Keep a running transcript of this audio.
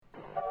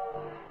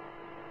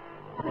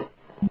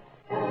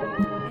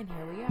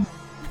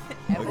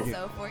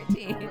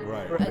14.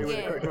 Right.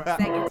 Again,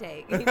 second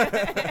take.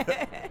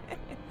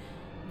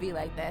 Be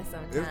like that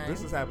sometimes.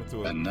 This has happened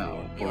to us. And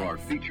now for our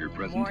feature More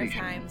presentation.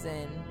 times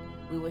than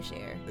we will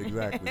share.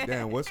 Exactly.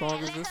 Dan, what song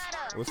is this?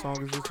 What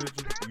song is this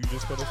that you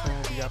just put us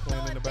on? We got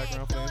playing in the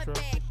background for the intro?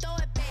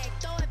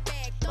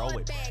 Throw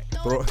it back.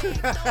 Throw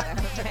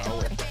Throw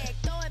it back.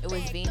 It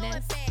was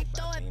Venus.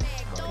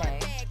 Okay.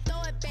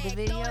 The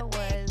video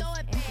was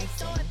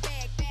interesting.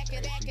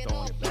 She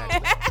throwing it back.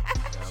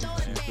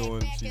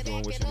 She's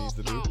doing what she needs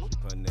to do.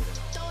 Putting it in.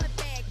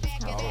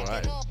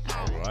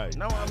 All right.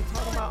 No, I'm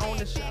talking about on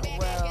the show.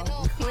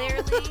 Well,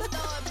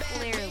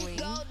 clearly,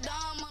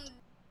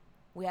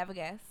 we have a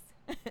guest.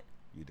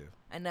 You do.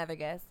 Another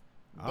guest.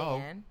 Oh,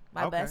 Dan.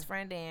 My okay. best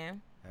friend,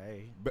 Dan.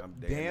 Hey, But I'm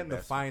Dan, the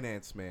best-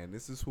 finance man.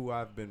 This is who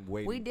I've been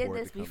waiting We did for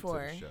this to come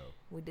before. to the show.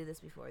 We did this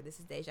before. This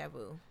is deja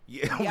vu.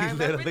 Yeah, Y'all we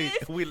remember literally,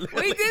 this? we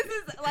literally, We did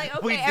this like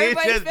okay, we did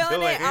everybody's just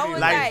feeling do it. I was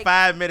like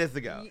 5 minutes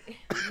ago.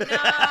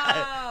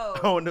 No.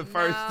 On the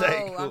first no,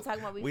 take, I'm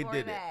talking about before we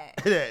did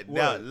that. it.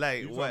 No, What?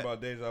 like you what? talking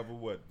about deja vu?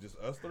 What? Just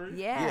us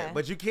three? Yeah.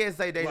 But you can't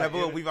say deja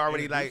vu. We've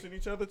already like introducing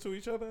each other to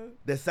each other.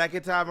 the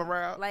second time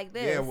around. Like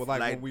this. Yeah, well, like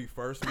Like- when we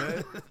first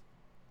met.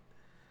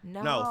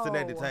 no, sitting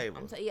at the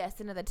table.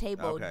 Sitting at the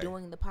table Okay.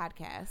 doing the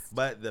podcast.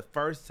 But the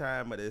first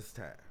time of this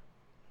time.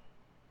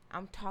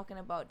 I'm talking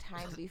about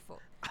time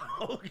before.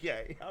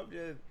 Okay,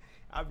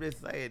 I'm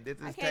just saying this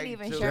is I can't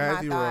even two. share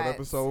my Jazzy World, thoughts.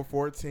 episode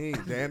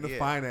 14. Dan the Yeah.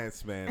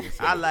 finance man. is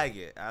I here. like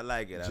it. I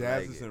like it. Jazz I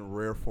like is it. in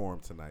rare form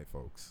tonight,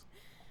 folks.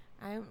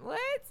 I'm what?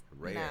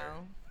 Rare.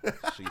 No.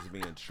 She's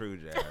being true,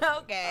 Jazz.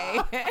 Okay.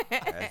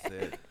 That's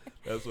it.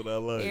 That's what I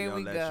love. Here Don't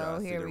we let go. y'all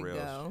see Here the we real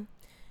go.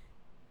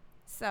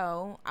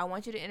 So I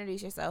want you to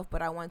introduce yourself,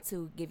 but I want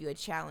to give you a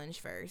challenge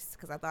first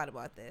because I thought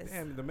about this.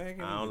 Damn, the man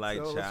can't I don't even like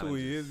tell us who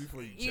he challenges. is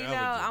before you You know,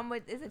 challenge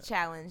him. it's a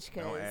challenge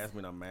because Don't ask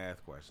me no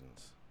math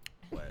questions.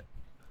 What?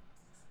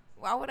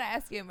 why would I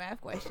ask you a math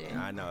question?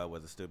 I know it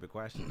was a stupid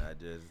question. I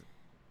just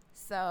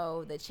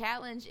So the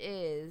challenge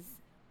is,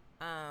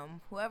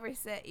 whoever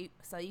said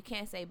so you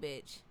can't say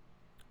bitch.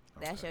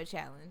 That's Okay. your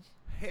challenge.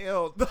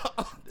 Hell no.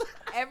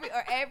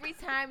 Every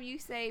time you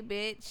say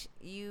bitch,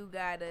 you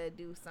gotta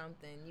do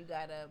something. You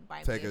gotta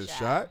bite Take me a a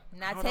shot?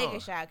 Not Hold take on. a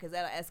shot because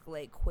that'll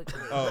escalate quickly.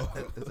 Oh.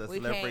 it's a We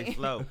slippery can't-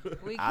 slope.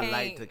 We I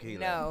like can't- tequila.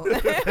 No.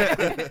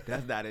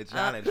 That's not a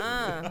challenge.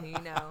 for me.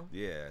 you know.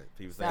 Yeah,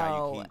 people say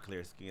how you So- keep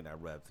clear skin. I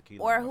rub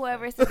tequila. Or on my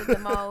whoever face. said it the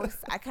most.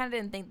 I kind of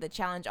didn't think the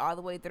challenge all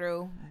the way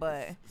through,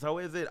 but So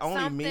is it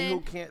only me who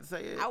Something- can't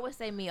say it? I would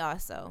say me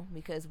also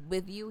because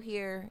with you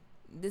here,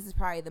 this is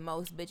probably the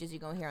most bitches you're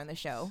gonna hear on the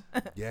show.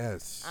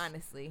 Yes.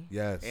 Honestly,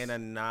 Yes. In a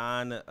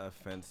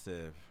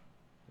non-offensive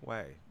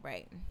way.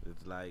 right?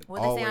 It's like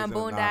What they say on Always in a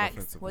Boondocks.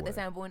 non-offensive What they way.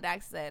 say on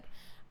Boondocks said,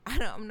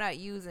 I'm not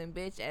using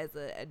bitch as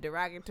a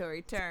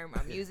derogatory term.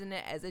 I'm using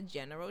it as a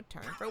general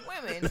term for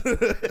women.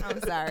 I'm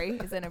sorry,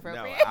 it's no,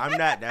 inappropriate. I'm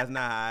not. That's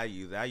not how I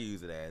use it. I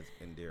use it as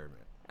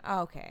endearment.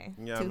 Okay,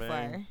 You know too what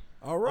I far. mean?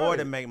 All right. Or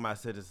to make my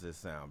sentences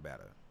sound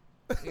better.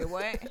 You're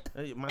what?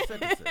 My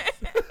sentences.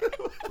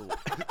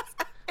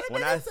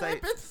 When I say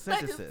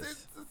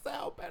sentences,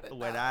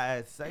 when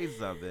I say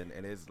something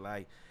and it's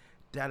like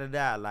da da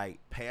da, like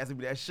pass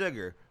me that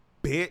sugar,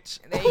 bitch.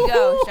 There you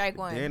go, strike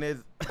one. Then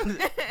it's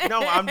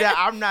no,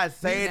 I'm not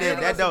saying He's it.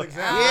 giving That us don't. an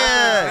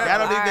Yeah, example. that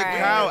don't even Alright.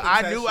 count. Yeah,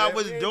 I knew I test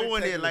was check.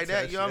 doing Yeah, it like take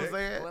that. the You know what I'm test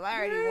saying? Well, I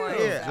already won.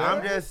 Yeah, so.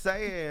 I'm just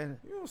saying.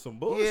 You know some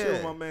bullshit Yeah.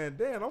 with my man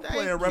Dan. I'm Thank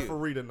playing you.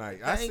 referee tonight.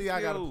 I Thank see I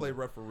gotta you. play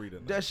referee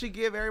tonight. Does she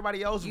give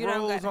everybody else You don't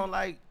rules got- on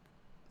like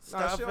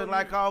stuff she and don't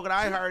like even- all? Cause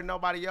I ain't heard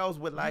nobody else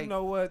with like. you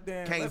know what,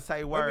 Dan? can't say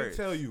Let words.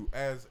 me tell you,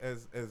 as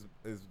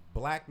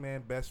black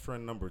man best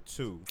friend number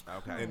 2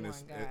 Okay. in Oh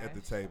this my at the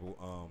gosh.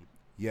 table.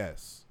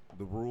 Yes,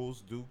 the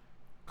rules do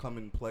come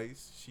in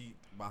place. She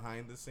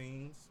behind the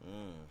scenes,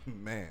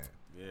 man.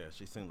 Yeah,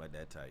 she seemed like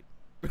that type.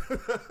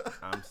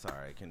 I'm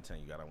sorry.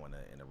 Continue. I don't want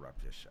to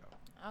interrupt your show.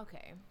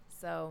 Okay,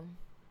 so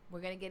we're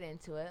gonna get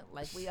into it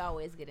like we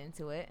always get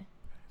into it.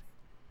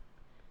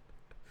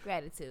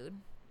 Gratitude.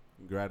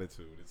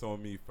 Gratitude. It's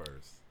on me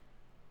first.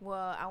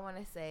 Well, I want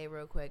to say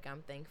real quick,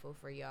 I'm thankful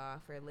for y'all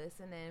for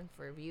listening,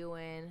 for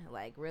viewing.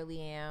 Like,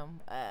 really am.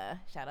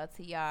 Shout out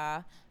to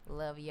y'all.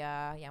 Love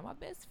y'all. Y'all my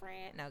best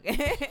friend. No,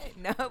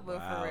 no, but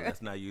Wow, for real.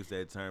 let's not use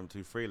that term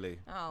too freely.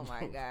 Oh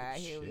my God,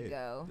 here we Shit.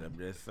 go. I'm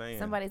just saying.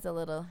 Somebody's a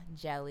little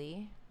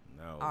jelly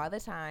No. all the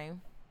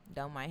time.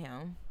 Don't mind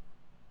him.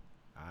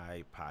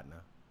 I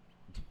partner.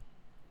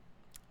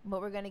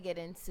 But we're gonna get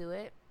into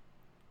it.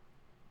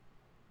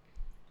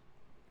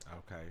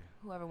 Okay.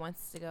 Whoever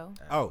wants to go.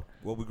 Oh,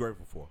 what we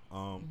grateful for?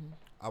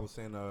 I was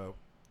saying,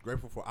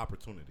 grateful for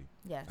opportunity.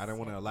 Yes. I don't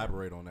want to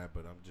elaborate on that,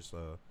 but I'm just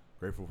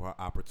grateful for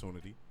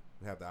opportunity.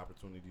 We have the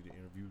opportunity to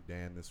interview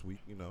Dan this week.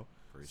 You know,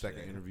 Appreciate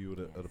second it. interview of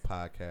the Yes.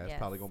 podcast. Yes,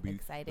 Probably gonna be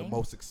exciting. the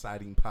most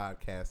exciting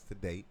podcast to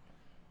date,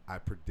 I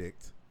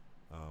predict.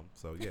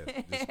 So yeah,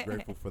 just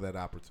grateful for that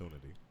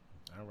opportunity.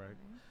 All right.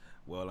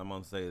 Well, I'm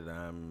gonna say that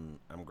I'm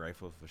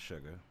grateful for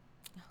sugar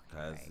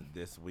because right.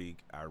 this week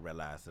I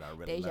realized that I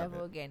really Deja love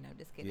vu it. again. No,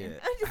 just kidding. Yeah,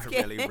 I'm just I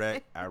kidding.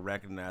 really I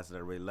recognize that I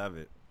really love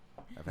it.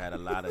 I've had a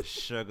lot of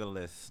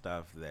sugarless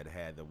stuff that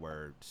had the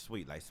word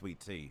sweet, like sweet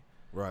tea.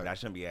 Right. But I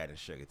shouldn't be adding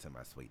sugar to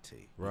my sweet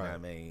tea. You Right. know what I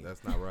mean?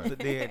 That's not right. So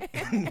then,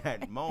 in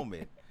that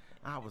moment,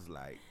 I was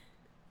like,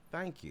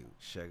 thank you,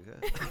 sugar,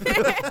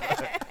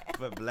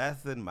 for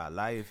blessing my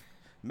life,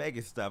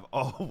 making stuff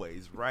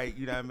always right.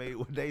 You know what I mean?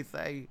 What they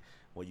say,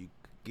 when you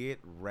get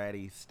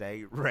ready,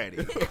 stay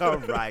ready.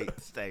 Come right,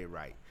 stay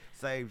right.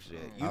 Same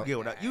shit. You get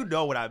what you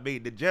know what I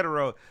mean. The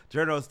general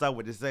stuff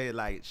would just say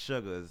like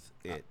sugar's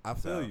it. I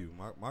feel So, you.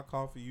 My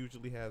coffee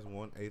usually has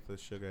 1/8 of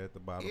sugar at the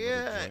bottom of the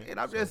Yeah, drink. and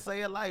I'm just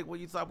saying like when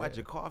you talk about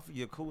your coffee,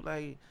 your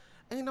Kool-Aid,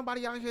 ain't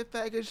nobody out here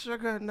thinking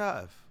sugar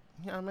enough.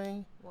 You know what I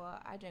mean? Well,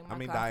 I drink my I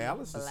mean, coffee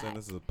dialysis black.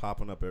 centers are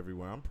popping up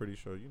everywhere. I'm pretty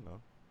sure you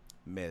know.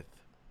 Myth.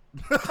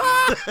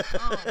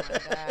 Oh my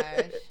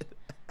gosh.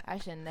 I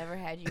should never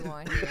had you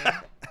on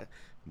here.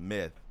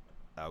 Myth.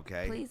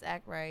 Okay. Please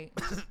act right.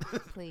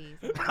 Please.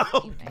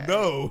 Okay.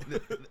 No,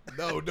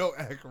 no, don't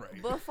act right.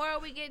 Before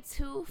we get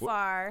too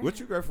far, What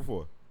you grateful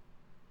for?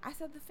 I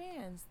said the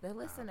fans, the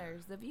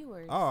listeners, the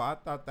viewers. Oh, I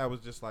thought that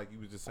was just like you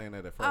was just saying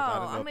that at first. Oh, I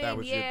didn't know I if that mean,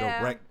 was yeah. your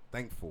direct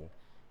thankful.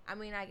 I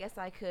mean, I guess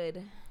I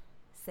could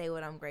say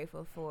what I'm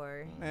grateful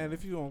for. Man,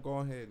 if you don't go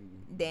ahead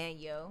and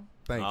Daniel.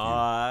 thank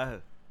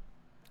you.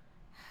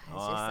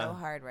 It's just so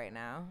hard right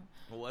now.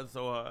 What's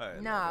so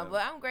hard? No,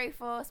 but I'm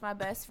grateful. It's my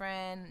best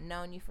friend.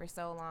 Known you for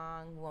so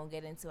long. We won't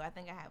get into it. I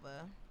think I have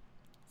a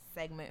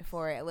segment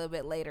for it a little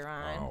bit later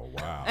on. Oh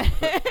wow.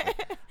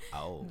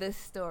 Oh. The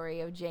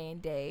story of Jay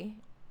and Day.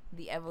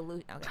 The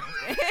evolution.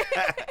 Okay.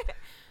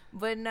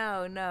 But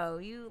no.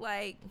 You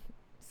like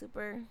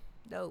super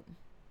dope.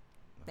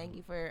 Thank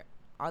you for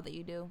all that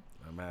you do.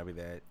 I'm happy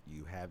that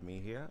you have me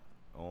here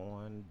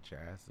on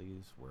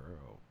Jesse's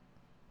World.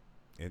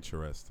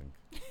 Interesting.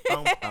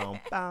 Boom, boom,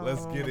 boom.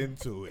 Let's get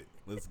into it.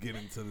 Let's get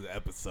into the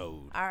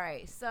episode. All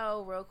right,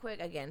 so real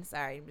quick, again,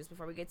 sorry, just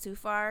before we get too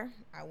far,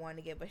 I want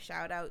to give a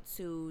shout out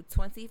to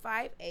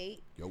 25/8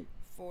 Yo.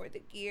 for the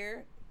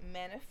gear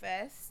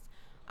manifest.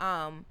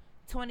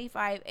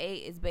 25/8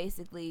 is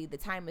basically the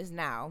time is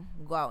now.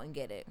 Go out and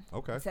get it.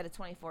 Okay. Instead of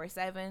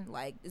 24/7,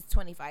 like it's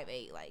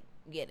 25/8, like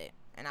get it.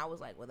 And I was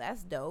like, well,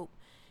 that's dope.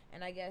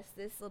 And I guess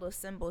this little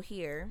symbol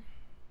here.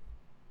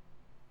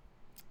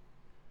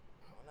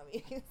 I don't know if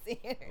you can see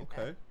it. Or not.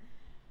 Okay.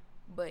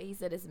 But he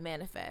said it's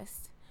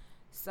manifest.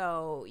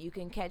 So you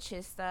can catch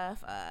his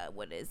stuff.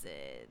 What is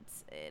it?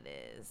 It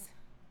is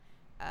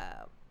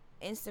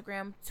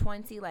Instagram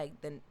 20,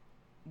 like the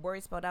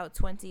word spelled out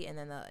 20, and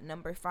then the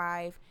number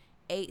 5,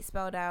 8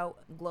 spelled out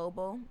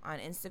global on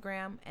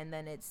Instagram, and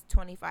then it's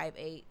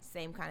 25/8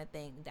 same kind of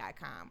thing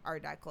 .com or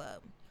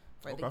 .club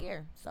for the Okay.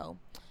 gear. So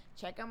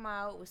check them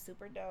out. It was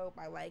super dope.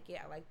 I like it.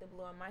 I like the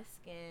blue on my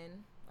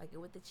skin. Like it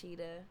with the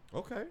cheetah,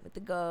 Okay. with the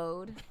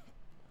gold.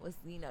 Was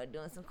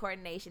doing some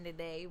coordination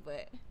today,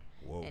 but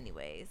Whoa.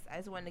 anyways, I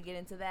just wanted to get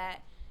into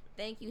that.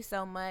 Thank you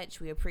so much.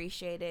 We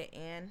appreciate it,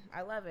 and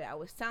I love it. I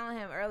was telling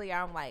him earlier,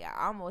 I'm like,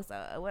 I almost,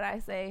 what I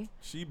say?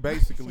 She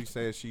basically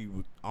said she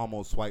would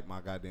almost swipe my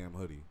goddamn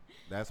hoodie.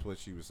 That's what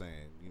she was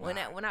saying. When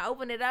I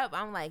opened it up,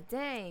 I'm like,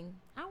 dang,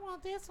 I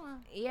want this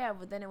one. Yeah,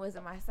 but then it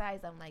wasn't my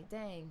size. I'm like,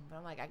 dang, but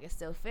I'm like, I can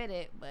still fit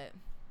it. But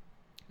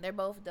they're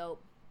both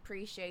dope.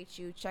 Appreciate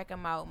you. Check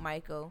them out,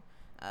 Michael.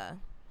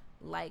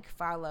 Like,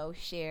 follow,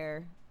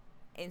 share,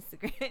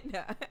 Instagram.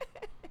 No.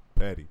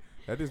 Patty,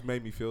 that just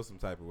made me feel some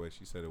type of way.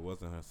 She said it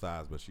wasn't her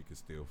size, but she could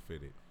still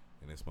fit it,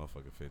 and this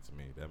motherfucker fits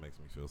me. That makes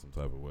me feel some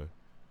type of way.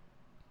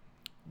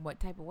 What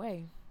type of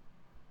way?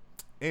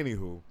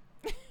 Anywho,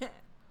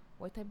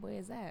 What type of way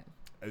is that?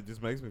 it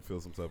just makes me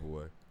feel some type of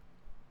way.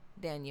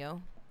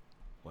 Daniel,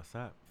 What's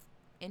up?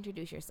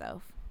 introduce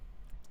yourself.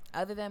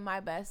 Other than my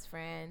best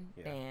friend,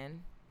 Yeah.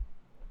 Dan.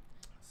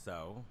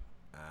 So,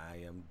 I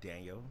am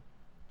Daniel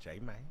J.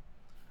 May,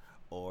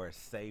 or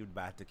Saved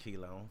by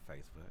Tequila on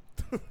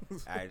Facebook.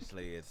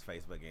 Actually, it's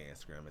Facebook and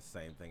Instagram. It's the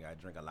same thing. I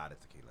drink a lot of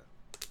tequila.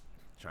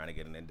 Trying to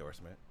get an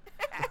endorsement.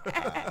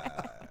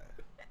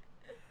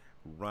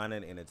 Run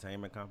an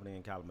entertainment company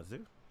in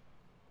Kalamazoo.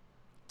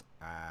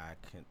 I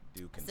can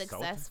do consulting.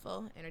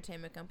 Successful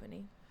entertainment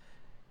company.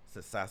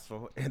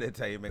 Successful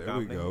entertainment There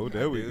we company. go,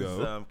 there I we do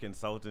go. some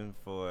consulting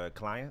for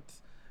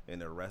clients in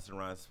the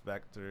restaurant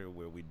sector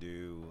where we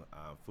do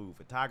food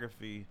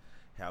photography,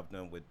 help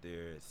them with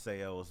their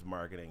sales,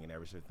 marketing, and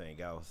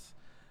everything else.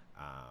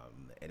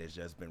 And it's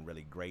just been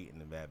really great,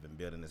 and I've been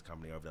building this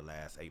company over the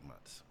last 8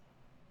 months.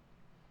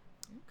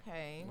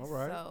 Okay. All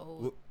right. So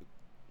Look,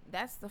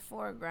 that's the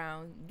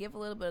foreground. Give a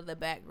little bit of the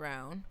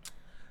background.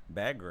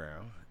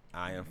 Background,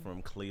 I am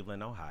from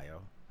Cleveland,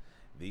 Ohio,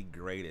 the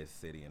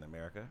greatest city in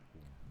America.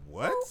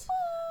 what?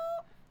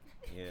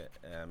 Yeah,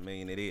 I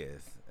mean, it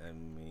is. I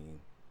mean,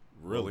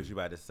 Really? what was you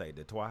about to say?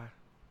 Detroit?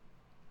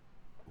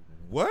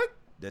 What?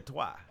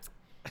 Detroit.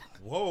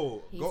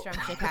 Whoa. He's from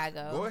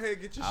Chicago. Go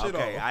ahead, get your shit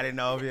off. Okay, I didn't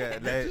know if you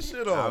Get your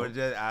shit off.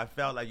 I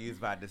felt like you was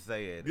about to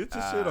say it. Get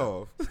your shit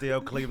off.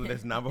 Still Cleveland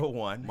is number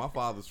one. My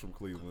father's from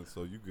Cleveland,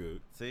 so you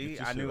good. See, Get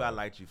your I shit knew I off.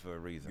 liked you for a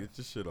reason. Get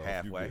your shit off.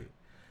 Halfway.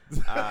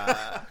 You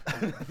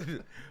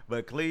good.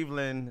 But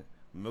Cleveland,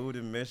 moved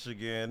to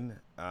Michigan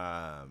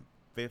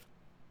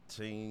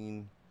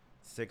 15,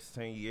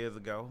 16 years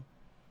ago.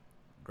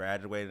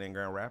 Graduated in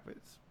Grand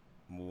Rapids.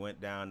 We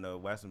went down to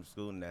Western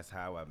School, and that's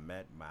how I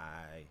met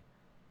my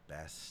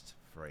best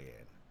friend.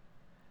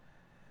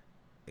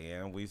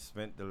 And we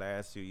spent the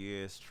last few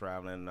years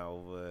traveling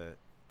over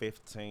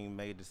 15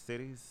 major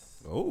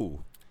cities. Oh.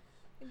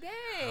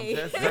 Dang.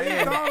 Just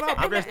saying.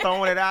 I'm just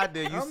throwing it out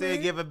there. You I said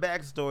mean- give a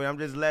backstory. I'm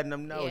just letting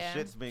them know Yeah,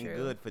 shit's been true.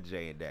 good for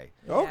J&J.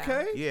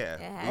 Okay. It Yeah.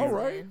 has All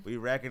right. been. We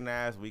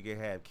recognize we can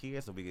have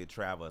kids, so we can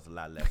travel. It's a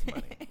lot less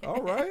money.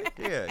 All right.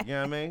 Yeah, you know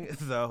what I mean?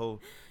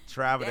 So,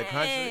 travel the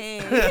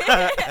country.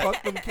 Dang.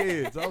 Fuck them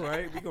kids. All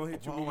right. We gonna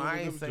hit you Well, with one I of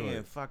ain't them saying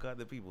joints. fuck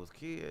other people's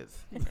kids.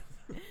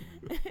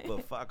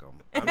 But fuck them.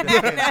 I'm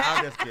just kidding.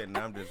 I'm just kidding.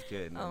 I'm just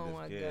kidding. I'm Oh just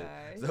my kidding.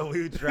 gosh. So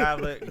we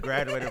traveled,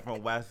 graduated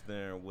from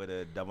Western with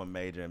a double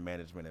major in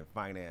management and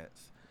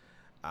finance.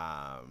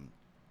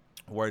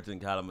 Worked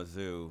in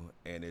Kalamazoo,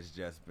 and it's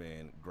just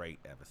been great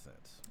ever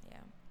since. Yeah.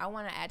 I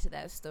want to add to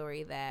that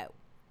story that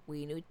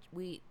we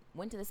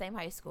went to the same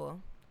high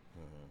school,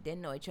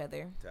 didn't know each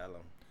other. Tell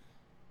them.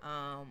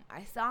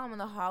 I saw him in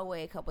the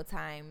hallway a couple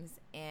times,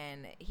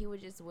 and he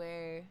would just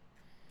wear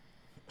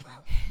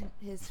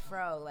his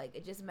fro.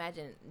 Like, just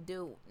imagine,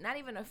 dude, not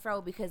even a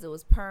fro because it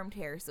was permed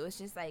hair, so it's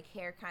just like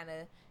hair kind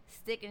of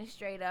sticking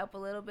straight up a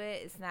little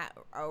bit. It's not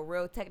a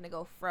real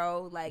technical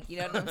fro, like, you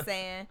know what I'm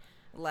saying?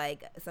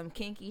 Like some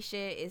kinky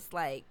shit. It's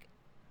like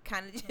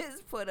kind of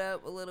just put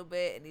up a little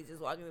bit, and he's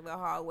just walking through the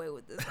hallway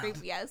with this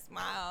creepy ass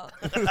smile,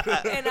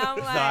 and I'm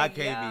like, So I can't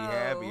be yo.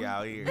 happy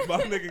out here.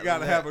 My nigga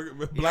gotta have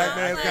a black I'm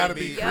man's like, gotta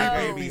be yo,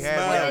 creepy. be Be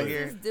happy What out is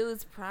here. this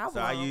dude's problem?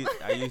 So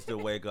I used to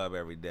wake up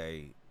every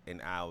day an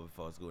hour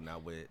before school, and I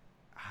would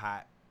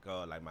hot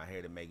go like my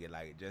hair to make it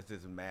like just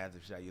this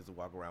massive shit. I used to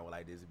walk around with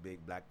like this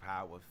big black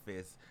power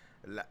fist,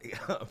 like,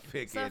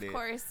 picking So of it.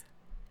 course,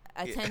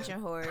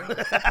 attention whore,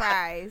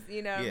 surprise.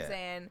 You know what Yeah. I'm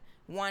saying?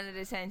 Wanted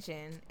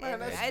attention. Man,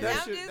 And that's- I'm that's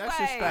just your- like, that's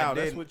your style. I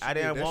That's didn't, what you I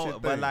did. didn't That's your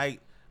want, but thing. like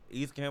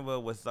East Kimber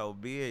was so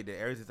big that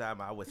every time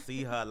I would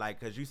see her,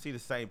 like, cause you see the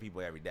same people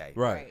every day.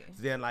 Right.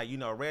 So then, like, you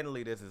know,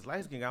 randomly this is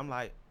light skin. I'm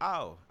like,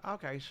 oh,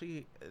 okay,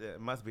 she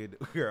must be a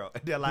girl.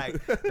 And they're like,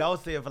 don't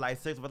see it for like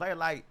 6 months. They're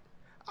like,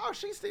 oh,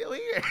 she's still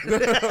here.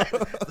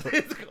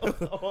 This goes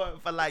on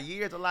for like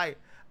years. I'm like,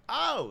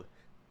 oh,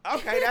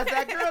 okay, that's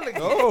that girl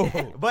again.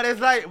 Oh. But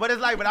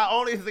I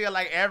only see her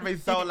like every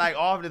so like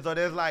often. So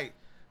there's like,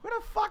 where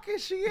the fuck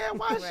is she at?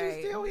 Why is Right.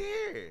 she still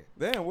here?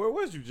 Damn, where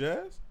was you,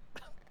 Jazz?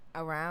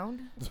 around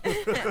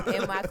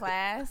in my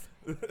class,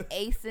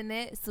 acing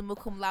it, summa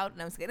cum laude.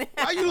 No, I'm just kidding.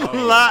 Why you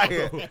Oh.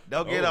 lying?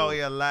 Don't get Oh. on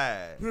here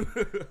lying.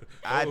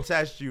 I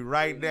test you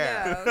right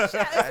now. Yo,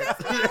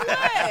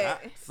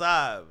 shut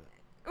Sub.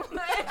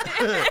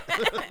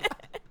 what?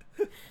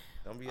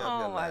 Don't be up Oh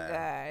here my lying.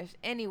 gosh.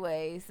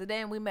 Anyway, so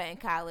then we met in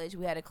college.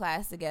 We had a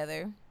class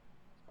together.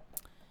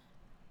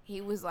 He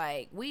was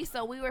like, we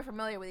were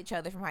familiar with each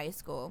other from high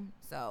school.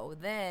 So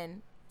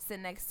then, sit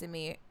next to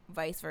me,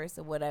 vice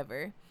versa,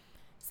 whatever.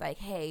 It's like,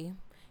 hey,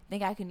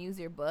 think I can use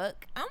your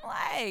book? I'm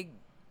like,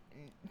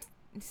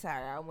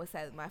 sorry, I almost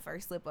had my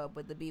first slip up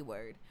with the B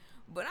word.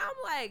 But I'm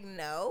like,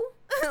 no.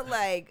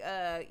 Like,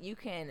 you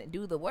can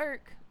do the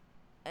work,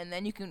 and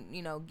then you can,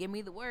 give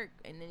me the work,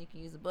 and then you can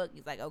use the book.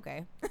 He's like,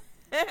 okay.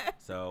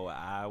 So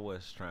I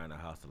was trying to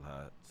hustle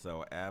her.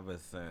 So ever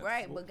since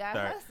Right, but God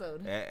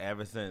hustled.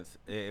 Ever since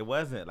it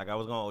wasn't like I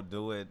was gonna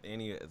do it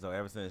so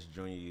ever since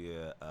junior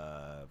year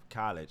of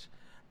college,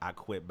 I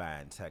quit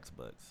buying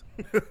textbooks.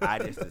 I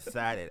just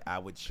decided I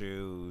would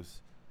choose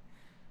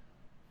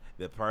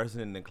the person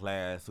in the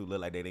class who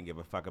looked like they didn't give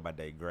a fuck about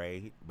their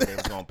grade, but they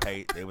was gonna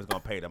pay. They was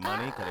gonna pay the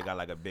money because they got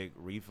like a big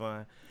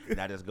refund.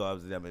 And I just go up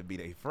to them and be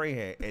their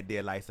friend, and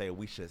then like say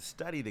we should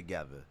study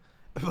together,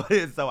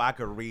 but so I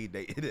could read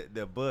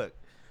the book.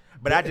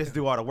 But I just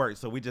do all the work,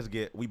 so we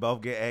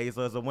both get A's,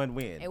 so it's a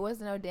win-win. It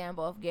wasn't no damn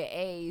both get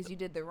A's. You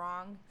did the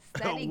wrong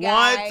study One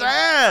guide.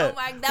 time. Oh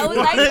my, that was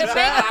like the make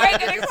or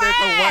break of the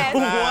class.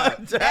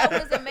 One time. That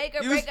was the make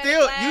or You break of the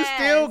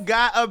still class.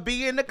 got a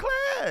B in the class.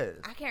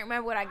 I can't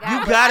remember what I got. You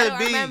but got I a don't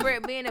B. remember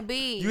it being a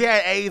B. You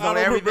had A's I on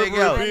don't everything remember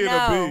it else. being I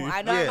a know. B.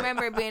 I don't Yeah.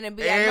 remember it being a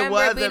B. It I remember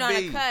was it being a on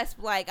B. the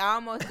cusp. Like, I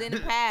almost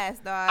didn't pass,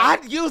 dog. I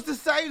used the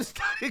same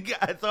study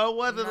guide, so it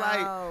wasn't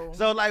No.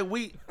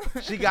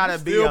 she got a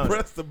B Still on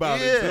pressed about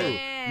Yeah. it, too.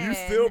 You Man,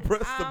 still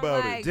pressed I'm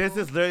about like, it. This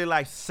is literally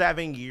like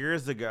 7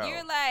 years ago.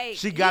 You're like,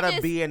 she you got a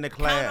just B in the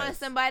count on class.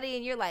 somebody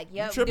and you're like, You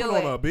yep, tripping do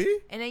on it. a B?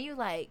 And then you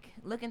like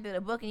looking through the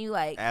book and you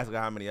like, Ask her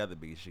how many other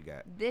B's she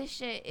got. this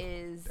shit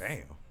is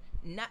Damn.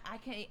 not.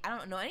 I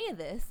don't know any of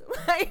this.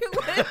 Like,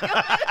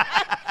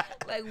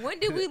 like when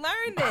did we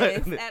learn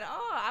this at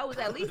all? I was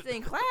at least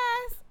in class.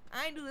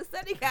 I ain't do the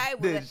study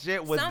guide. The But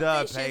shit was something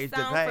done should page to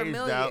sound page,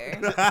 familiar.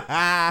 though.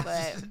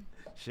 But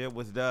Shit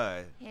was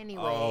done.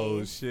 anyways,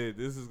 Oh, shit.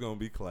 This is going to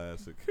be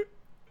classic.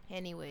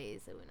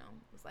 anyways, so, it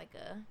was like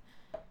a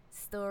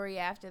story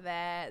after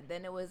that.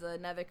 Then it was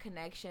another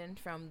connection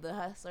from the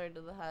hustler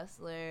to the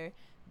hustler.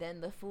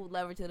 Then the food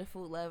lover to the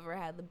food lover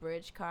had the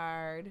bridge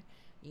card.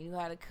 You knew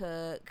how to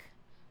cook.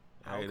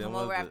 I Hey, would that come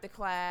was over the- after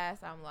class.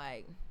 I'm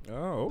like, Oh,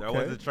 okay. That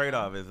was the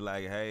trade-off. It's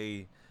like,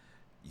 hey,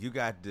 You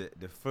got the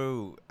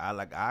food.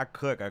 I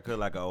cook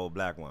like an old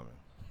black woman.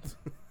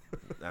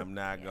 I'm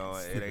not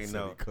going. It Nigga ain't said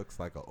no. He cooks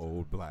like an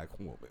old black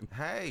woman.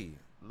 Hey,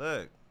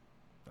 look.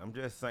 I'm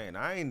just saying.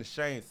 I ain't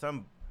ashamed.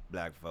 Some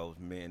black folks,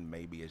 men,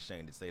 may be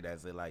ashamed to say that.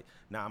 Say like,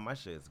 nah, my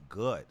shit's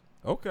good.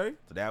 Okay.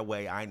 So that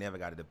way, I ain't never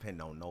got to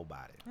depend on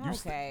nobody.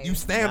 Okay. You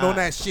stand Nah. on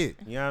that shit.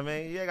 You know what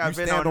I mean? You ain't got You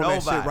to depend stand on on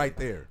nobody. that shit right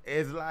there.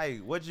 It's like,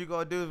 what you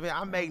gonna do? Man?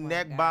 I make my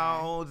neck God.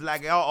 bones,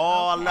 like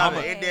all Okay. of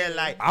it. And then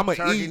like I'ma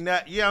turkey eat.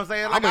 nut. You know what I'm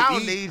saying? Like I'ma I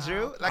don't eat. need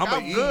you. Like I'ma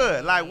I'm eat.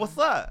 good. Like what's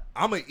up?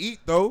 I'ma eat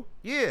though.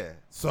 Yeah.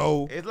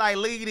 So It's like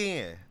lead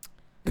in.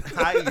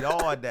 I eat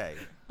all day.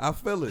 I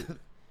feel it.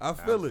 I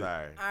feel I'm it.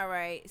 sorry. All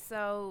right.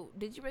 So,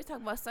 did you really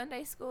talk about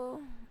Sunday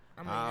school?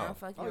 I mean, Oh. no,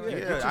 fuck you. Oh, right. yeah, Yeah,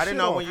 get your I didn't shit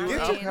know off. when you get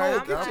was- your, okay. no, I'm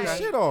get your like,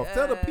 shit off.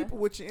 Tell the uh, people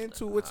what you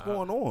into, what's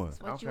going on.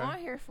 What you Okay. on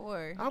here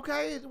for?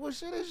 Okay, well,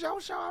 shit, it's your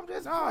show. I'm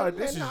just Nah, putting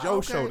this it is out.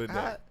 your show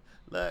today.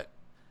 Look,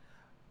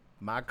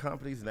 my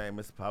company's name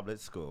is Public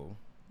School.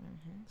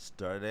 Mm-hmm.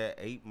 Started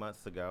 8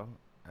 months ago,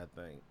 I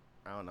think.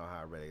 I don't know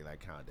how I really like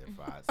counted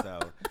five. So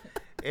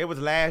it was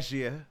last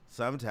year,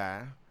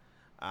 sometime.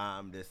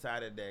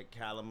 Decided that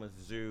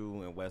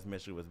Kalamazoo and West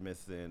Michigan was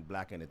missing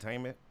black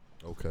entertainment.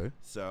 Okay.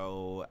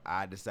 So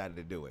I decided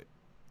to do it.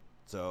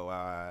 So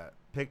I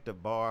picked a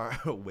bar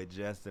with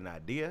just an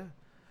idea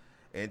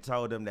and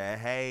told them that,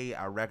 hey,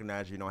 I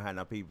recognize you don't have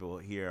enough people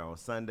here on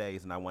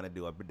Sundays and I want to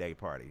do a day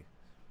party.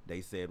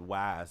 They said,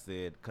 why? I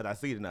said, because I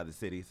see it in other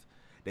cities.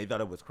 They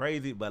thought it was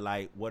crazy, but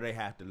like, what do they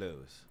have to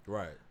lose?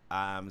 Right.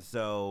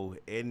 So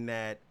in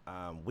that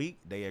week,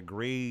 they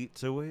agreed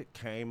to it,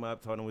 came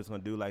up, told them we was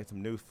going to do like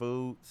some new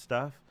food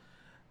stuff.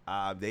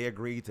 They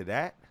agreed to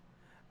that.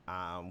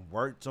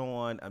 Worked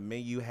on a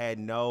menu,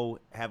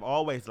 have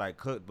always like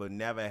cooked, but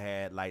never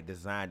had like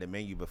designed a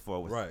menu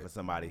before with, Right. with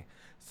somebody.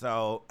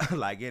 So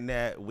like in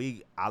that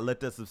week, I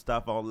looked at some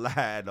stuff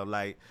online on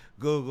like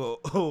Google,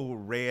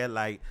 read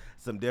like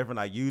some different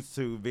like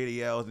YouTube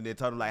videos, and then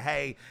told them like,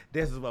 hey,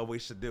 this is what we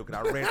should do. Cause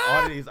I read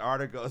all of these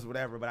articles,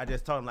 whatever, but I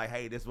just told them like,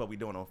 hey, this is what we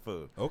doing on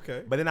food.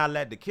 Okay. But then I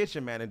let the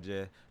kitchen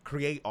manager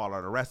create all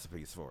of the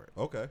recipes for it.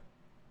 Okay.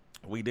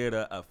 We did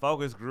a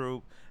focus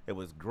group. It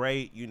was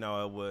great. You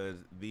know,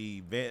 the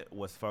event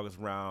was focused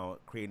around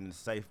creating a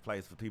safe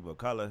place for people of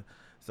color.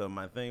 So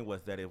my thing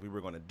was that if we were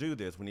going to do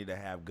this, we need to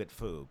have good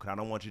food. Because I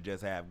don't want you to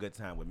just have good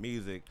time with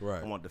music.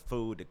 Right. I want the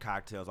food, the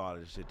cocktails, all of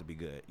this shit to be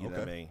good. You know what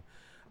I Okay.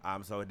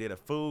 mean? So I did a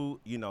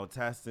food,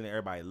 testing.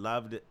 Everybody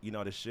loved it,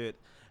 the shit.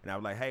 And I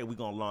was like, hey, we're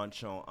going to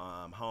launch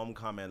on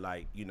homecoming,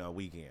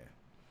 weekend.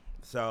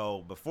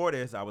 So before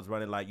this, I was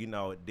running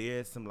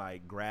did some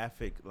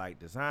graphic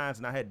designs,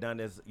 and I had done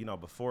this,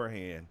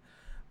 beforehand.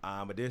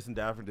 But did some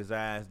different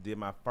designs. Did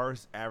my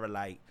first ever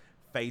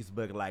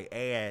Facebook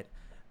ad,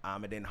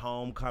 and then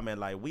homecoming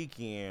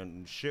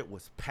weekend. Shit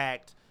was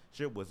packed.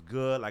 Shit was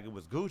good. It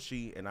was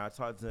Gucci. And I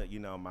talked to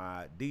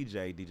my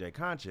DJ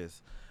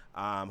Conscious,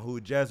 who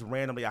just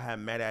randomly I had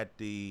met at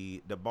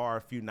the bar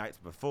a few nights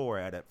before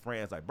at a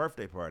friend's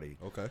birthday party.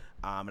 Okay.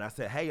 And I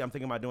said, hey, I'm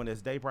thinking about doing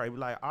this day party. He was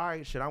like, all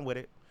right, shit, I'm with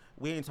it.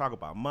 We ain't talking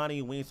about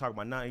money. We ain't talking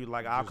about nothing. He was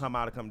like, I'll come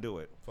out and come do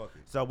it. Fuck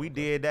it. So we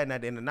did that. And at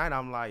the end of the night,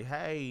 I'm like,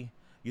 hey,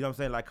 you know what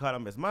I'm saying? Cut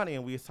him his money.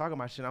 And we was talking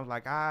about shit. I was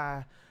like,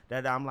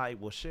 I'm like,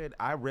 well, shit,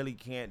 I really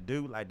can't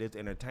do this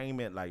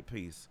entertainment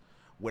piece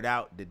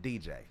without the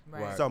DJ.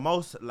 Right. So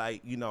most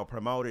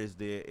promoters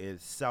there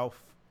is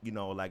self,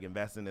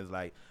 investing is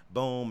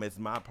boom, it's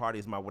my party,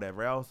 it's my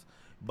whatever else.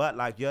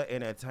 But your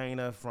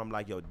entertainer from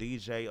your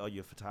DJ or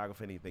your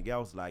photographer, anything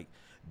else,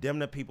 them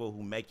the people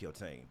who make your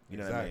team. You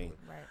know what I mean?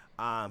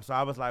 Right. So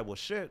I was like, well,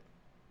 shit,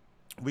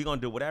 we gonna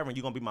do whatever, and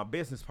you're gonna be my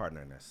business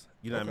partner in this.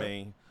 You know what I Okay.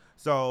 mean?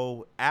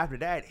 So after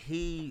that,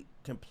 he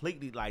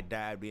completely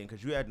dived in,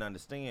 because you had to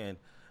understand,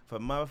 for a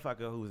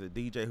motherfucker who's a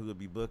DJ who could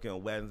be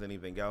booking weddings,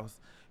 anything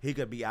else, he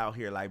could be out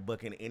here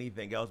booking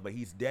anything else, but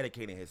he's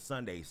dedicating his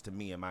Sundays to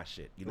me and my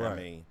shit. You know what I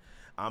Right. mean?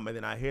 And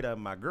then I hit up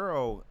my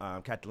girl,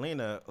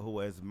 Catalina, who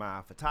was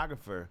my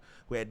photographer,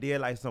 who had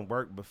did some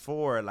work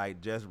before,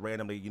 just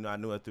randomly, I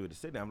knew her through the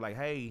city. I'm like,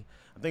 hey,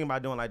 I'm thinking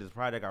about doing this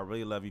project. I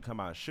really love you. Come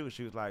out and shoot.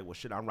 She was like, well,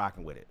 shit, I'm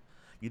rocking with it.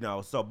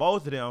 So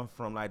both of them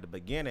from the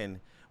beginning,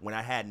 when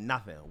I had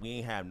nothing, we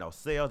ain't have no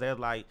sales. They was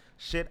like,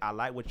 shit, I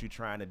like what you're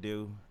trying to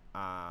do,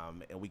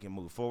 and we can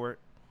move forward.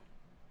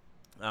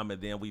 And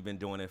then we've been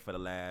doing it for the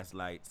last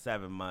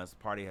 7 months.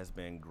 Party has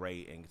been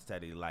great and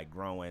steadily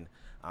growing.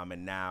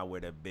 And now we're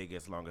the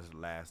biggest, longest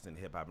lasting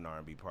hip hop and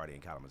R&B party in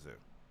Kalamazoo.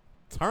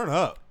 Turn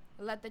up.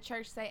 Let the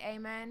church say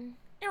amen.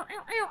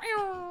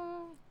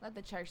 Let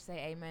the church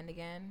say amen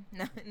again.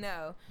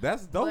 No.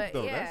 That's dope But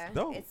though. yeah, That's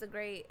dope. it's a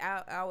great.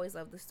 I always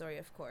love the story,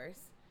 of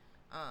course.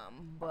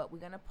 But we're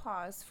gonna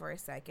pause for a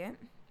second,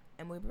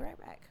 and we'll be right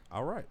back.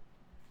 All right.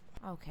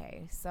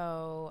 Okay,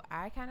 so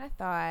I kind of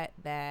thought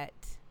that,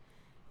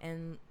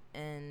 in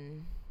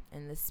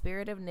the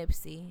spirit of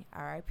Nipsey,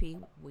 R.I.P.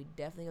 We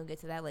definitely gonna get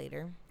to that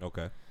later.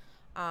 Okay.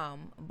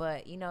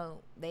 But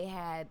they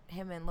had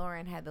him and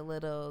Lauren had the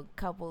little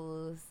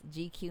couples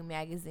GQ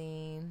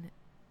magazine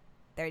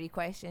 30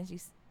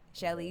 questions.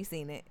 Shelly, you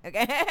seen it?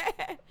 Okay.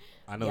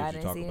 I know Y'all what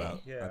you're didn't talking see it?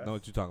 about. Yeah, I know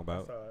what you're talking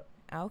about.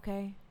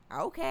 Okay.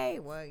 Okay.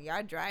 Well,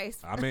 y'all dry as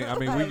I mean,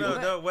 we.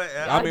 No, what?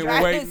 I mean,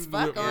 dry we're as waiting.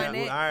 fuck yeah, on All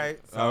it. right.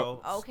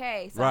 So.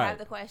 Okay. So I Right. have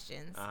the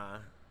questions.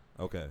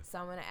 Okay. So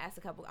I'm gonna ask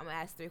I'm gonna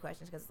ask 3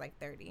 questions because it's like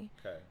 30.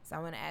 Okay. So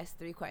I'm gonna ask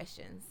 3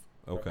 questions.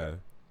 Okay.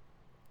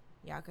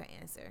 Y'all can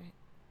answer.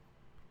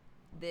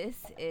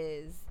 This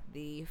is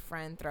the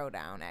friend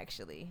throwdown.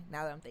 Actually,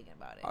 now that I'm thinking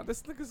about it. Oh,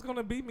 this nigga's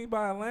gonna beat me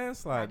by a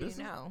landslide. How do you This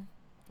know?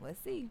 Let's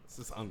see.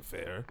 is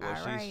unfair. Well,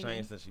 she's Alrighty.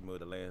 changed since she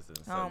moved to Lansing.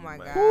 So Oh you my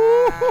might-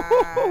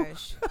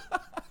 gosh.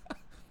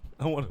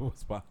 I wonder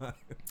what's behind.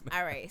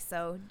 All right.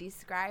 So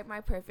describe my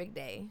perfect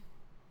day.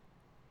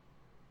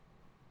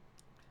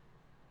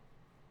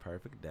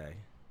 Perfect day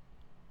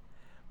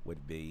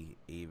would be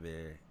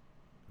either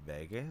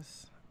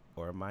Vegas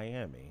or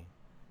Miami.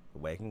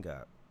 Waking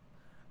up,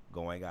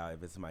 going out.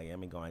 If it's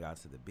Miami, going out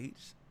to the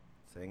beach,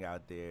 sitting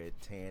out there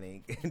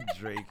tanning and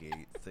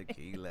drinking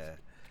tequila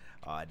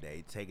all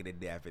day, taking a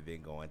nap, and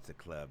then going to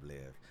Club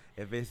Live.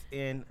 If it's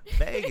in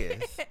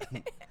Vegas,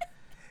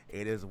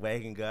 it is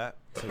waking up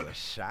to a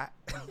shot,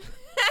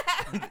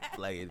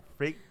 playing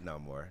freak no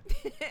more,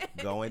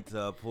 going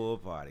to a pool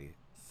party,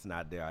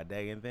 snot there all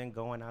day, and then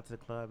going out to the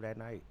club that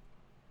night.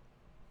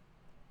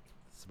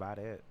 That's about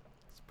it.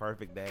 It's a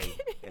perfect day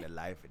in the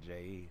life of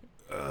J.E.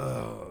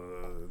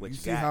 What you you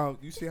see got?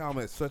 how I'm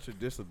at such a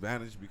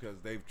disadvantage because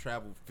they've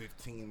traveled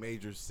 15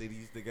 major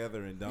cities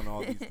together and done all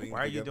these things.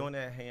 Why are you together? doing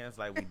that hands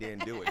like we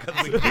didn't do it?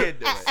 Because we did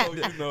do it. So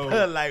you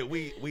know- like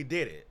we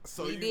did it.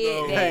 So We you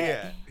did know, that.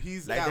 Yeah.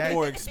 he's Like got that-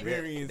 more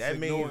experience. that in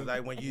means, knowing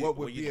like, when you- what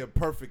would when you- be a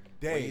perfect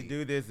day. When you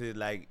do this, it's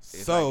like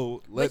it's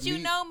So let But you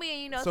me, know me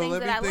and you know so things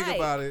let that me I think like.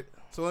 about it.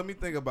 So let me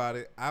think about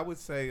it. I would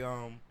say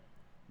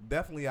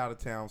definitely out of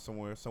town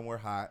somewhere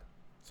hot,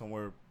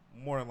 somewhere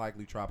more than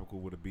likely tropical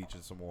with a beach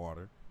and some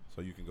water, so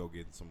you can go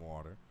get some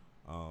water.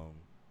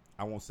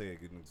 I won't say an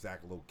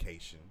exact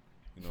location.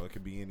 You know, it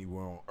could be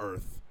anywhere on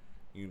Earth.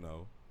 You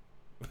know.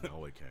 like,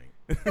 no, it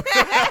can't.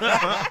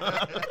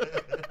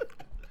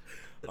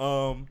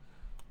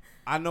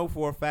 I know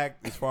for a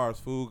fact, as far as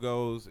food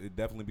goes, it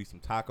definitely be some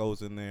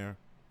tacos in there.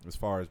 As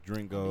far as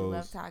drink I do love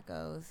goes,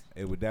 tacos.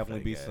 it would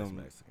definitely be Fake-ass some.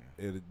 Mexican.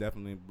 It would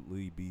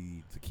definitely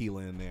be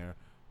tequila in there.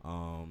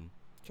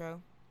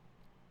 True.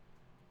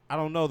 I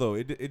don't know though.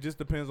 It just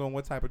depends on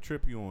what type of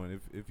trip you on.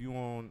 If you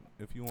on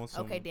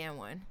some. Okay, damn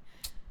one.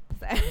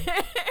 Like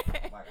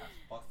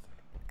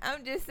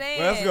I'm just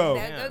saying. Let's go.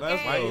 That's Yeah, okay.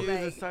 let's Why you go.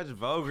 using such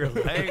vulgar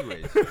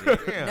language?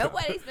 Damn.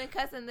 Nobody's been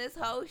cussing this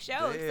whole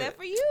show Yeah. except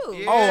for you.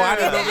 Yeah. Oh, I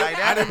didn't know. Like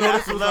I didn't know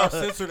this was our Look.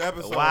 censored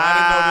episode.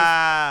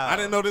 Wow. I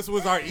didn't know this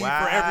was our E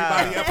Wow. for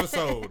everybody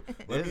episode.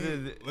 Let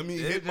This me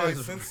is- hit this my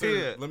is censor.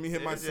 weird. Let me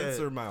hit my This is-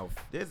 censor mouth.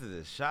 This is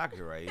a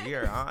shocker right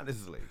here,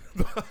 honestly.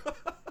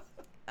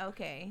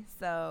 Okay,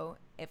 so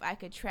if I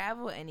could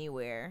travel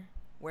anywhere,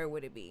 where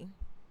would it be?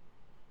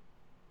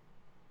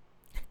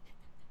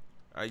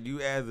 Are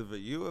you asking for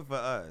you or for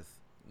us?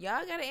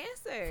 Y'all gotta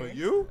answer. For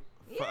you,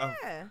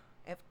 Yeah.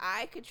 If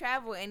I could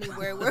travel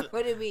anywhere, where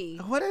would it be?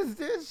 What is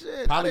this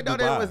shit? probably I didn't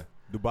know Dubai. that was.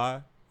 Dubai.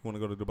 You want to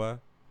go to Dubai?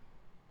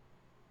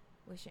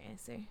 What's your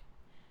answer?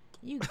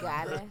 You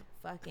gotta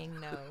fucking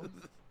know.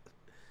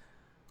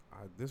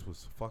 This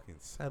was fucking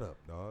set up,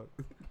 dog.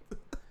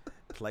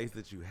 Place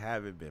that you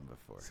haven't been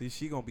before. See,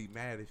 she gonna be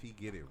mad if he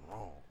get it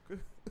wrong.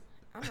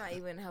 I'm not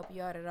even gonna help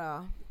you out at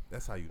all.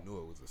 That's how you knew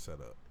it was a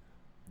setup.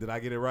 Did I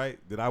get it right?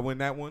 Did I win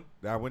that one?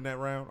 Did I win that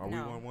round? Or No.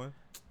 we won one?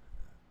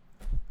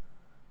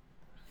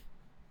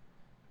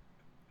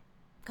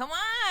 Come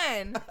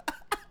on.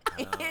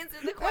 Answer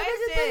the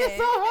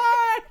question.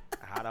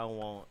 I don't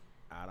want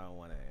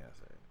to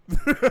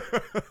answer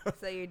it.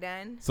 So you're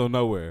done? So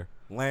nowhere.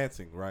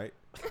 Lansing, right?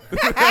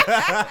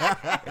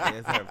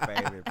 It's her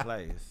favorite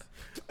place.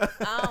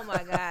 Oh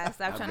my God.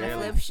 Stop I trying to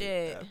barely flip see-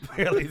 shit. I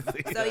barely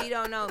see So that. you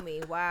don't know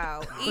me.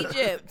 Wow.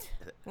 Egypt.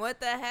 What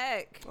the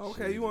heck?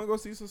 Okay, you want to go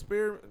see some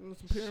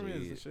pyramids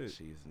and shit?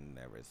 She's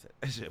never said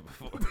that shit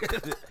before.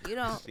 You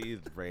don't. She's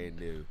brand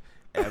new.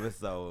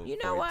 Episode. You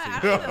know what? I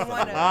 14. don't even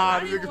want to. I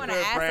don't even want to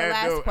ask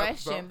the last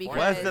question because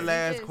What's the you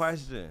last just-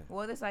 question?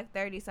 Well, there's like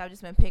 30, so I've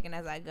just been picking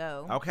as I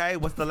go. Okay,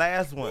 what's the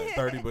last one?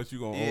 30, but you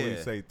gonna only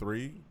Yeah. say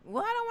 3?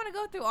 Well, I don't want to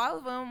go through all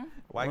of them.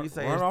 Why you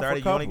say Run it's off a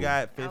 30? You only couple.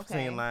 got 15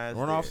 Okay. lines.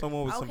 Run off there.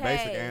 someone with some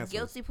basic Okay, answers.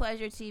 guilty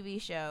pleasure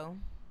TV show.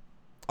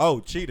 Oh,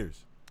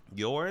 cheaters.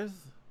 Yours?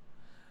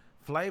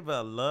 Flavor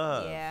of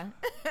Love. Yeah.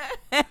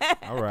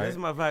 All right. This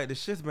motherfucker, the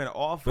shit's been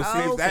off for But see,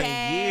 15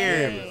 Okay.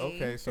 years.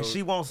 Okay, so And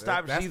she won't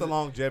stop. That's She's the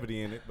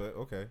longevity in it, but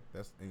okay,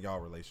 that's in y'all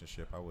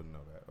relationship. I wouldn't know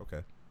that. Okay,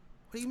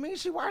 What do you mean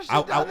she watched I,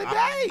 it the other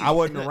day? I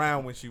wasn't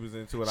around when she was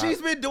into it.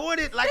 She's been doing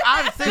it like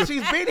since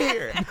she's been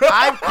here.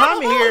 I've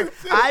come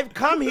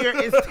here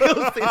and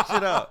still set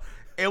shit up.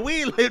 And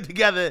we ain't lived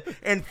together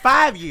in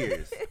 5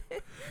 years.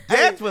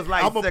 That's what's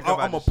like I'm sick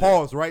about a this shit.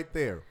 pause right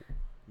there.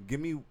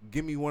 Give me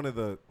one of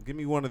the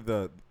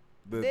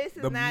This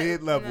is the not-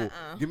 mid level.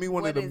 nuh-uh. Give me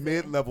one What of the is it?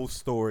 mid level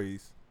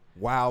stories.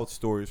 Wild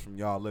stories from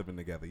y'all living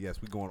together.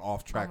 Yes, we going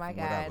off track my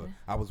from whatever. God.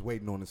 I was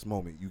waiting on this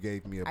moment. You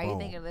gave me a Are bone. you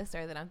thinking of the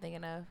story that I'm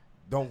thinking of?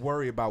 Don't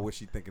worry about what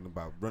she's thinking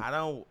about.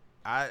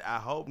 I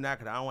hope not,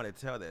 because I don't want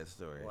to tell that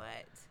story. What?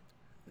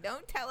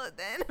 Don't tell it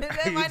then.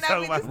 That You might not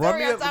talking be the about-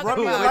 story I'm talking run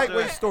me a about.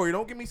 lightweight story.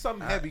 Don't give me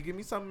something heavy. Give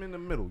me something in the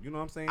middle. You know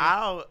what I'm saying?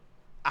 I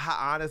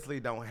honestly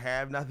don't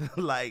have nothing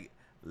like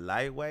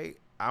lightweight.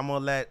 I'm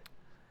gonna let.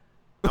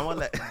 No,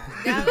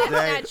 that's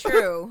not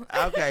true.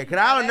 Okay, cause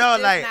I don't know.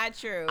 That's Like, not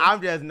true.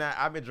 I'm just not.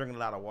 I've been drinking a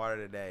lot of water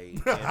today,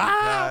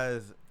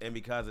 and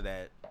because of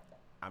that,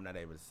 I'm not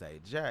able to say.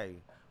 Jay,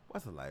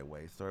 what's a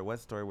lightweight story? What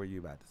story were you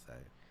about to say?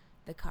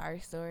 The car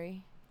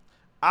story.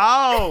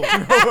 Oh,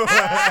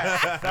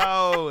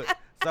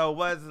 so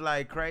what's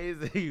like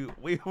crazy?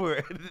 We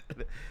were,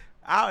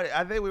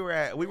 I think we were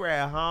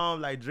at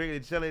home like drinking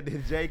and chilling.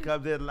 Then Jay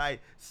comes in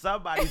like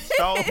somebody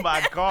stole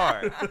my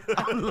car.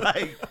 I'm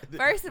like,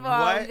 First of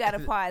all, what? we gotta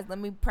pause. Let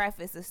me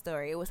preface the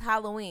story. It was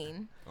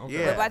Halloween. Okay.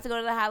 Yeah. We're about to go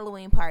to the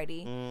Halloween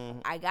party.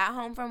 Mm. I got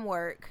home from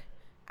work.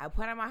 I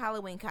put on my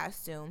Halloween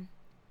costume.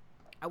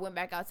 I went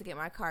back out to get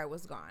my car. It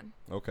was gone.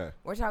 Okay.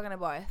 We're talking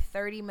about a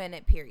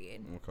 30-minute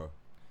period. Okay.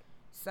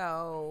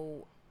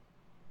 So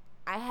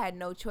I had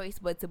no choice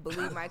but to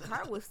believe my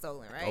car was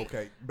stolen, right?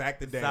 Okay. Back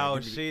to Dan. So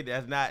Give me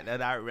that's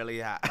not really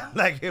how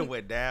like it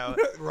went down.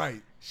 the-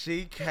 right.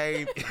 She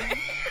came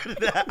in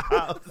the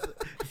house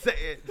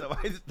saying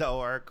somebody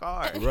stole her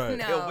car. Right.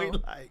 No. And we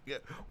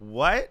like,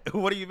 what?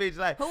 What do you mean? She's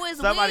like, Who is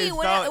somebody we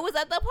when stole it was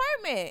at the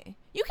apartment?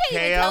 You can't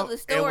even Cam, tell the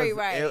story it was,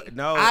 right.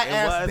 No, I it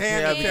asked was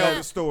Dan him to tell Yeah.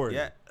 the story.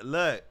 Yeah,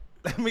 look,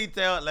 let me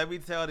tell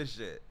the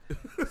shit.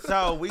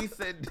 So we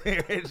sit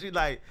there and she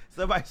like,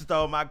 somebody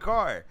stole my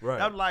car. Right.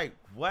 And I'm like,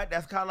 what?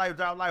 That's kind of like,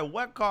 I'm like,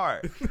 what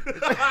car?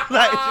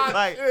 Like, she's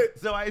like, shit.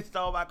 somebody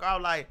stole my car.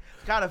 I'm like,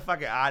 kind of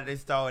fucking odd they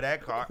stole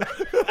that car.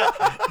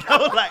 I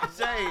was like,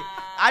 Jay,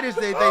 I just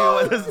didn't think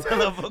it was a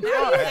stealable Now you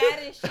car.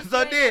 added shit So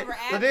you ain't then, never so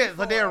asked then, so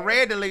then before.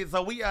 randomly,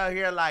 so we out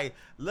here like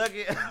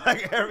looking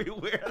like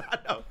everywhere. I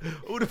know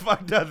who the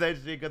fuck does that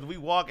shit because we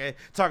walking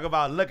talking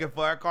about looking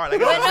for a car. Like,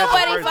 But it's a different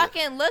nobody person.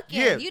 fucking looking.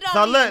 Yeah. You don't so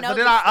even look, know so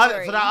then the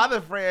our story.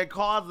 other friend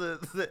calls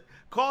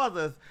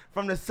us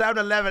from the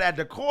 7-Eleven at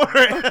the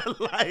corner,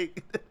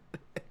 like.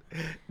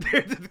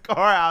 There's this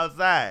car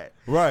outside.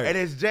 Right. And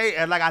it's Jay,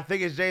 and like I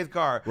think it's Jay's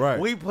car. Right.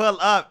 We pull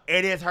up,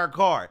 and it's her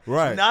car.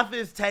 Right.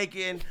 Nothing's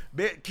taken.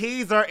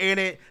 Keys are in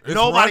it. It's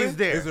Nobody's running?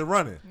 there. Is it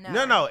running?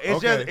 No.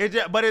 It's Okay.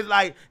 just, but it's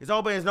like, it's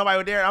open, there's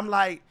nobody there. I'm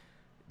like,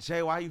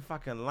 Jay, why you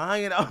fucking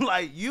lying? I'm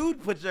like, you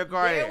put your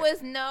car There in.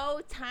 was no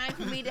time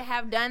for me to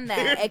have done that.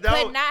 There's It no-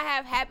 could not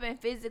have happened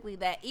physically.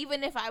 That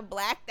even if I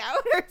blacked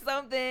out or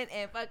something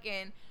and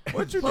fucking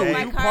What you put did?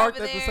 my You car parked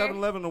over at the there.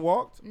 7-Eleven and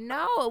walked?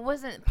 No, it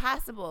wasn't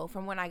possible.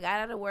 From when I got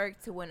out of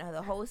work to when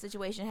the whole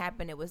situation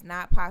happened, it was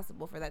not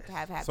possible for that to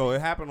have happened. So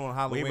it happened on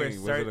Halloween. Was it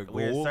a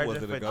we were goal? searching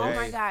Was it for a Jay. oh ghost?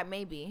 my God,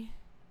 maybe.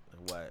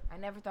 What? I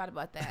never thought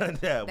about that.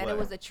 Yeah, that what? it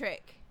was a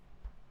trick.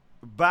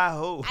 By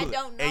who? I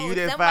don't know. And you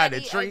didn't find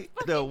the Somebody- treat?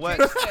 a The fucking what?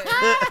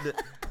 trickster.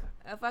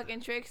 A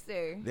fucking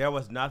trickster. There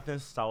was nothing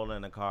stolen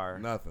in the car.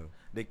 Nothing.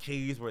 The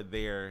keys were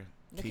there.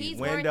 The Key keys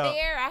window. weren't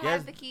there. I Yes.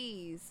 had the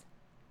keys.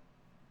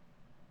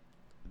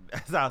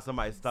 That's how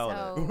somebody stole it.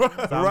 So,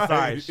 So I'm Right.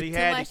 sorry. She Too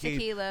had the much keys,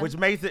 tequila. which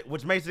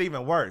makes it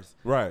even worse.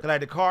 Right. 'Cause,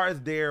 like the car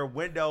is there,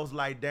 windows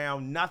like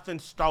down, nothing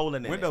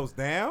stolen in Windows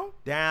down?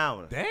 it.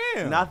 Down.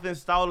 Damn. Nothing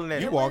stolen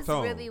in You it it. walked was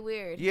home. really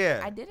weird.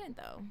 Yeah. I didn't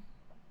though.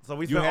 So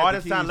we You spent had all the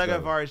this time keys, looking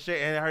though. for her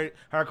shit, and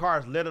her car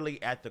is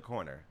literally at the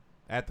corner.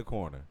 At the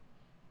corner.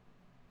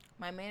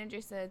 My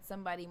manager said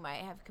somebody might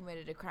have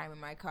committed a crime in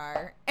my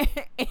car.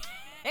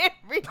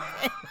 Everything.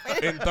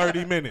 In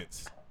 30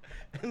 minutes.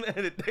 And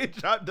then they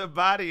dropped the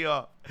body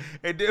off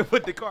and then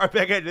put the car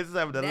back at the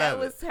 7-Eleven. That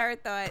was her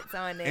thoughts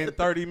on In it.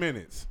 30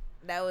 minutes.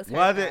 That was her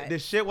Was it? thoughts. The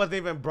shit wasn't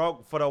even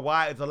broke for the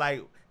why. So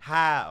like,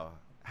 how?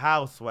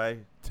 How,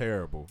 Sway?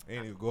 Terrible.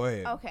 Anyway, go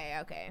ahead.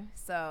 Okay.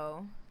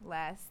 So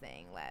last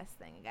thing. I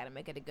gotta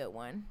make it a good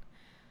one.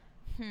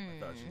 I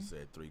thought you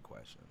said 3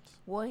 questions.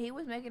 Well, he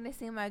was making it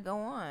seem like go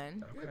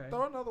on. Yeah,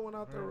 throw another one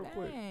out there real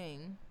quick.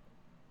 Dang.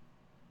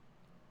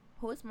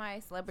 Who's my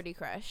celebrity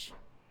crush?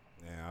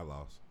 Yeah, I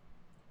lost.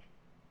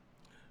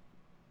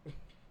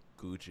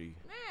 Gucci.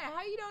 Man,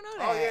 how you don't know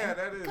that? Oh, yeah,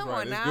 that is Come right.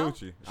 on It's now. Gucci.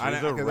 She's I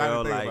a didn't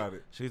real think like. about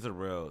it. She's a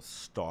real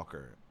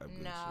stalker of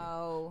Gucci.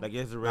 No. Like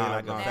it's really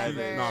like a Never.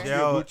 favorite. No, she's a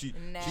She'll-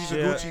 Gucci. Never. She's a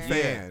Yeah. Gucci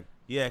fan.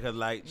 Yeah, cause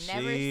like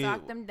Never she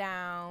stalked them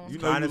down. You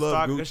know kind of you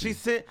love stalk.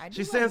 Gucci. She I do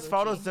she love sends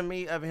photos Gucci. to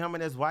me of him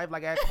and his wife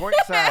like at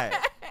courtside.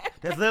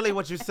 That's literally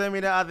what you sent me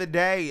the other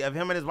day of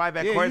him and his wife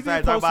at Yeah, you courtside. did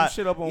talking post some about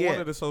shit up on yeah.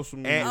 one of the social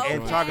media.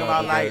 and Okay, talking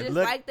about I like just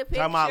look, like the talking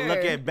about look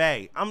picture. at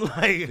Bay. I'm like, Yeah,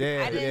 I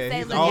didn't yeah, say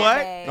he's look always- What?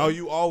 at Bay. No,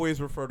 you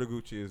always refer to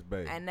Gucci as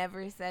bae. I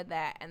never said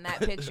that. And that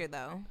picture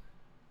though.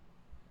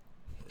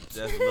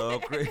 that's a little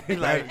crazy.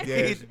 Like, Like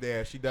yeah, he- she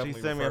definitely.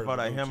 she sent me a referred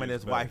photo to of him Gucci and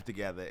as his bae. wife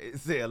together. It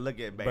said, "Look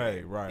at Bay."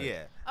 Bae, right.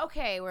 Yeah.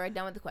 Okay, we're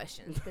done with the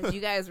questions because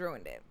you guys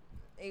ruined it.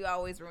 You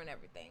always ruin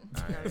everything.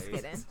 No, I'm just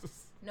Alright. kidding.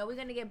 No, we're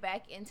gonna get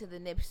back into the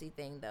Nipsey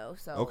thing though.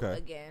 So Okay.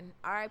 again,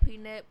 R.I.P.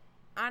 Nip.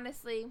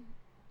 Honestly,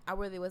 I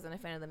really wasn't a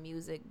fan of the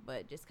music,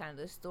 but just kind of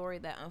the story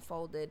that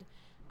unfolded.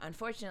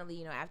 Unfortunately,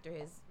 you know, after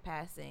his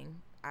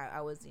passing,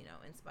 I was, you know,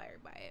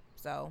 inspired by it.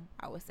 So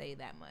I would say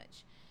that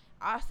much.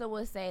 also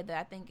would say that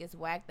I think it's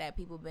whack that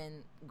people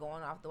been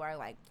going off the wire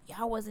like,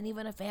 y'all wasn't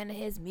even a fan of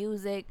his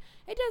music.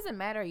 It doesn't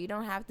matter. You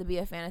don't have to be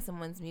a fan of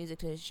someone's music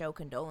to show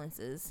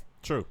condolences.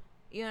 True.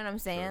 You know what I'm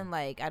saying? True.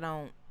 Like,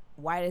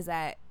 why does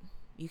that,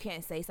 you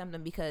can't say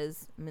something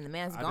because, I mean, the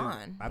man's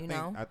gone, you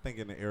know? I think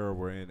in the era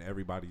we're in,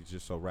 everybody's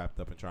just so wrapped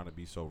up in trying to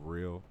be so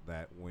real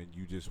that when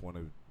you just want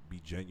to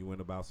be genuine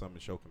about something,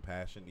 show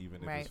compassion,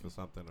 even if it's for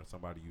something or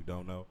somebody you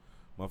don't know,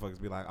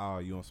 motherfuckers be like, oh,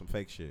 you on some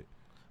fake shit.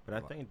 But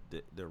I think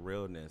the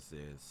realness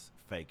is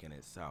fake in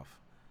itself.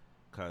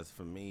 Because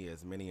for me,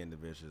 as many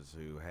individuals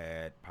who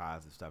had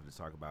positive stuff to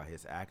talk about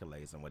his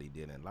accolades and what he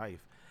did in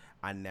life,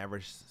 I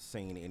never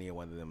seen any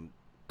one of them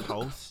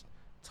post,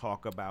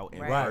 talk about in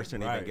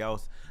person, anything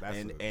else,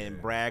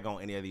 and brag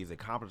on any of these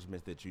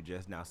accomplishments that you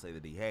just now say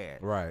that he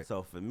had. Right.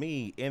 So for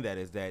me, in that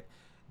is that,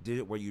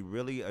 were you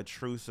really a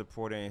true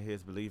supporter in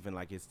his belief in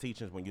like his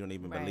teachings when you don't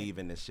even believe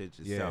in the shit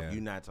yourself?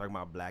 You're not talking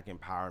about black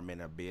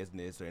empowerment or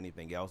business or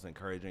anything else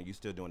encouraging. You're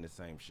still doing the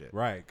same shit.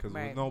 Right, because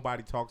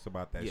nobody talks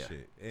about that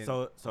shit. And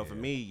so for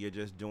me, you're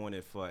just doing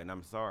it for, and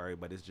I'm sorry,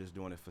 but it's just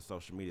doing it for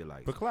social media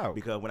likes. For clout.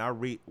 Because when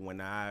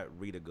I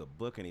read a good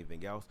book,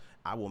 anything else,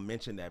 I will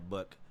mention that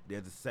book.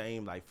 There's the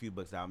same like few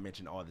books that I'll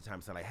mention all the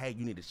time. So like, hey,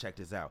 you need to check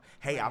this out.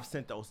 Hey, I've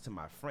sent those to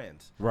my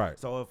friends. Right.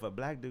 So if a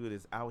black dude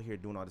is out here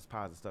doing all this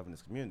positive stuff in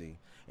this community,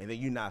 and then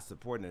you're not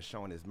supporting and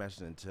showing his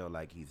message until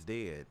like he's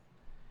dead,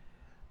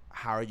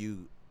 how are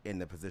you in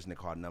the position to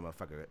call another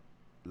motherfucker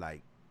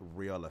like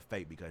real or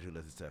fake because you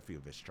listen to a few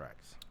of his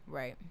tracks?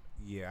 Right.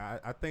 Yeah,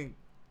 I think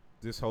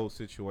this whole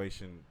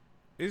situation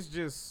is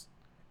just,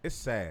 it's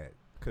sad.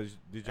 Because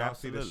did y'all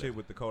see the shit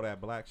with the Kodak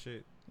Black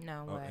shit?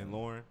 No. And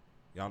Lauren?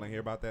 Y'all didn't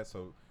hear about that?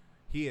 So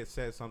he had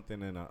said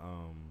something in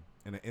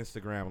an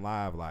Instagram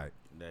live like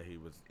that he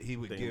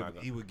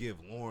would give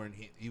Lauren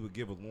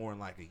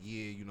like a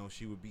year, you know,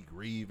 she would be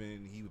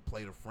grieving, he would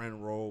play the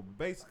friend role,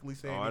 basically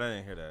saying I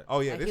didn't hear that.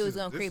 Oh yeah, like he was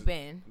gonna creep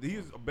in. He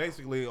was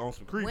basically on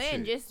some creep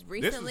shit. Just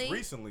recently?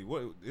 This is recently.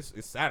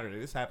 It's Saturday.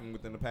 This happened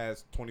within the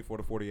past 24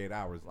 to 48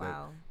 hours.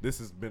 Wow. This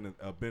has been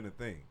a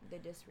thing. The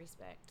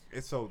disrespect.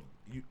 It's so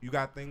you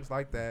got things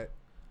like that.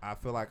 I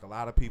feel like a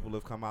lot of people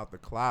have come out the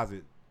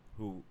closet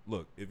who,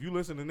 look, if you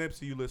listen to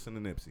Nipsey, you listen to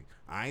Nipsey.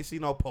 I ain't see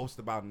no post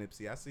about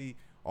Nipsey. I see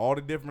all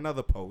the different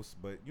other posts,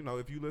 but, you know,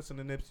 if you listen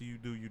to Nipsey, you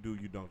do, you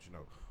don't, you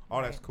know.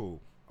 All that's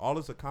cool. All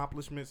his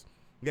accomplishments,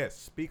 yes,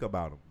 speak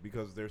about them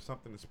because there's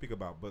something to speak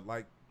about. But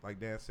like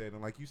Dan said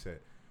and like you said,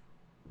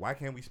 why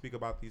can't we speak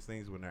about these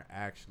things when they're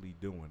actually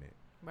doing it?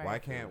 Right. Why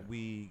can't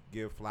we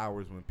give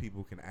flowers when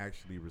people can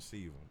actually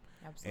receive them?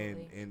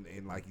 Absolutely.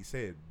 And like you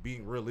said,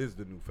 being real is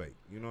the new fake.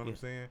 You know what I'm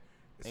saying?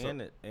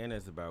 And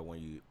it's about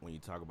when you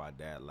talk about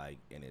that, like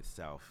in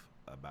itself,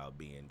 about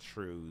being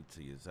true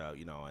to yourself,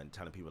 you know, and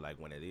telling people like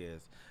when it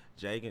is.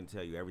 Jay can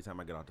tell you every time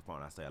I get off the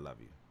phone, I say I love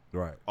you.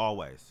 Right.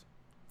 Always.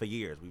 For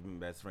years. We've been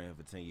best friends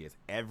for 10 years.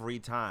 Every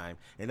time.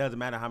 It doesn't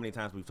matter how many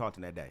times we've talked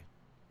in that day.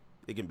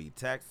 It can be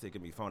text, it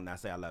can be phone, and I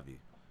say I love you.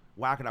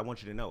 Why could I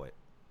want you to know it?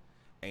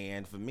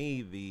 And for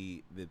me,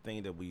 the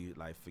thing that we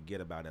like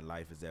forget about in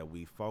life is that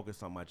we focus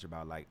so much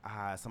about like,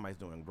 somebody's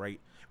doing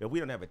great. If we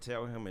don't ever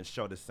tell him and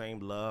show the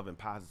same love and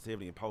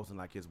positivity and posting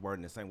like his word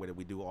in the same way that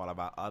we do all of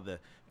our other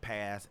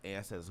past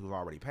ancestors who've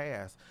already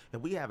passed,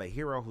 if we have a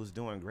hero who's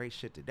doing great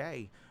shit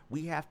today,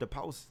 we have to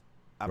post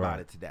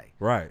about it today.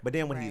 Right. But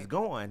then when he's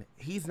gone,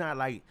 he's not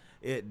like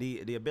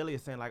the ability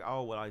of saying like,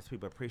 oh, well, all these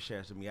people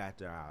appreciate me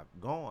after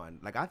I've gone.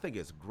 Like, I think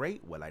it's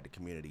great what like the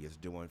community is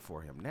doing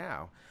for him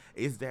now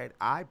is that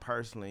I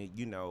personally,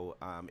 you know,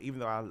 even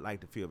though I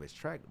like to feel his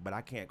track, but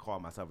I can't call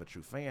myself a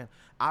true fan.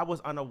 I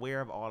was unaware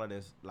of all of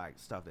this like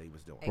stuff that he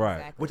was doing.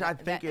 Exactly. Right. Which I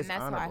think is and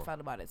that's honorable. how I felt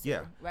about it too.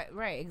 Yeah.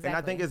 Right, exactly. And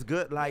I think it's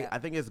good, like, I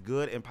think it's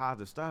good and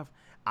positive stuff.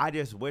 I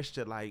just wish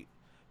that like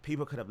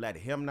people could have let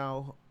him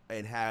know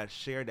and had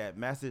shared that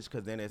message,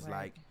 because then it's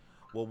like,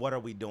 well, what are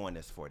we doing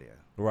this for then?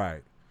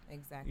 Right.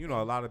 Exactly. You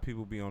know, a lot of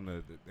people be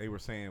on they were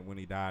saying when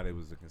he died it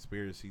was a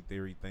conspiracy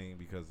theory thing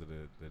because of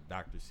the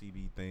Dr.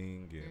 CB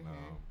thing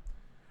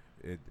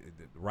and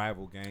the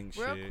rival gang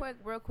shit.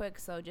 Real quick,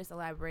 so just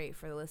elaborate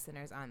for the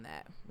listeners on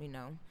that. You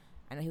know,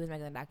 I know he was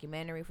making a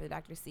documentary for the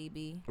Dr.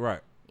 CB.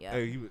 Right. Yeah.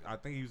 Hey, I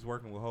think he was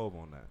working with Hov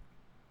on that.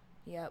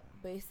 Yep.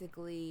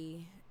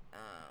 Basically,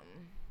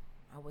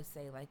 I would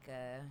say like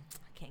I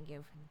can't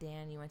give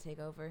Dan. You want to take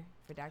over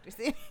for Dr.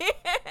 CB?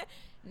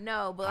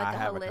 No, but like I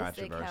have holistic a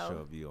controversial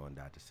health. view on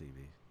Dr.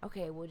 CB.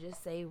 Okay, we'll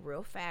just say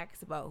real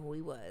facts about who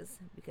he was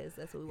because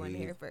that's what we want to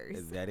hear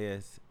first. That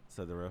is.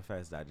 So the real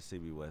facts, Dr.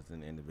 CB was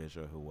an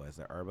individual who was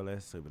an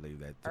herbalist who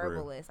believed that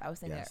herbalist. I was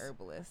saying that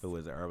herbalist. Who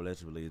was an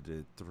herbalist who believed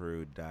that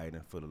through diet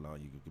and food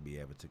alone you could be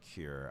able to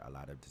cure a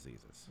lot of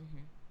diseases.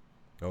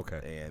 Mm-hmm.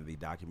 Okay. And the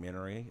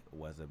documentary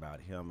was about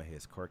him and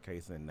his court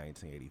case in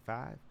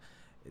 1985.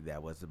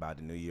 That was about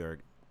the New York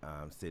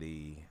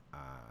City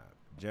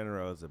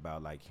generals,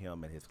 about like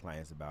him and his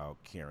clients about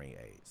curing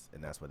AIDS,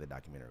 and that's what the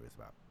documentary was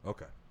about.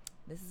 Okay.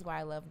 This is why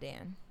I love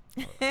Dan.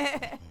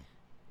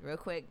 Real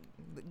quick,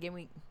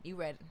 you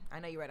read. I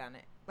know you read on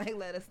it. Like,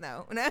 let us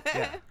know.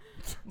 Yeah.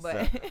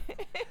 But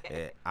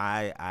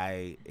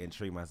I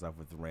intrigue myself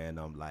with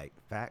random like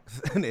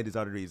facts, and it is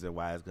other reason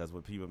why is because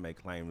when people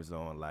make claims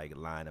on like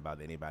lying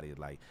about anybody,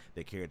 like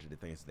their character, the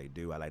things they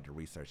do, I like to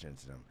research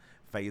into them.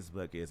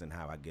 Facebook isn't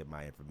how I get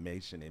my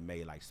information. It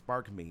may like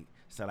spark me,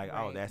 so like,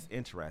 oh, Right. that's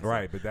interesting.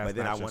 Right, but that's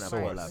then not I your want to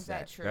source. pull up Is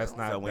that true? That's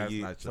not. So when that's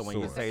you not your so when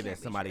you source. say That that can't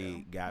be somebody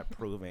true. got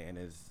proven and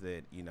is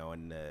that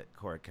in the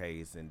court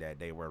case and that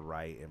they were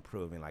right in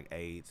proving like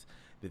AIDS,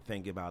 the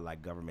thing about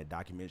like government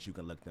documents, you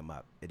can look them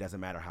up. It doesn't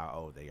matter how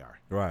old they are.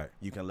 Right.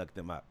 You can look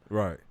them up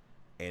Right.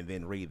 and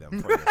then read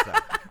them for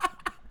yourself.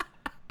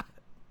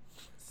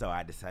 So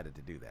I decided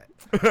to do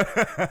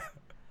that.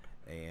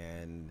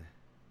 And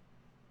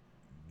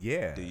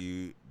Yeah. do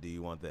you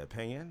want the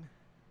opinion?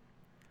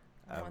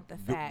 I want the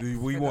Do, facts. do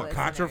we for the want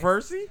listeners.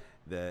 controversy?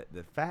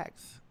 The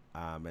facts,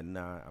 and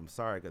I'm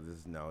sorry because this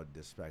is no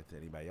disrespect to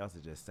anybody else.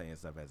 It's just saying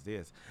stuff as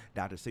this.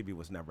 Dr. Sebi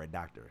was never a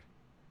doctor.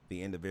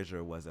 The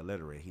individual was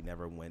illiterate. He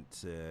never went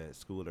to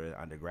school or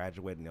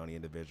undergraduate, and the only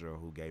individual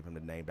who gave him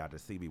the name Dr.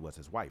 Sebi was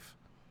his wife.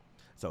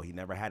 So he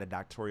never had a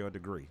doctoral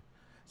degree.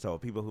 So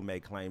people who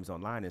make claims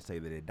online and say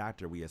that they're a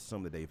doctor, we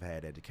assume that they've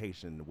had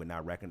education. We're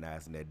not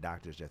recognizing that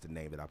doctor is just a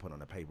name that I put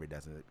on a paper. It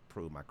doesn't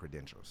prove my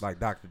credentials. Like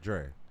Dr.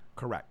 Dre.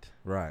 Correct.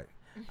 Right.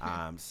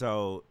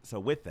 So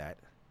with that,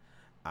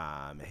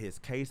 his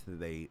case that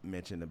they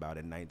mentioned about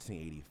in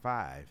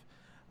 1985,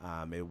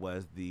 it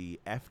was the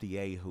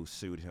FDA who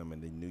sued him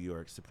in the New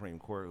York Supreme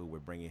Court, who were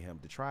bringing him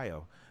to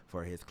trial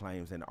for his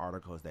claims and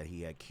articles that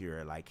he had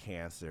cured like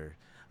cancer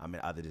and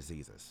other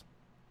diseases.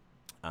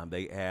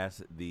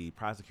 The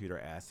prosecutor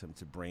asked him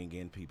to bring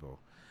in people,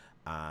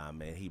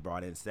 and he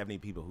brought in 70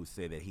 people who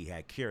said that he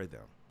had cured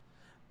them.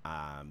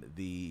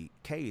 The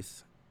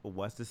case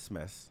was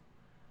dismissed.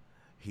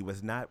 He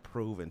was not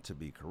proven to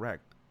be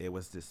correct. It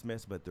was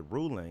dismissed, but the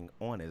ruling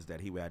on is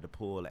that he had to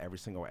pull every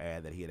single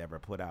ad that he had ever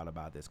put out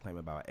about this claim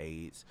about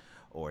AIDS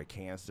or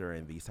cancer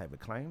and these type of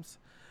claims,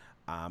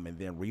 and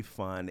then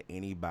refund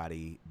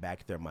anybody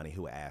back their money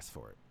who asked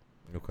for it.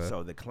 Okay.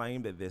 So the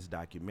claim that this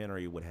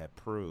documentary would have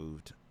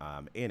proved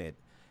in it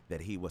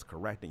that he was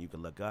correct, and you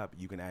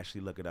can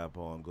actually look it up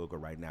on Google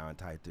right now and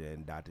type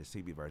in Dr.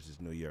 Sebi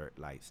versus New York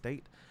Light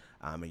State,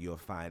 and you'll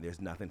find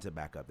there's nothing to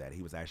back up that.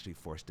 He was actually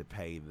forced to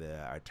pay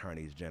the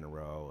attorneys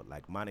general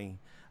like money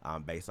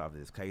based off of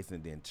this case.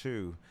 And then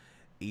two,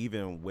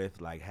 even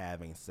with like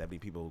having 70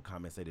 people who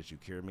come and say that you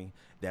cured me,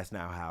 that's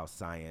not how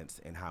science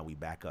and how we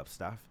back up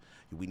stuff.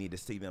 We need to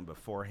see them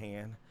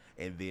beforehand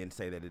and then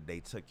say that they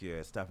took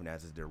your stuff and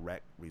as a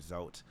direct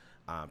result,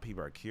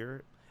 people are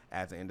cured.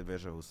 As an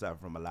individual who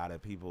suffered from a lot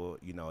of people,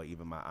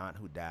 even my aunt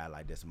who died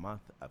like this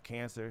month of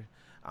cancer,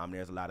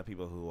 there's a lot of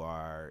people who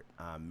are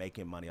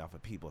making money off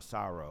of people's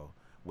sorrow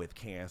with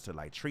cancer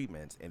like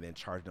treatments and then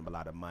charging them a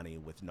lot of money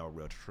with no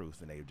real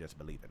truth and they just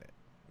believe in it.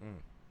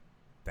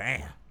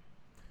 Damn.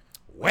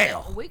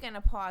 Well. We're going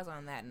to pause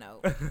on that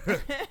note.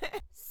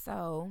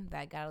 So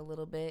that got a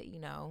little bit,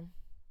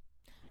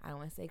 I don't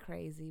want to say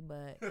crazy,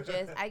 but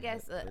just, I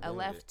guess, a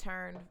left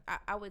turn.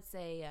 I would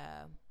say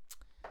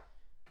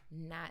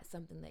not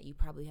something that you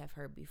probably have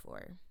heard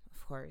before.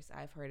 Of course,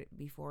 I've heard it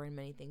before in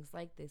many things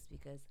like this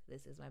because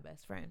this is my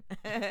best friend.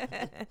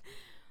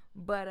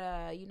 But,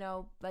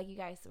 like you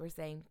guys were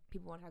saying,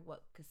 people want to talk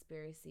about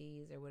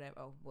conspiracies or whatever.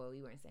 Oh, well,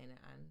 you weren't saying it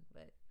on,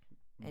 but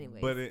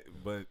anyways.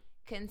 But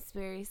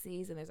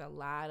Conspiracies, and there's a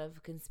lot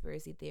of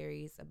conspiracy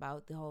theories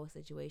about the whole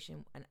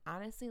situation. And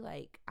honestly,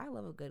 like, I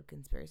love a good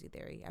conspiracy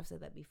theory. I've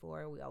said that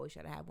before. We always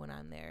try to have one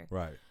on there.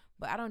 right.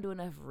 But I don't do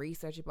enough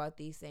research about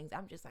these things.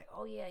 I'm just like,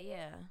 oh,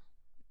 yeah,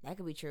 that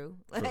could be true.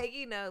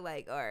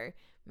 Like, or,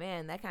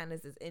 man, that kind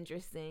of is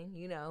interesting,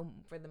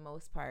 for the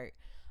most part.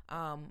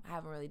 I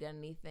haven't really done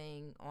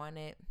anything on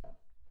it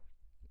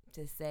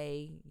to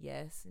say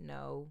yes,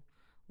 no,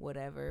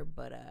 whatever.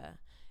 But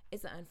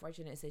it's an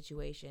unfortunate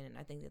situation. And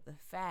I think that the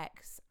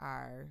facts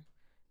are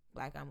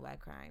black on black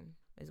crime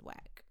is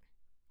whack.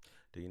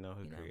 Do you know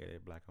who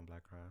created black on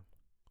black crime?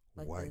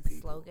 Like White the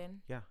people.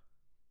 slogan. Yeah.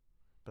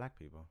 Black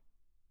people.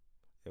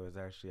 It was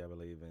actually, I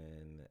believe,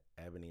 in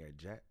Ebony or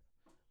Jet.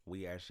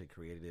 We actually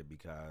created it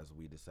because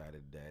we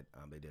decided that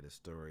they did a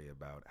story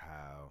about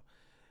how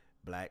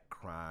black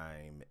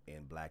crime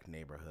in black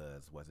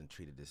neighborhoods wasn't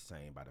treated the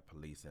same by the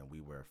police, and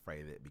we were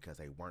afraid that because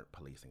they weren't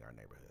policing our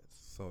neighborhoods.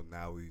 So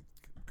now we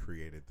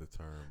created the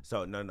term.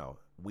 So no,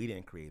 we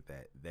didn't create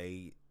that.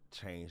 They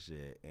changed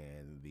it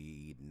in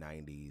the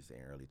 90s and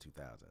early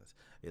 2000s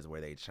is where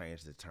they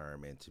changed the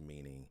term into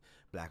meaning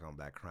black on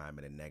black crime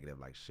in a negative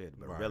like shit.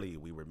 But really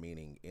we were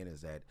meaning in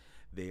is that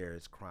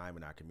there's crime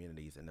in our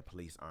communities and the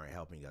police aren't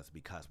helping us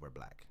because we're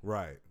black.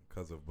 Right.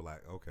 Because of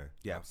black. Okay.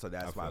 Yeah. So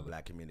that's why feel it.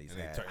 black communities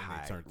And had they turned it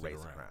high rates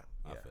of around. crime.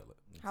 I Yeah. feel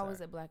it. How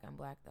is it black on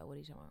black, though? What are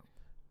you talking about?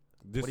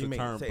 Just What do you the mean?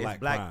 term So black, it's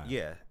black crime.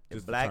 Yeah. It's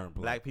Just the black term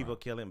black people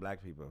crime. killing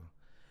black people.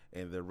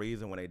 And the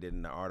reason when they did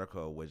in the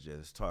article was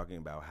just talking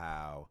about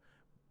how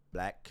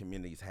black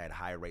communities had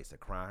high rates of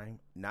crime,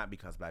 not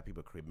because black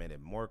people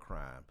committed more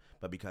crime,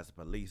 but because the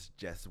police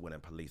just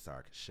wouldn't police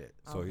our shit.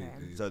 So Okay.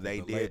 he So they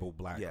the did label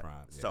black yeah.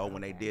 crime. So Yeah.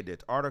 when they Okay. did this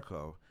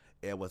article,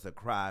 it was a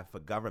cry for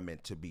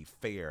government to be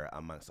fair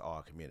amongst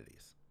all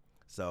communities.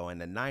 So in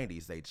the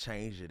 90s, they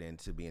changed it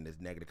into being this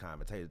negative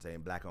connotation,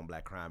 saying black on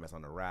black crime is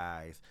on the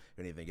rise,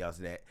 or anything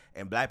else.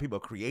 And black people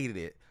created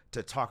it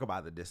to talk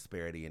about the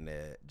disparity in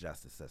the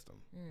justice system.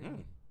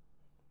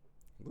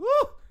 Woo!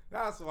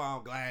 That's why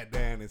I'm glad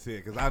Dan is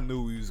here, because I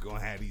knew we was going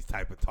to have these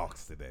type of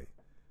talks today.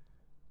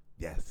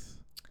 Yes.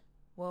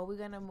 Well, we're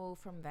going to move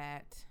from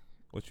that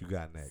What you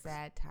got next?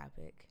 sad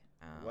topic.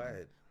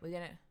 What? We're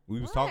going to... We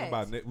was What? talking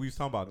about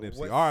Nipsey.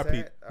 What's R.I.P.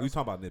 sad? We was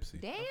talking about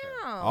Nipsey. Damn.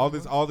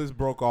 All this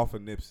broke off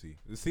of Nipsey.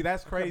 See,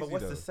 that's crazy. But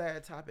what's though. the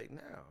sad topic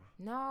now?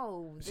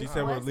 No. She this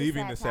said we're was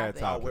leaving the sad Oh,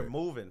 topic. we're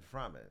moving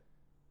from it.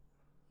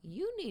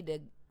 You need to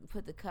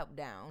put the cup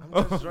down.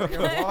 I'm just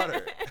drinking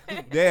water.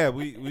 Yeah,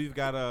 we've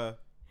got a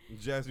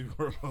Jazzy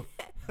World.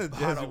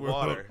 Bottled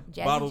water.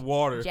 Bottled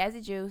water.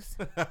 Jazzy juice.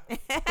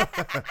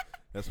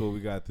 That's what we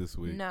got this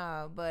week.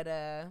 No, but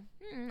I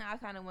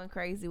kind of went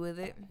crazy with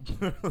it.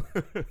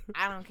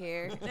 I don't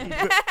care.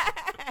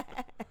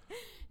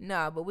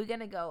 No, but we're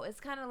gonna go. It's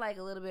kind of like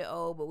a little bit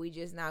old, but we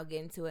just now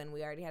getting to it, and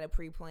we already had it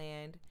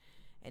pre-planned.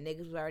 And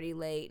niggas was already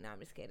late. No, I'm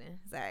just kidding.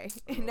 Sorry.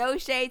 No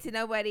shade to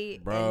nobody.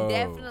 Bro. And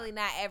definitely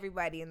not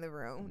everybody in the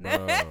room.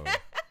 Bro. I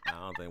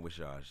don't think we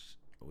should.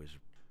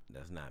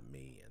 That's not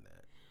me in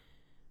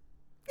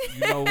that.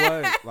 You know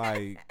what?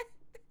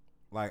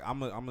 Like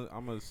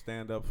I'm a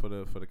stand up for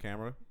the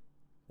camera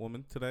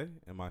woman today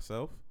and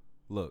myself.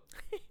 Look,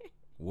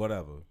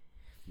 whatever.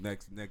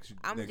 Next.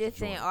 I'm next just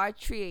saying joint. our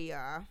trio,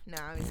 y'all. No,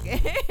 I'm just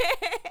kidding.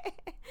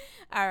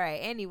 All right.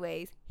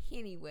 Anyways,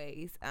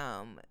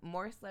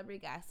 more celebrity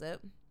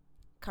gossip.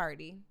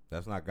 Cardi.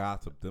 That's not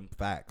gossip. Them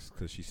facts,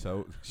 because she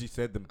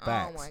said them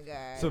facts. Oh my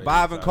God.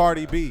 Surviving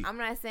Cardi B. I'm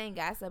not saying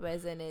gossip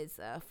as in it's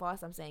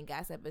false. I'm saying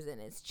gossip as in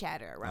it's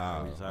chatter Oh,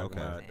 around. We talking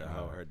okay. about the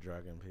whole her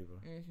drugging people.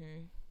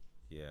 Mm-hmm.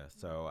 Yeah,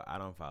 so I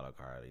don't follow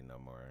Cardi no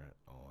more.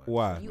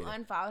 Why? You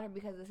unfollowed her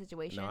because of the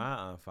situation? No,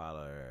 I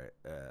unfollowed her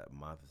a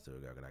month or two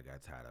ago because I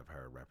got tired of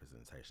her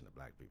representation of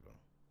black people.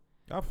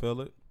 I feel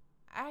it.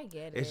 I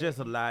get it. It's just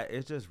a lot.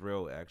 It's just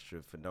real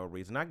extra for no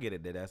reason. I get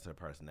it that that's her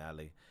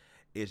personality.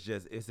 It's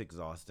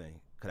exhausting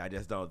because I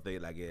just don't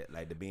think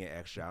like the being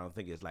extra. I don't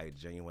think it's like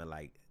genuine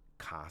like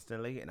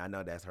constantly. And I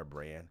know that's her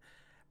brand.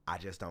 I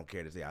just don't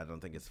care to say. I don't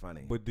think it's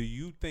funny. But do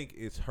you think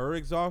it's her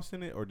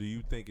exhausting it, or do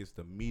you think it's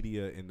the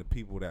media and the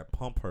people that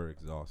pump her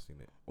exhausting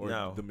it, or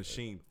No, the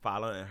machine?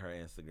 Following her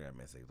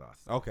Instagram is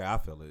exhausting. Okay, I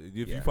feel it.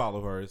 If Yeah. you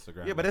follow her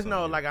Instagram, Yeah, but it's or no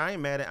something, like I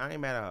ain't mad at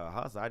her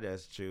hustle. I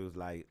just choose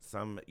like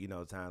some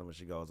times when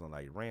she goes on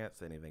like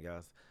rants or anything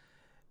else.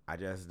 I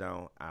just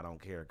don't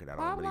care because I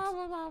don't really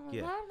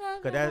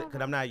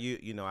because I'm not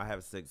I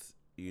have 6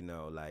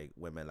 like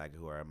women like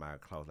who are my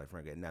close like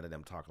friends, and none of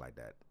them talk like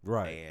that.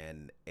 Right.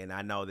 And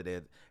I know that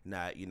it's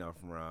not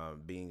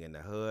from being in the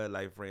hood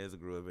like friends who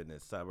grew up in the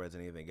suburbs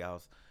and anything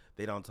else.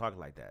 They don't talk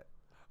like that,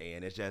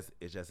 and it's just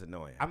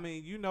annoying. I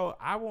mean,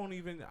 I won't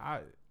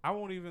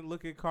even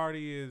look at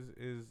Cardi as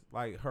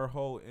like her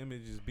whole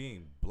image is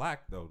being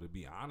black though. To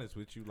be honest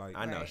with you, like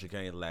I know Right. she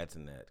can't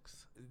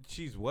Latinx.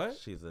 she's what?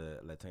 She's a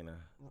Latina.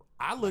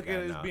 I look Like, at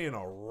I it as know. being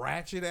a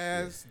ratchet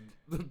ass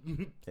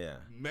Yeah.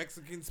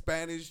 Mexican,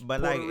 Spanish,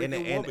 But Puerto like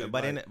Rican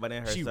woman. but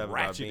in her she stuff about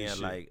ratchet being as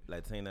shit. like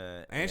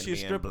Latina And she a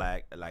being stripper.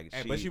 black, like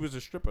but she was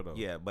a stripper though.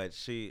 yeah, but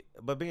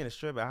being a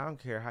stripper, I don't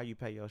care how you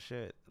pay your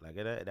shit. Like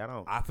that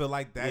don't. I feel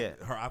like that.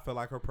 Yeah. I feel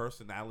like her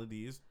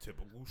personality is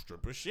typical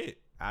stripper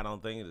shit. I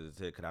don't think it's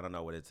because I don't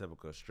know what a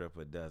typical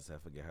stripper does to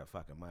forget her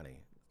fucking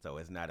money. So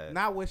it's not a.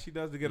 Not what she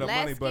does to get her Let's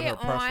money, but her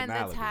get on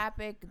personality. the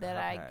topic that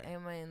Okay.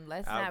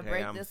 let's not Okay,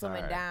 break I'm this woman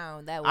sorry.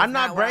 down. That was I'm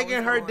not where I breaking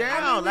was her going.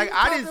 down. I mean, like we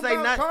I didn't talking say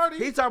about nothing. Cardi.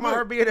 He's talking about Look.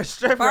 her being a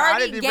stripper. Cardi I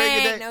didn't bring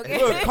gang, it that. okay?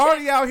 Look,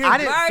 Cardi out here. I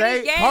didn't Cardi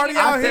say gang Cardi in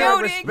out the here.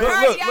 building. Look,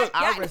 Cardi, look,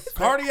 I y'all- respect.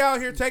 Cardi out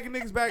here taking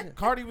niggas back.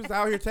 Cardi was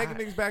out here taking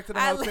niggas back to the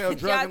I hotel, let y'all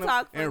drugging them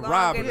talk for and long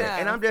robbing enough. them.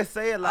 And I'm just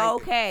saying, like,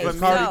 Okay, for It's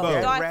me, Cardi so Bo.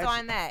 that thoughts ratchet-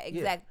 on that? Yeah.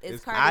 Exact. It's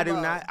It's- Cardi I do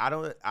Bo. not.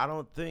 I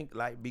don't think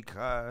like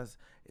because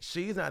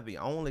she's not the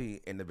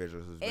only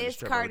individual who's been a It's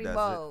stripper Cardi who does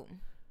Bo. it.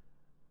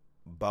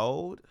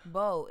 Bold.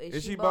 Bo.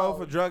 Is she bold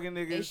for drugging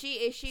niggas? Is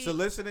she?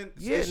 Soliciting?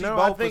 Yeah, is she no,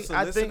 bold I think for I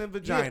soliciting think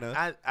vagina?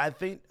 Yeah, I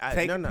think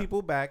taking no.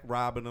 people back,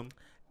 robbing them.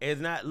 It's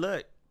not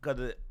look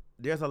because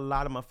there's a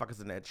lot of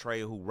motherfuckers in that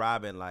trade who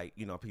robbing like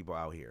people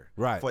out here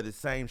Right. for the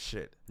same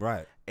shit.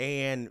 Right.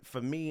 And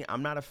for me,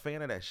 I'm not a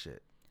fan of that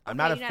shit. I'm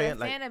Okay, not a you're fan.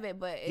 not a fan of it,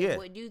 but Yeah.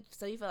 would you?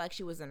 So you feel like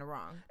she was in the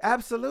wrong?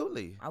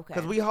 Absolutely. Okay.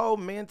 Because we hold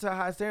men to a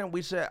high standard.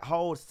 We should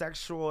hold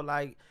sexual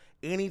like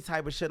any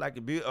type of shit like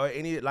abuse or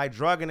any like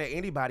drugging at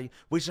anybody.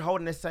 We should hold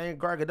in the same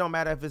guard. It don't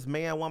matter if it's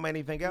man, woman,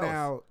 anything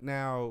else.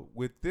 Now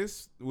with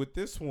this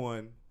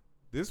one,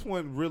 this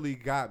one really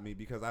got me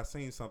because I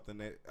seen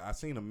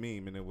a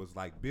meme and it was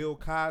like Bill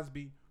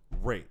Cosby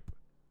rape,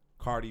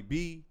 Cardi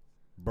B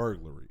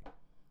burglary,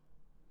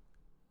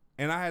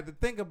 and I had to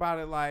think about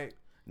it like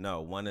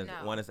No, one is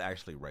No. one is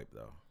actually rape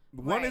though.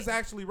 one Right. is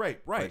actually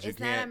rape, right? But you It's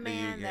not a can't-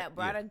 man you that can't-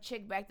 brought yeah. a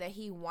chick back that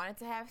he wanted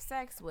to have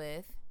sex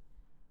with.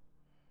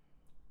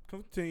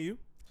 Continue.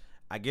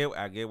 I get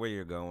where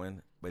you're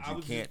going. But I you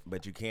was can't. just-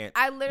 But you can't.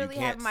 I you literally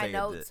have can't my say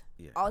notes.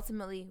 Yeah.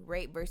 Ultimately,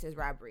 rape versus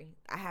robbery.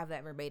 I have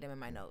that verbatim in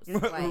my notes,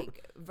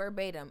 like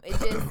verbatim. It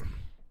just,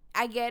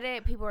 I get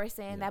it. People are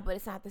saying that, but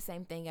it's not the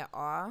same thing at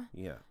all.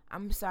 Yeah.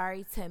 I'm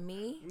sorry. To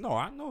me, No,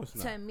 I know it's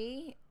not. to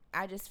me,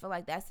 I just feel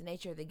like that's the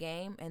nature of the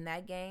game and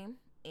that game.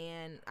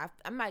 And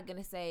I'm not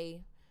gonna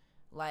say,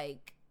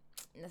 like,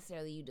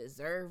 necessarily you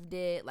deserved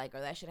it, like, or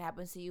that should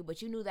happen to you,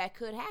 but you knew that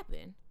could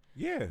happen.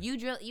 Yeah.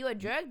 You a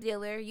drug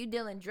dealer. You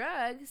dealing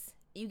drugs.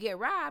 You get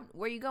robbed.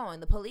 Where you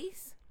going? The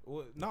police?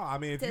 Well, no, I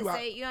mean, if To you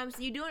say, you know what I'm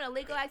saying? You doing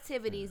illegal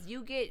activities.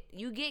 You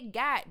get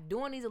got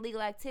doing these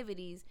illegal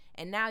activities,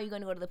 and now you're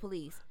gonna go to the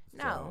police.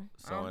 No,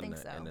 I don't think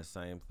so. And the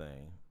same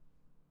thing,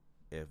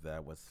 if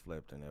that was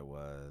flipped and it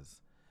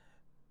was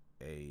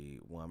a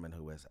woman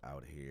who is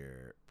out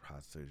here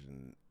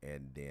prostitution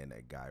and then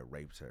a guy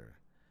rapes her,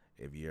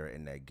 if you're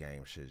in that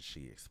game, should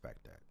she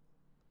expect that?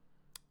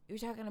 You're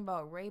talking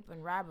about rape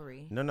and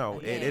robbery. No. No,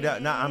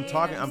 Again. I'm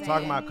talking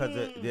about because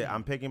Saying.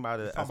 I'm picking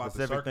about He's a talking about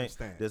the specific thing.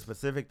 circumstance. The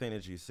specific thing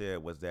that you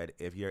said was that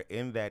if you're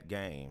in that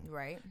game,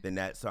 Right. then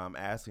so I'm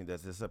asking,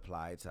 does this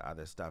apply to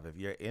other stuff? If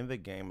you're in the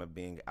game of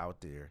being out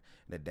there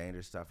and the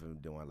dangerous stuff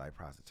of doing like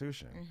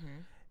prostitution,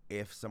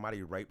 if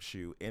somebody rapes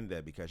you in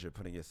there because you're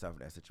putting yourself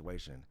in that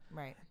situation,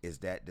 Right. is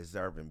that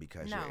deserving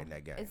because No. you're in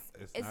that game? It's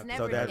not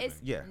never. deserving.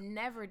 It's Yeah.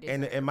 never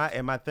And deserved.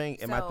 my thing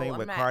So, with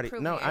I'm not Cardi,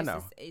 proving no, it. I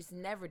know. It's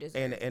never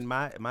deserved. And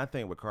my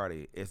thing with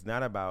Cardi, it's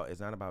not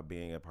about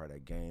being a part of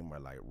that game or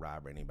like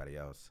rob anybody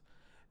else.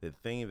 The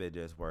thing that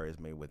just worries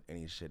me with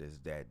any shit is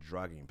that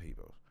drugging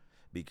people,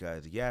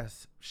 because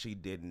yes, she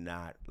did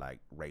not like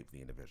rape the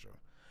individual,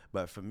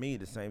 but for me,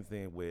 the same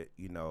thing with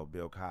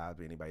Bill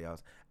Cosby, anybody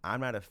else.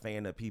 I'm not a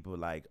fan of people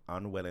like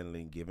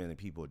unwillingly giving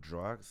people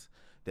drugs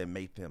that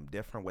make them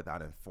different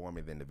without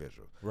informing the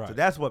individual. Right. So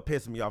that's what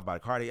pissed me off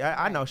about Cardi.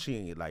 I know she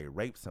ain't like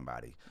raped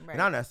somebody, Right.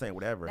 and I'm not saying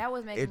whatever. that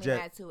was making It me just-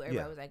 mad too. Everybody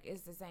yeah. was like,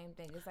 "It's the same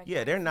thing." It's like, Yeah,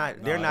 no, they're it's not.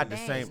 the They're same not the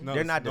thing. same. No,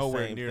 They're it's not the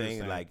nowhere same near the thing.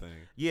 same Like, thing.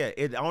 yeah.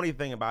 The only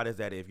thing about it is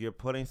that if you're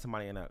putting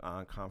somebody in an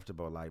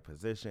uncomfortable like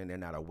position, they're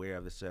not aware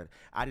of the shit.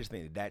 I just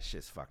think that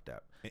shit's fucked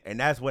up, and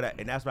that's what I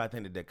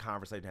think that the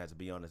conversation has to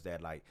be on, is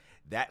that like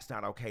that's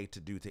not okay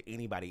to do to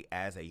anybody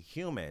as a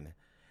human.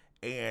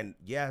 And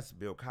yes,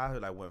 Bill Cosby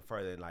like went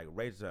further and like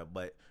raised up,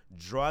 but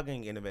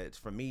drugging individuals,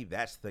 for me,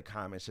 that's the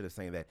common shit of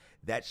saying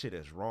that shit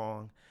is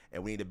wrong,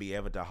 and we need to be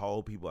able to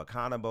hold people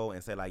accountable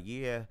and say like,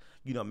 yeah,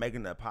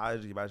 making an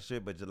apology about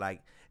shit, but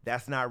like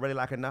that's not really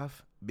like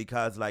enough,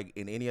 because like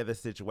in any other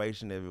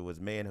situation, if it was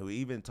men who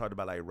even talked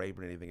about like rape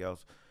or anything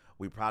else,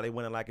 we probably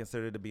wouldn't like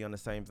consider it to be on the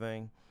same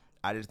thing.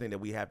 I just think that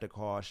we have to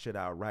call shit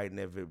out right, and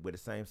if it, with the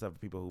same stuff for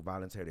people who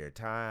volunteer their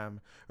time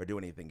or do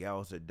anything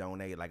else or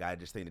donate, like I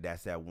just think that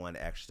that's that one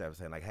extra step,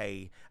 saying like,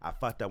 hey, I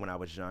fucked up when I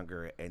was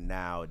younger, and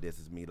now this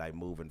is me like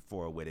moving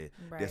forward with it.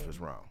 This Right. was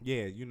wrong.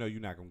 Yeah, you're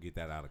not gonna get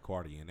that out of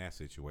Cardi in that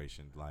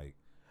situation. Like,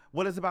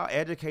 Well, it's about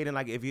educating.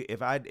 Like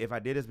if I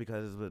did this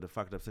because this was the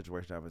fucked up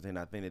situation I was in,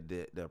 I think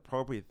that the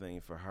appropriate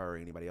thing for her or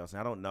anybody else, and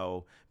I don't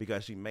know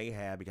because she may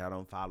have, because I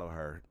don't follow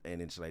her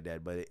and shit like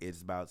that, but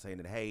it's about saying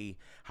that, hey,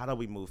 how do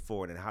we move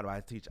forward, and how do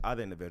I teach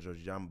other individuals,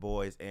 young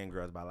boys and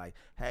girls, about like,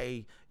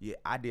 hey, yeah,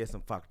 I did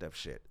some fucked up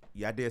shit.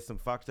 Yeah, I did some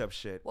fucked up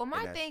shit. Well,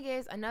 my thing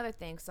is another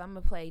thing. So I'm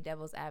gonna play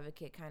devil's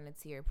advocate, kind of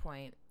to your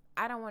point.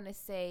 I don't want to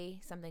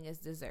say something is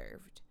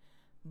deserved.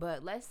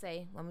 But let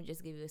me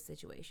just give you a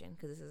situation,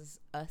 because this is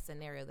a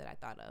scenario that I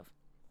thought of.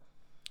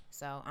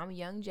 So I'm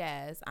young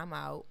Jazz. I'm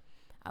out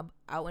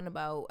and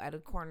about at a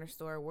corner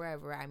store,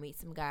 wherever. I meet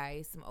some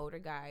guys, some older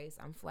guys.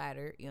 I'm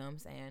flattered. You know what I'm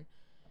saying?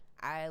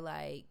 I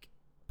like,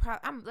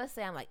 let's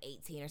say I'm like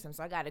 18 or something.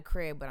 So I got a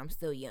crib, but I'm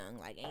still young.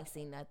 Like, ain't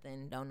seen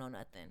nothing, don't know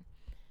nothing.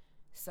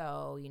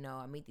 So,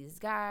 I meet these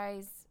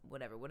guys,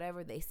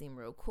 whatever. They seem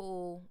real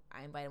cool.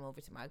 I invite them over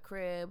to my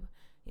crib.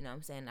 You know what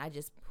I'm saying?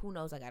 Who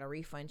knows? I got a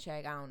refund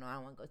check. I don't know. I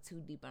don't want to go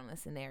too deep on the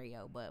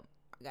scenario, but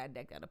I got a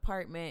decked out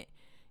apartment.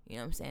 You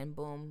know what I'm saying?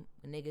 Boom.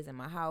 The niggas in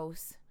my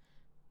house.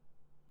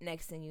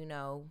 Next thing you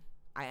know,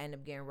 I end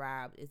up getting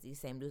robbed. It's these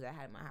same dudes I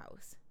had in my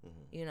house. Mm-hmm.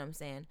 You know what I'm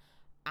saying?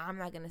 I'm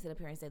not going to sit up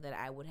here and say that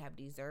I would have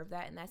deserved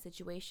that in that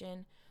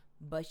situation,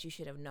 but you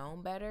should have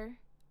known better.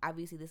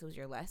 Obviously, this was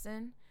your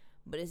lesson,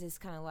 but it's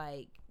just kind of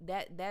like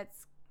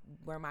that's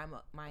where my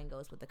mind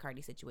goes with the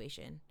Cardi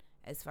situation.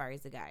 As far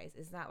as the guys,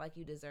 it's not like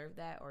you deserve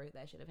that or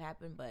that should have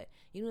happened, but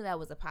you knew that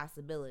was a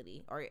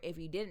possibility. Or if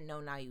you didn't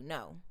know, now you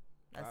know.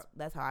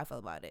 That's how I feel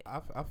about it.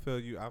 I feel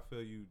you. I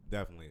feel you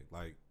definitely.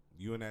 Like,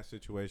 you in that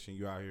situation,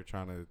 you out here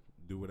trying to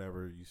do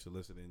whatever, you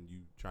soliciting, you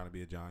trying to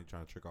be a John, you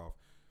trying to trick off.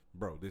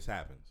 Bro, this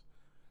happens.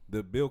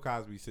 The Bill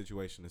Cosby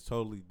situation is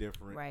totally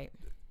different. Right.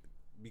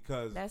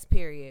 Because that's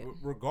period.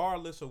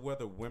 Regardless of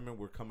whether women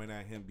were coming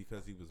at him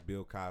because he was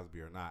Bill Cosby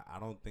or not, I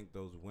don't think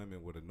those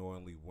women would have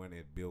knowingly went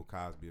at Bill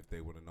Cosby if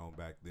they would have known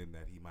back then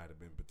that he might have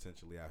been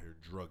potentially out here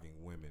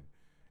drugging women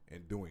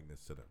and doing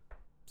this to them.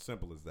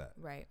 Simple as that.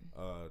 Right.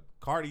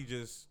 Cardi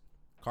just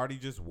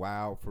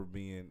wowed for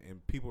being,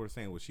 and people were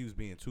saying, well, she was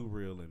being too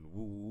real and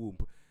woo woo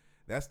woo.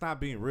 That's not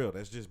being real.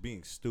 That's just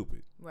being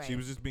stupid. Right. She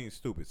was just being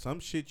stupid. Some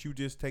shit you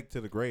just take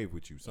to the grave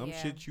with you. Some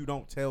Yeah. shit you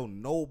don't tell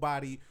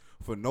nobody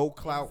for no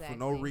clout, for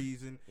no Exactly.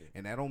 reason.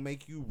 And that don't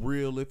make you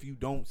real if you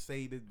don't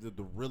say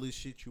the realest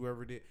shit you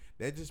ever did.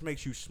 That just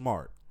makes you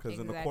smart. Because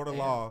in the court of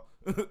law,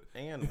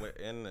 And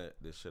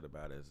the shit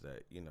about it is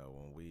that, you know,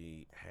 when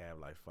we have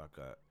like fuck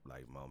up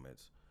like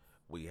moments,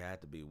 we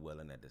had to be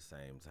willing at the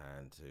same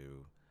time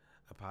to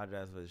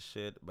apologize for the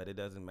shit. But it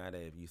doesn't matter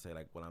if you say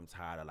like, well, I'm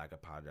tired of like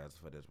apologizing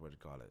for this. What you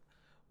call it?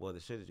 Well, the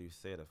shit that you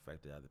said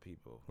affected other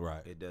people.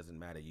 Right. It doesn't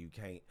matter. You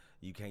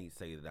can't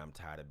say that I'm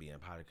tired of being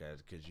podcast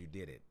because you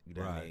did it. You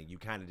know what I Right. mean? You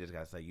kind of just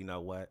gotta say, you know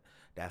what?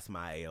 That's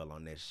my L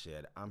on this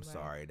shit. I'm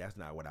sorry. That's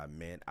not what I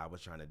meant. I was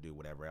trying to do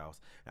whatever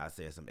else. And I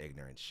said some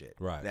ignorant shit.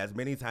 Right. And as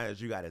many times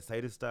as you gotta say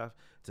this stuff,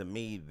 to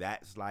me,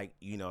 that's like,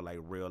 you know, like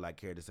real like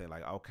character saying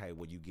like, okay,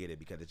 well you get it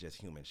because it's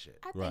just human shit.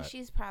 I think Right.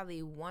 she's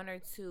probably one or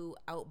two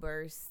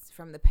outbursts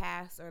from the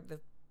past or the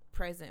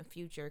present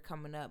future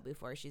coming up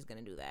before she's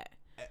gonna do that.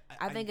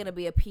 I think it'll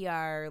be a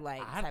PR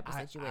like type of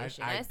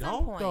situation. I At some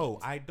don't point. though.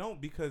 I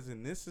don't, because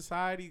in this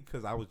society,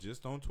 because I was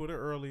just on Twitter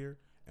earlier,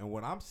 and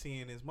what I'm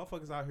seeing is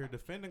motherfuckers out here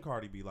defending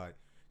Cardi B like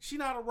she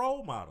not a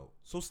role model.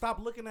 So stop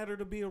looking at her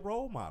to be a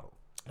role model.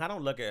 I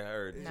don't look at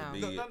her to No. be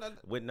No.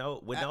 with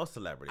no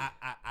celebrity.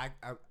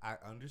 I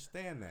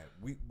understand that.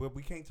 But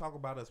we can't talk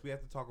about us. We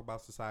have to talk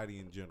about society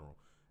in general.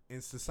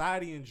 In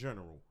society in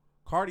general,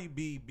 Cardi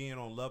B being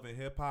on Love and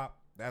Hip Hop,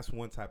 that's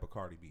one type of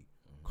Cardi B.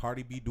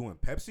 Cardi B doing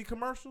Pepsi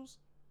commercials,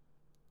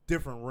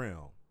 different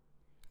realm.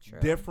 True.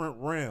 Different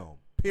realm.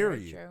 Very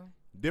Period. true.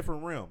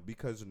 Different realm,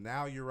 because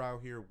now you're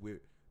out here with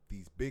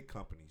these big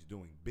companies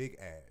doing big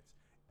ads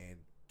and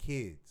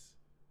kids.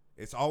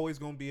 It's always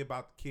going to be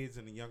about the kids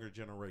and the younger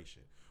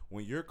generation.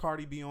 When you're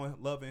Cardi B on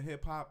Love and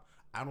Hip Hop,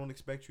 I don't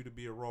expect you to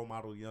be a role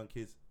model to young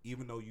kids,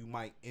 even though you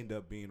might end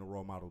up being a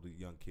role model to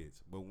young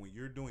kids. But when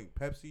you're doing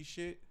Pepsi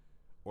shit,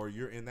 or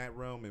you're in that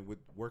realm and with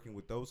working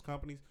with those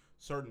companies,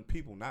 certain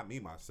people, not me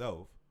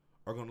myself,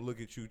 are going to look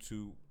at you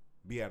to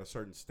be at a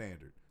certain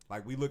standard.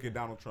 Like we look at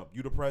Donald Trump.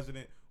 You the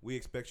president, we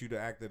expect you to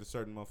act at a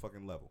certain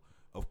motherfucking level.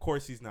 Of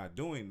course he's not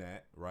doing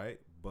that, right?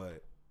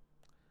 But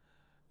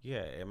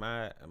yeah, and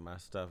my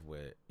stuff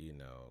with, you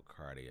know,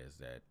 Cardi is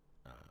that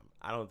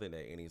I don't think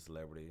that any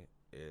celebrity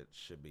it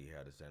should be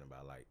held to stand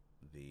about like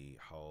the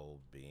whole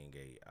being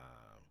a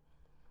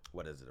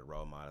what is it, a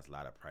role model. It's a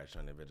lot of pressure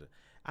on the individual.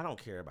 I don't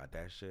care about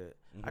that shit.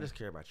 I just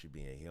care about you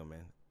being human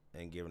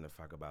and giving a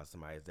fuck about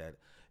somebody. Is that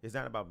it's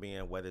not about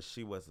being whether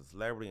she was a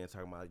celebrity and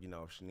talking about, you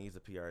know, if she needs a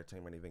PR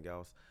team or anything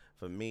else.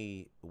 For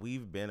me,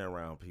 we've been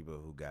around people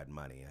who got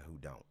money and who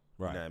don't.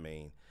 Right. You know what I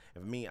mean?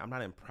 And for me, I'm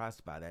not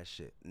impressed by that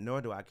shit.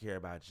 Nor do I care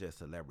about just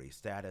celebrity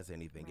status,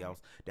 anything else.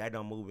 That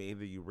don't move me.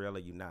 Either you real or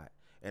you not.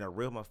 And a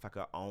real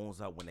motherfucker owns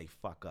up when they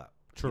fuck up.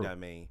 True. You know what I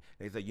mean?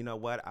 They say, you know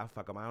what? I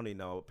fuck up. I don't need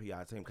no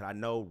PR team because I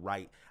know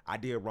I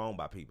did wrong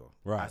by people.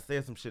 Right. I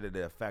said some shit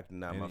that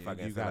affected that And motherfucker.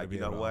 you And say, gotta like, be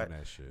you know able to what? own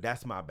that shit.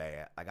 That's my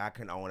bad. Like, I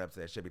can own up to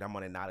that shit, but I'm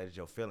going to acknowledge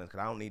your feelings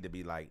because I don't need to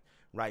be like,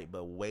 right.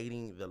 But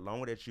waiting, the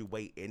longer that you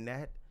wait in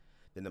that,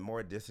 then the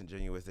more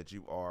disingenuous that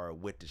you are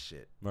with the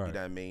shit. Right. You know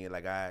what I mean?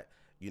 Like,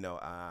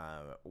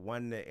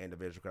 one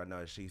individual, cause I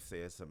know she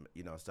said some,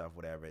 you know, stuff,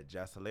 whatever,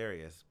 just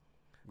hilarious.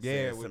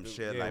 yeah, Said some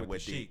shit like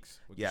with the the sheiks,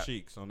 the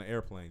sheiks on the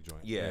airplane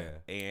joint. yeah.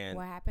 And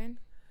What happened?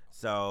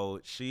 so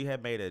she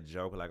had made a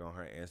joke like on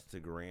her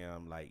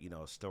Instagram, like, you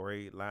know,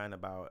 storyline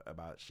about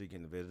Sheik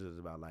individuals,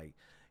 about like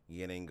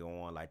getting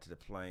going like to the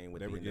plane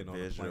with They the were getting on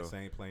the individual.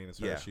 same plane as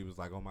her. Yeah. She was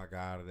like, "Oh my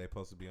God, are they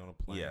supposed to be on a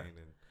plane?" Yeah. And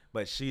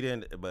But she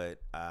didn't. But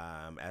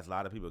as a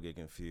lot of people get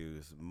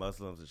confused,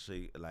 Muslims and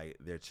Sheik, like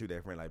they're two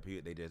different. Like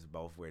they just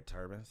both wear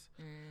turbans.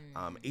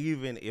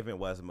 Even if it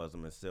was a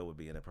Muslim, it still would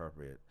be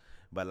inappropriate.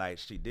 But like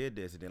she did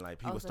this, and then like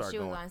people so start she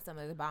was going. on some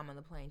of the bomb on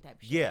the plane type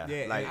shit. Yeah,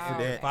 yeah, like and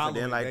so then,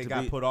 following, like they to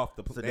got be, put off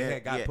the so they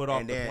had got put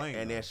off the plane.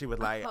 and though. then she was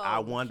like, Oh, I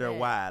wonder shit.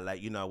 why,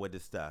 like, you know, with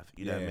this stuff,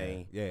 you know what I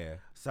mean? Yeah.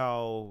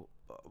 So,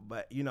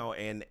 but you know,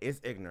 and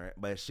it's ignorant,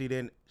 but she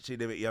didn't, you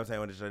know what I'm saying,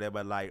 when she said that,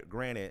 but like,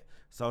 granted,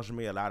 social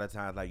media, a lot of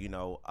times, like, you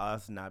know,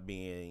 us not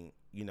being,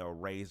 you know,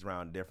 raised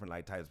around different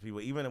like types of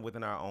people, even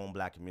within our own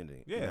black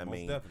community. Yeah, you know what I most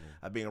mean?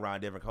 definitely. Being around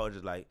different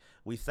cultures, like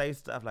we say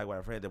stuff like with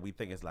our friends that we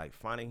think is like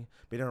funny,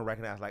 but they don't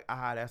recognize like,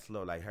 that's a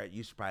little like her.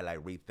 You should probably like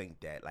rethink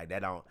that. Like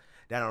that don't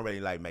really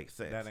like make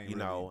sense. That ain't you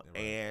know.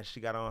 really- right. And she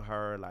got on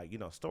her like, you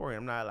know, story.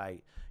 I'm not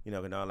like, you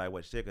know like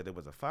what shit, because it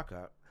was a fuck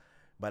up.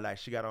 But like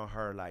she got on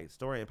her like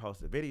story and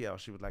posted a video.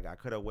 She was like, I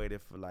could have waited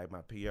for like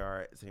my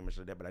PR team and shit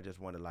like that, but I just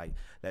wanted to like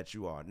let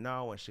you all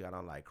know. And she got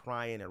on like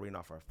crying and reading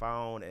off her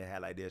phone and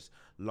had like this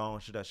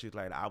long shit that she was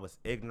like, I was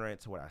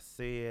ignorant to what I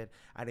said.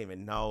 I didn't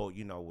even know,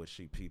 you know, what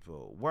she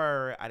people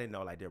were. I didn't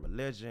know like their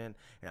religion.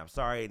 And I'm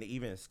sorry. And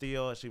even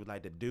still, she was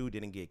like, the dude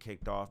didn't get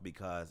kicked off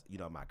because, you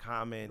know, my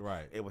comment.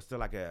 Right. It was still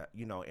like a,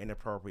 you know,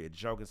 inappropriate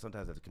joke. And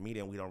sometimes as a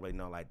comedian, we don't really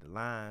know like the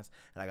lines.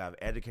 And like I've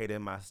educated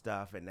my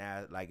stuff. And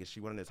now like if she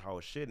went on this whole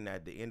shit and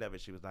at the the end of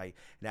it, she was like,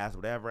 "That's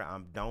whatever.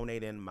 I'm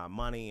donating my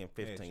money and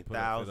Yeah, she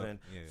 $15,000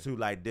 yeah. to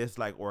like this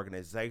like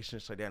organization.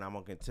 So then I'm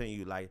gonna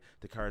continue like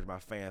to encourage my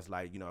fans,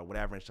 like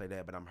whatever and say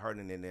that. But I'm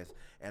hurting in this."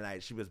 And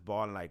like she was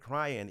bawling, like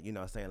crying,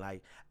 saying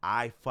like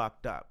I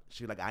fucked up.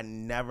 She like I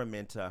never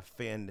meant to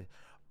offend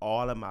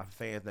all of my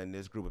fans in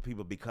this group of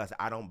people because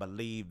I don't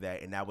believe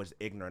that, and I was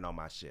ignorant on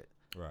my shit.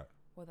 Right.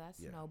 Well, that's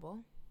Yeah.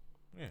 noble.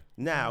 Yeah.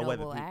 Now,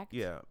 Noble act.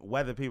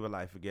 whether people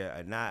like forget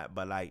or not,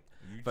 but like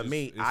You for just-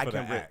 me, it's I for the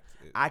can act.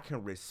 I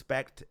can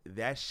respect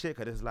that shit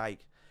because it's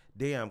like,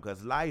 damn,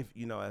 because life,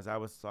 as I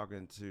was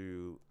talking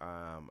to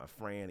a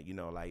friend,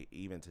 like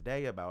even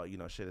today about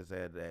shit that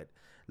said that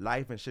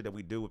life and shit that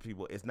we do with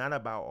people, it's not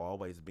about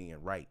always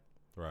being right.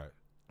 Right.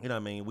 You know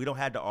what I mean? We don't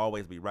have to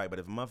always be right, but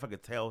if a motherfucker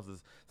tells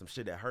us some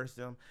shit that hurts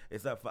them,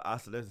 it's up for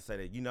us to listen and say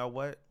that, you know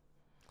what?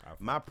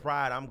 My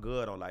pride, I'm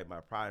good on like my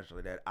pride and shit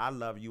like that. I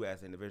love you as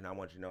an individual. I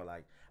want you to know,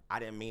 like, I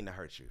didn't mean to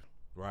hurt you.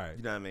 Right.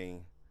 You know what I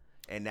mean?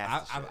 And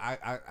that's the shit. I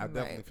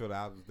definitely Right. feel that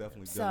I was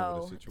definitely dealing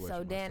with a situation.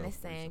 So Dan is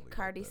myself saying, recently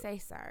Cardi, like that. say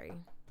sorry.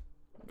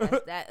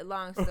 That's that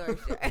long story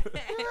short.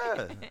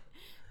 Yeah.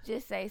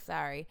 Just say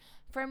sorry.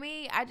 For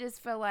me, I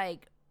just feel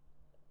like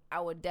I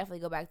would definitely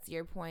go back to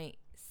your point.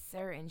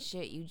 Certain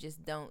shit you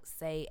just don't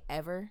say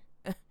ever,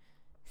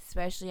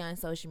 especially on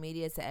social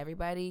media to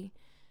everybody,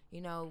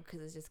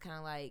 because it's just kind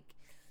of like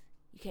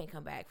you can't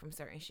come back from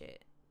certain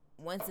shit.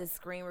 Once it's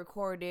screen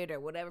recorded or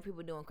whatever,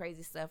 people doing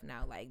crazy stuff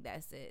now, like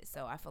that's it.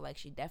 So I feel like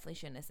she definitely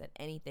shouldn't have said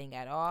anything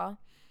at all.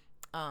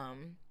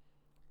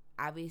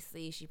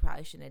 Obviously she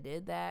probably shouldn't have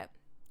did that.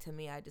 To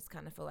me, I just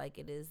kind of feel like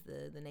it is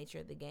the nature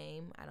of the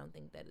game. I don't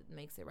think that it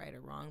makes it right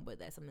or wrong, but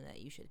that's something that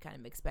you should kind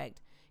of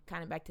expect.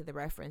 Kind of back to the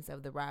reference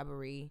of the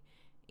robbery.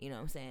 You know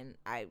what I'm saying?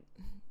 I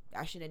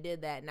shouldn't have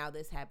did that. Now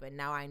this happened.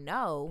 Now I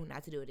know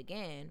not to do it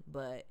again,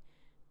 but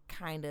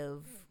kind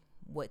of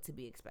what to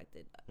be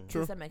expected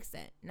to some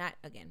extent. Not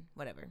again,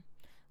 whatever.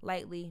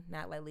 Lightly,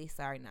 not lightly,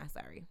 sorry, not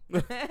sorry.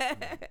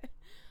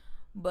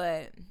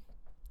 But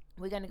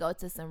we're going to go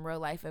to some real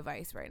life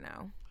advice right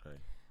now. Okay.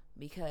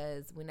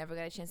 Because we never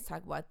got a chance to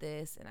talk about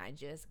this, and I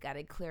just got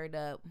it cleared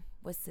up.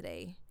 What's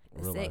today?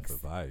 The Real life 6th?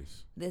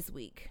 advice. This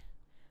week.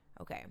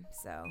 Okay,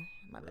 so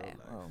my Real bad.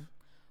 life. Oh,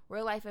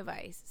 real life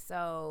advice.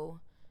 So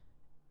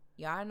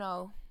y'all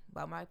know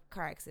about my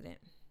car accident.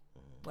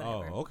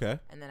 Whatever. Oh, okay.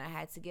 And then I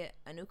had to get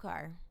a new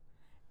car.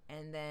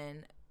 And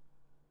then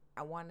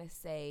I want to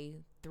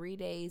say 3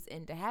 days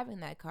into having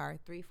that car,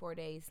 3-4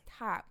 days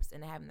tops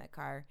into having that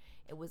car,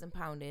 it was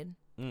impounded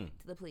to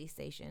the police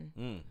station.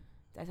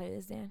 Did I tell you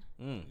this, Dan?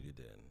 You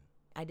didn't.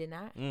 I did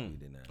not. You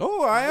did not.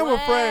 Oh, I am a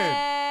friend.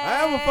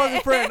 I am a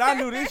fucking friend. I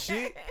knew this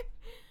shit.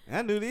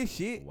 I knew this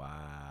shit.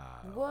 Wow.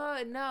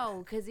 Well,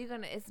 no, because it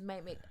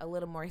might make a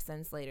little more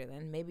sense later.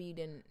 Then maybe you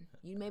didn't.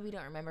 You maybe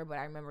don't remember, but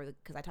I remember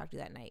because I talked to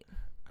you that night.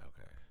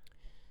 Okay.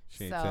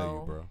 She ain't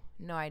tell you, bro.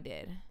 No, I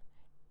did.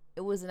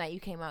 It was the night you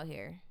came out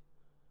here.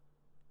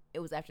 It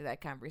was after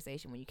that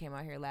conversation when you came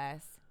out here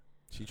last.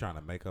 She trying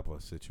to make up a You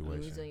was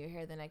situation. doing your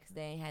hair the next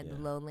day. Had the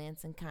Yeah. Low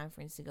Lansing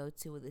conference to go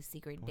to with a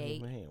secret What do you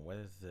date. mean? What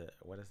is this?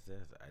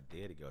 I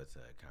did go to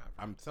a conference.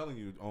 I'm telling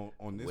you,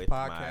 on this with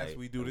podcast, my-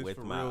 we do this with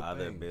for my real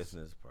other things.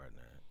 business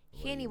partner.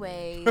 What do you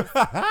mean? Anyways,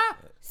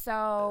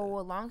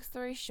 so long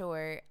story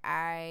short,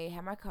 I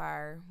had my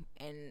car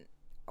and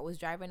I was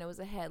driving. There was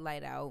a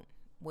headlight out,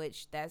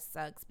 which that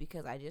sucks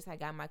because I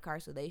got my car,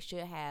 so it should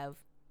have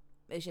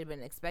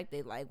been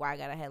expected. Like, why I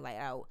got a headlight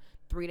out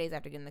 3 days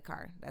after getting the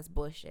car? That's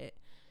bullshit.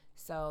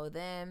 So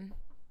then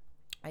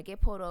I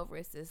get pulled over.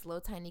 It's this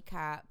little tiny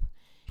cop,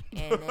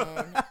 and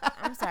then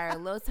I'm sorry,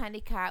 little tiny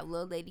cop,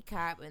 little lady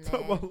cop, and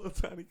Talk about then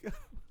little tiny guy.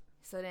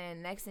 so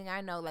then next thing I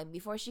know, like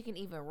before she can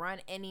even run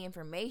any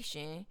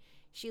information,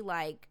 she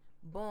like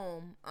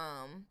boom,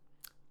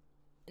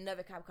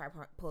 another cop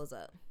car pulls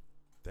up.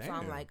 Damn. So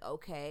I'm like,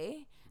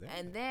 okay. Damn.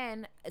 And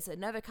then it's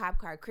another cop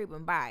car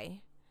creeping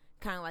by,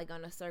 kind of like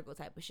on a circle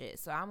type of shit.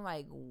 So I'm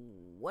like,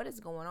 what is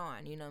going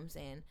on? You know what I'm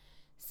saying?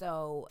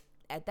 So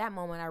at that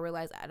moment, I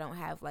realized I don't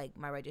have like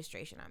my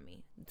registration on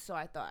me. So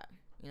I thought,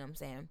 you know what I'm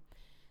saying?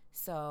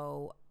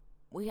 So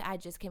I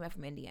just came back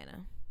from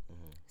Indiana.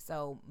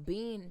 So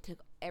Bean took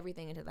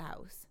everything into the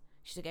house.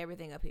 She took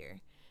everything up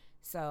here.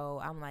 So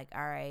I'm like,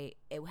 all right,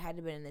 it had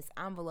to be in this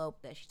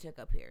envelope that she took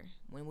up here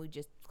when we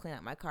just cleaned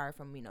out my car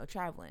from,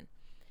 traveling.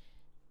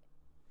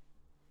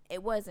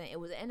 It wasn't. It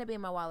ended up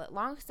being my wallet.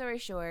 Long story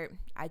short,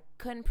 I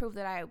couldn't prove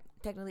that I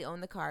technically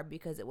owned the car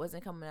because it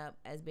wasn't coming up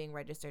as being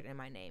registered in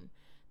my name.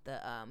 The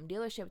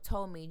dealership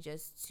told me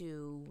just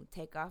to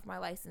take off my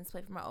license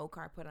plate from my old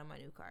car, put on my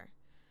new car.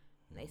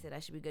 And they said I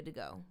should be good to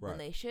go. Right. When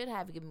they should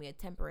have given me a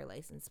temporary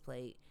license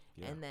plate.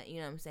 Yeah. And then, you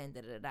know what I'm saying,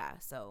 da-da-da-da.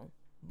 So,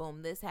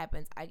 boom, this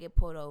happens. I get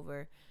pulled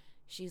over.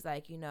 She's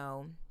like,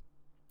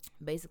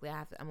 basically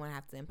I'm going to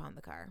have to impound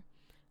the car.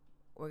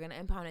 We're going to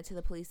impound it to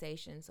the police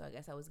station. So I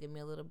guess I was giving me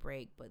a little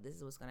break, but this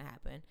is what's going to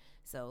happen.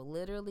 So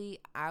literally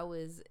I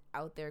was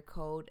out there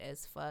cold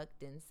as fuck,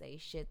 didn't say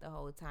shit the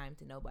whole time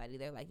to nobody.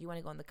 They're like, you want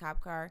to go in the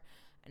cop car?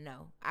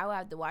 No. I would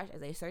have to watch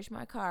as they searched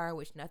my car,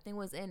 which nothing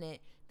was in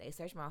it. They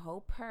searched my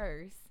whole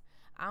purse.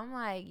 I'm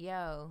like,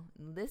 yo,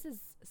 this is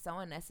so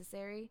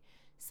unnecessary.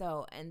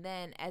 So, and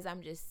then as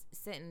I'm just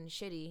sitting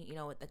shitty, you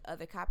know, with the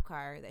other cop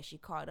car that she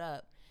called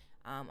up,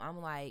 I'm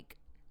like,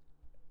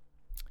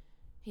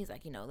 he's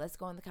like, you know, let's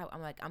go in the cop.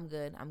 I'm like, I'm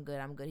good.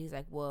 He's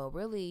like, well,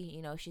 really,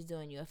 you know, she's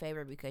doing you a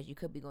favor because you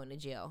could be going to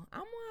jail.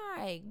 I'm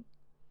like,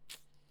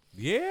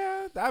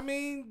 yeah, I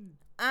mean,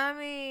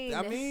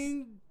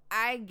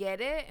 I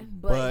get it,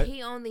 but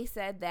he only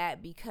said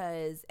that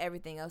because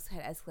everything else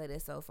had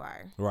escalated so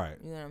far. Right.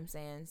 You know what I'm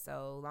saying?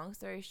 So, long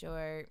story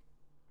short,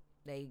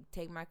 they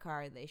take my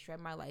car, they shred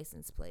my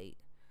license plate.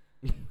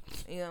 You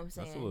know what I'm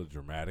saying? That's a little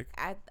dramatic.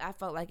 I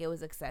felt like it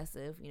was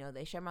excessive. You know,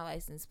 they shred my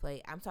license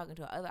plate. I'm talking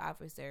to another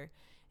officer.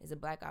 It's a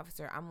black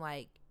officer. I'm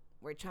like,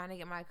 we're trying to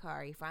get my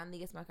car. He finally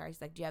gets my car.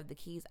 He's like, do you have the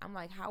keys? I'm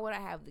like, how would I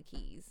have the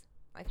keys?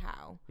 Like,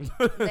 how?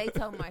 They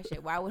told my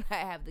shit. Why would I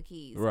have the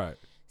keys? Right.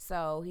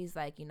 So he's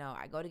like, you know,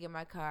 I go to get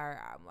my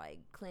car. I'm like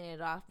cleaning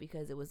it off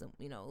because it was,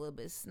 you know, a little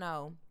bit of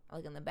snow. I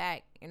look in the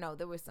back. You know,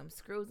 there was some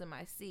screws in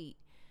my seat.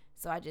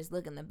 So I just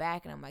look in the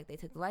back and I'm like, they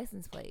took the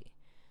license plate.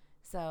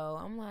 So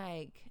I'm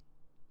like,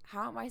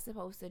 how am I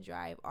supposed to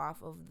drive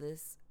off of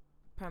this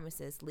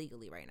premises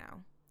legally right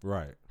now?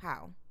 Right.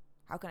 How?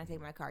 How can I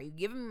take my car? You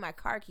giving me my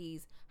car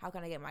keys. How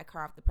can I get my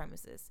car off the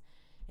premises?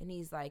 And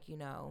he's like, you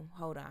know,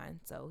 hold on.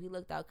 So he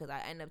looked out because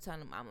I ended up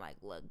telling him, I'm like,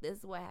 look, this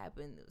is what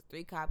happened. It was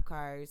 3 cop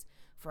cars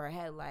for a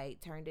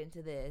headlight turned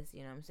into this.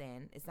 You know what I'm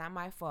saying? It's not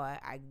my fault.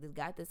 I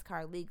got this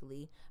car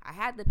legally. I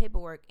had the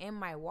paperwork in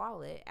my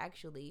wallet,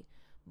 actually.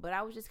 But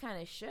I was just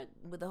kind of shook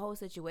with the whole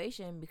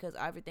situation because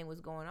everything was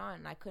going on.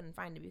 And I couldn't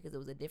find it because it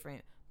was a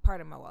different part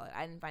of my wallet.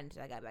 I didn't find it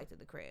until I got back to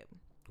the crib.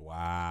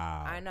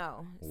 Wow. I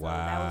know. So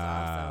that was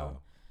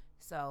also.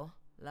 So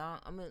long.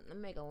 I'm gonna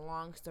make a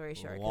long story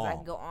short because I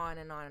can go on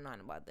and on and on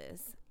about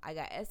this. I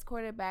got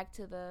escorted back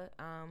to the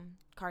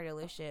car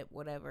dealership,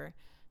 whatever.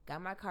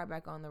 Got my car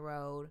back on the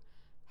road.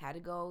 Had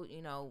to go,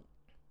 you know,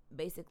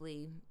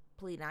 basically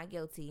plead not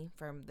guilty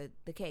from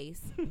the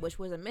case, which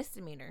was a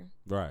misdemeanor.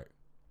 Right.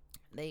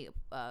 The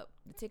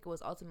ticket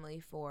was ultimately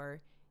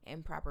for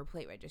improper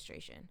plate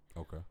registration.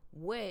 Okay.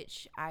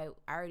 Which I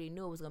already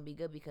knew it was gonna be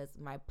good because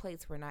my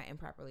plates were not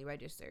improperly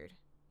registered.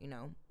 You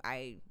know,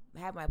 I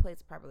had my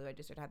plates properly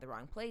registered, had the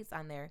wrong plates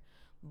on there,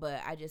 but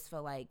I just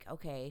felt like,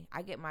 okay,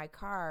 I get my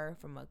car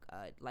from a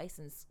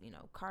licensed, you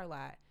know, car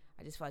lot.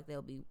 I just feel like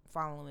they'll be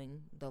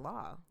following the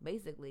law,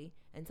 basically,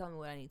 and telling me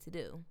what I need to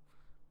do.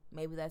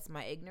 Maybe that's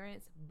my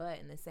ignorance, but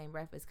in the same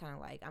breath, it's kind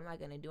of like, I'm not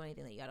going to do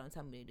anything that y'all don't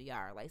tell me to do. Y'all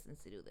are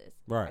licensed to do this.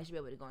 Right. I should be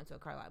able to go into a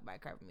car lot, buy a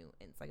car from you,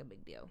 and it's like a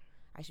big deal.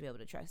 I should be able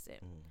to trust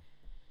it.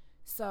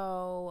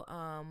 So,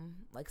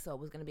 so it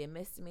was going to be a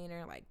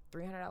misdemeanor, like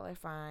 $300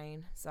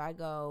 fine. So I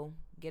go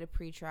get a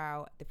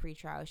pretrial. At the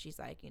pretrial, she's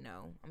like, you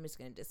know, I'm just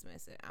going to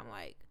dismiss it. I'm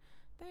like,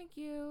 thank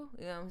you.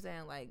 You know what I'm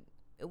saying? Like,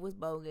 it was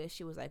bogus.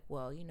 She was like,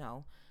 well, you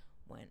know,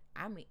 when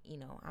I'm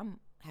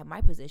have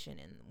my position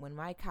and when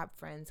my cop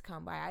friends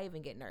come by, I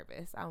even get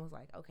nervous. I was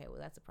like, okay, well,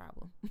 that's a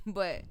problem.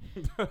 But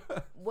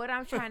what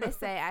I'm trying to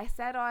say, I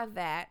said all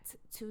that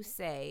to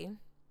say,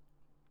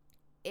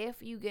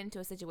 if you get into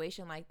a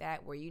situation like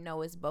that where you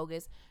know it's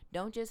bogus,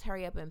 don't just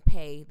hurry up and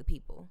pay the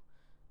people,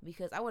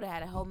 because I would have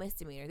had a whole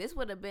misdemeanor. This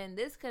could have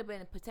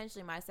been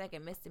potentially my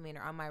second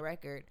misdemeanor on my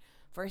record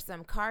for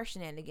some car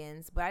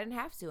shenanigans, but I didn't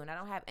have to, and I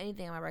don't have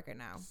anything on my record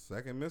now.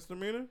 Second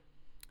misdemeanor?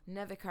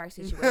 Another car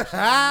situation,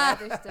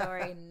 another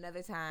story,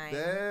 another time.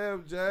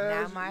 Damn,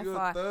 Jazz, not my you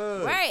fault. a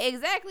thug. Right,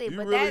 exactly. You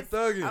but really that's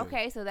thugging.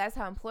 okay. So that's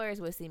how employers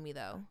would see me,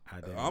 though.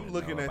 I'm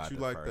looking at you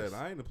like that.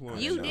 I ain't employing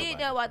You did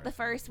know about the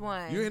first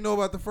one. You didn't know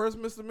about the first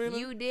misdemeanor?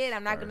 You did.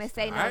 I'm not gonna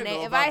say no I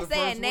name. If about I the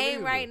say a first one name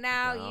either. right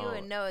now, No. you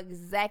would know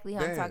exactly who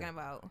I'm talking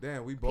about.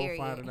 Damn, we both Period.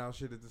 finding out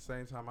shit at the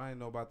same time. I didn't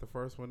know about the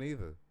first one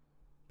either.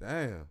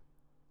 Damn.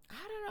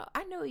 I don't know.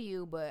 I know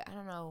you, but I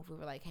don't know if we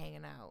were like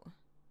hanging out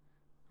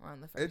on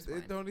the first one.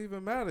 It don't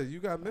even matter. You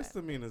got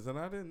misdemeanors, and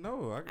I didn't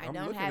know. I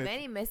don't have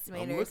any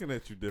misdemeanors. I'm looking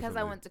at you differently. because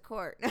I went to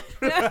court.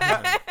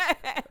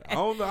 I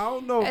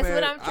don't know, That's man.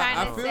 what I'm trying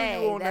I to feel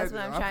say. you on That's that.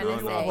 what I'm I trying feel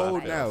to you say. on hold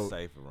Like, now.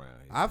 Safe around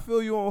here. I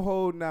feel you on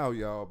hold now,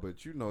 y'all.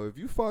 But you know, if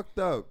you fucked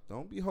up,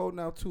 don't be holding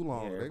out too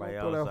long. They everybody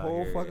gonna throw else that out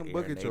whole here fucking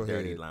book airing at your they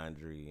dirty head.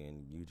 laundry,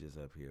 and you just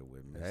up here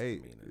with Hey,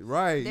 misdemeanors.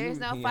 right? There's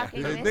no Yeah.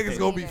 fucking These misdemeanor. niggas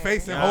gonna be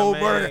facing Nah, whole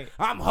man. murder.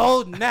 I'm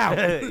holding out.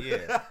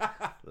 Yeah.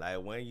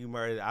 Like when you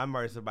murdered, I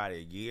murdered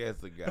somebody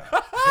years ago.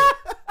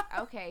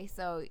 Okay,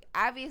 so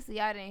obviously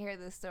y'all didn't hear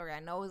this story. I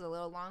know it was a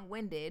little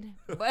long-winded,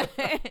 but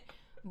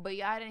but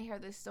y'all didn't hear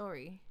this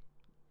story.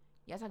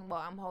 Y'all talking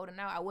about I'm holding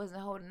out. I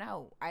wasn't holding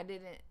out. I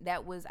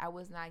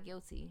was not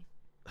guilty.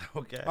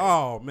 Okay.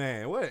 Oh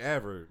man,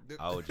 whatever.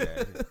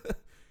 OJ.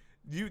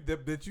 You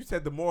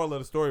said the moral of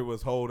the story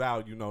was hold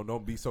out. You know,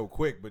 don't be so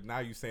quick. But now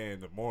you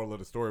saying the moral of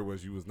the story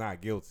was you was not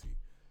guilty.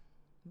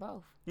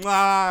 Both.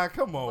 Ah,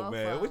 come on, Both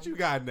man. of What them. you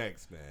got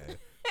next, man?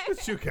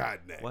 What you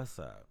got next? What's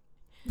up?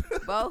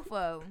 Both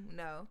of them.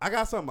 No. I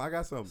got something.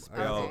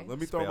 Okay. Let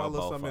me throw my Spell little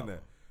both something in of there.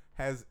 them.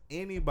 Has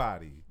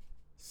anybody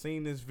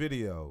seen this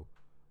video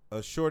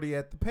of Shorty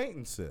at the paint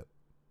and sip?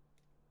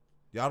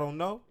 Y'all don't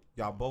know?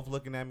 Y'all both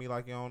looking at me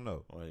like you don't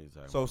know. What are you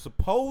talking So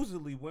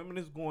supposedly women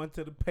is going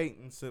to the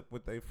painting sip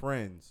with their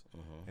friends,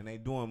 and they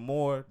doing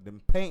more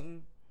than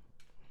painting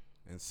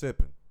and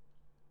sipping.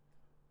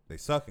 They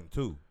sucking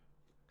too.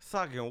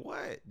 Sucking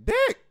what?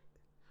 Dick.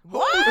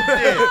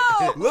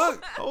 Whoa!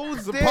 Look,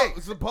 Who's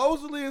dick?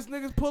 supposedly it's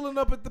niggas pulling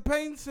up at the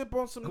paint sip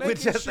on some naked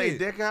With just shit. a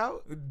dick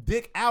out?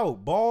 Dick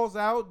out, balls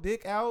out,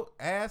 dick out,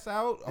 ass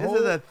out. This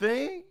is a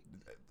thing?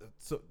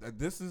 So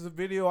this is a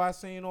video I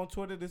seen on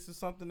Twitter. This is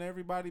something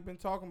everybody been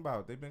talking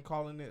about. They've been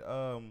calling it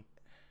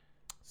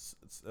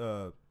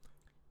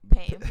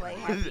Paint and play.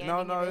 Happy no,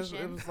 ending it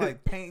edition. was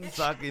like painting.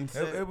 Sucking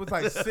It was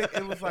like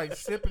it was like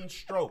sip and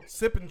stroke,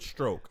 sip and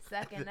stroke.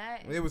 Sucking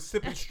nut. It was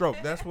sip and stroke.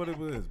 That's what it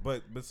was.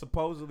 But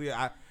supposedly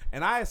I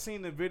had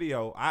seen the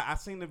video. I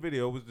seen the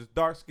video. It was this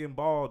dark skinned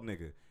bald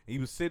nigga. He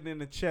was sitting in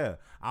the chair.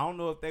 I don't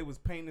know if they was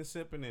painting,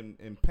 sipping,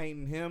 and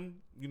painting him.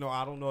 You know,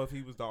 I don't know if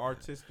he was the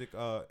artistic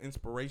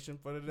inspiration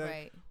for the day.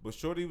 Right. But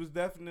Shorty was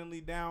definitely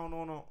down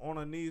on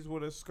her knees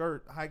with her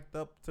skirt hiked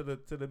up to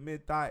the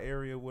mid thigh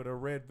area with a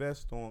red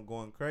vest on,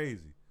 going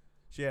crazy.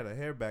 She had her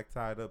hair back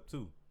tied up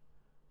too.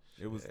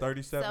 It was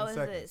 37 So is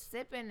seconds. it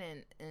sipping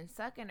and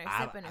sucking or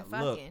sipping and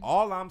Look, fucking?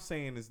 all I'm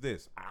saying is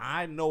this.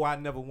 I know I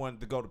never wanted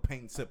to go to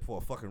paint and sip for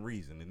a fucking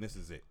reason, and this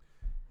is it.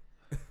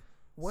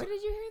 Where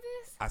did you hear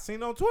this? I seen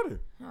it on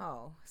Twitter.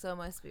 Oh, so it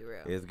must be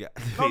real. It's got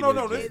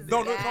No. It's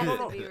No.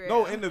 gotta be real.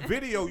 No, in the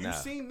video, you Nah.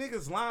 seen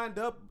niggas lined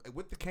up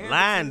with the canvases.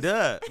 lined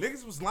up.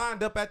 Niggas was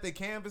lined up at their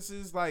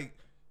canvases, like,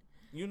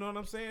 you know what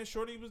I'm saying?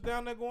 Shorty was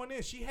down there going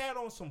in. She had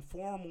on some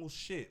formal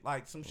shit,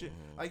 like some shit,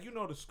 like, you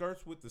know, the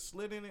skirts with the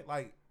slit in it.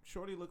 Like,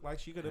 Shorty looked like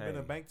she could have been a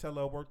Hey. bank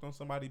teller or worked on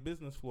somebody's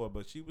business floor,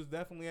 but she was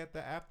definitely at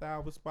the after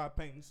hour spot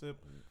painting sip.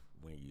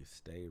 When you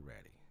stay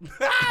ready.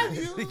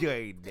 You You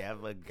ain't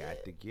never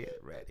got to get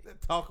ready.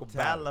 talk about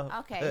Tell it. them.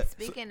 Okay,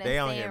 speaking of They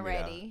don't hear staying me,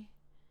 though. ready,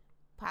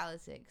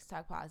 politics,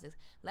 talk politics.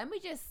 Let me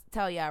just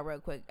tell y'all real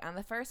quick. On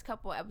the first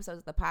couple episodes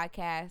of the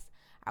podcast,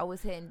 I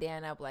was hitting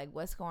Dan up like,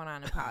 what's going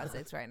on in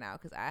politics right now?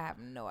 Because I have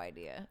no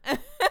idea.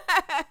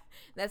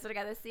 That's what I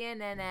got the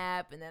CNN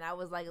app, and then I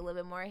was like a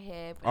little bit more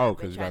hip. and Oh, I've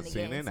been 'cause you trying got to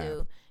get CNN into,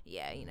 app.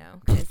 yeah, you know,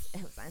 because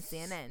it was on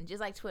CNN,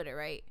 just like Twitter,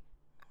 right?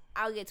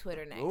 I'll get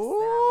Twitter next. then I'll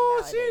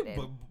Ooh, be shit,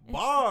 validated.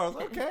 bars.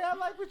 Okay, I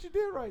like what you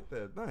did right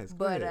there. Nice. Go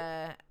But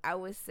ahead. I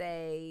would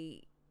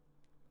say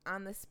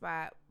on the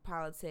spot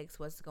politics,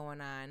 what's going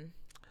on?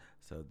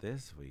 So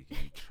this week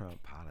in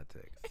Trump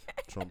politics,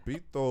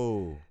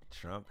 Trumpito.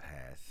 Trump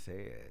has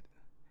said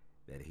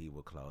that he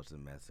will close the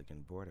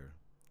Mexican border,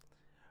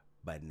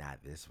 but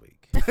not this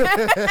week.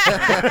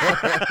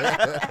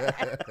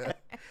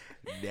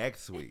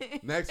 Next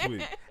week. Next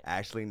week.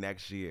 Actually,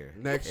 next year.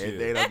 Next if year.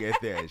 they don't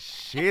get their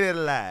shit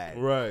in line.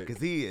 Right.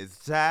 Because he is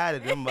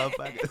tired of them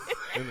motherfuckers.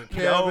 In the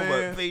No,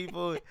 caravan. but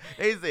people,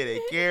 they say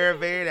the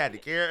caravan at the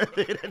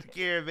caravan at the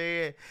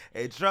caravan.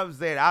 And Trump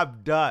said, I'm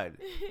done.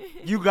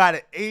 You got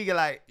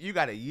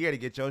a year to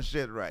get your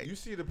shit right. You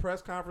see the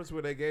press conference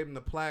where they gave him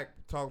the plaque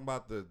talking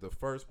about the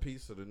first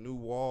piece of the new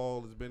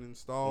wall has been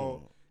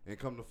installed, and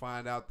come to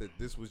find out that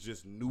this was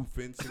just new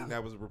fencing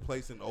that was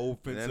replacing old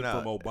fencing No.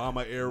 from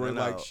Obama era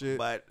like shit.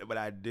 But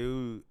I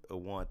do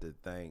want to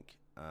thank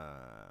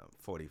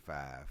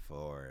 45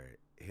 for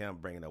him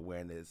bringing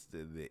awareness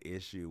to the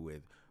issue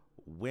with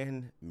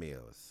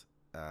windmills.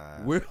 Talk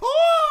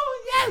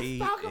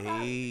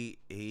about it.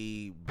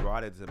 He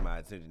brought it to my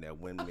attention that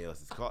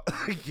windmills is called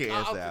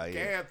cancer out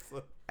here.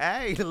 Cancer.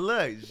 Hey,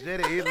 look,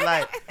 shit, he's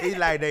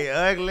like they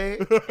ugly,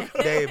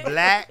 they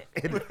black,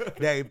 and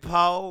they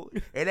poor,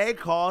 and they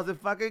causing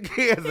fucking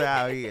cancer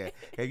out here.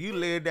 If you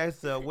live next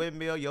to a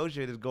windmill, your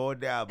shit is going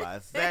down by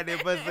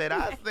 70%.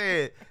 I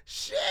said,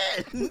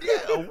 shit,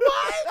 nigga,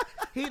 what?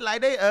 He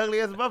like they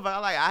ugly as a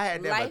motherfucker. I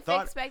had never Life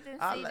thought. expectancy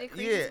like,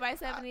 decreases yeah, by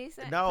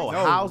 70%. No,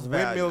 No, house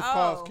value. windmills Oh.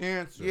 cause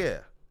cancer. Yeah,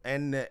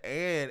 and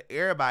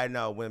everybody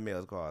know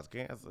windmills cause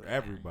cancer.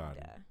 Everybody.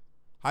 Yeah.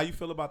 How you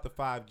feel about the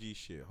 5G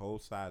shit? Whole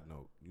side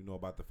note. You know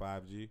about the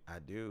 5G? I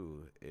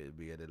do. It'd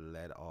be able to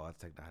let all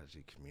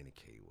technology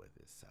communicate with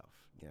itself.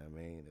 You know what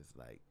I mean? It's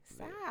like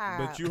Stop.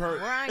 But you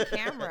heard- We're on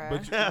camera.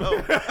 But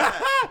you,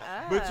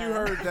 but you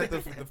heard that the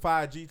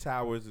 5G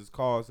towers is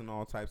causing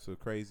all types of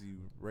crazy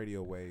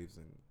radio waves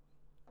and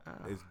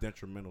it's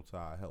detrimental to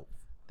our health.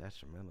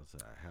 detrimental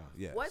to our health.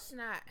 Yes. What's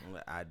not?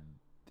 I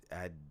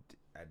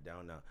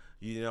don't know.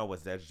 You know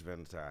what's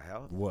detrimental to our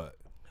health? What?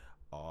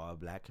 All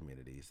black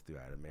communities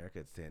throughout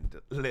America tend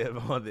to live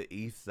on the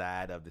east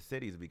side of the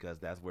cities because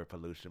that's where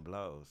pollution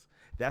blows.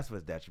 That's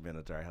what's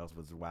detrimental to our health,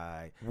 was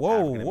why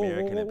African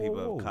American and people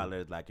whoa. of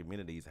color, like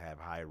communities, have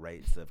high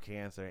rates of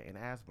cancer and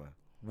asthma.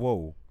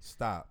 Whoa.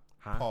 Stop.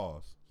 Huh?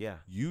 Pause. Yeah,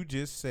 You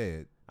just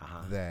said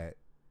that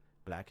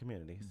black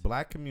communities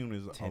black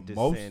communities tend are to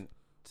most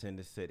tend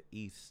to sit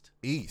east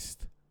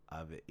east.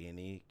 of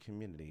any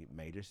community,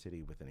 major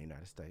city within the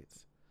United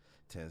States.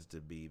 Tends to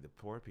be the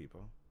poor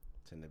people.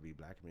 Tend to be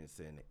black communities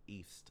in the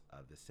east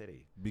of the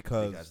city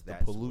Because the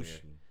that's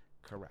pollution.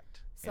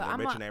 correct. So in the I'm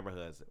richer a-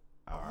 neighborhoods,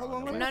 Hold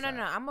on, the let me- No.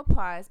 website? I'm gonna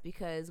pause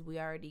because we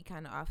already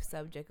kind of off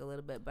subject a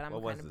little bit, but I'm What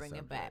gonna was kind of the bring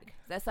it subject? back.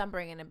 That's I'm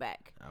bringing it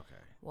back. Okay.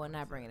 Well,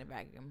 not bringing it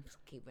back. I'm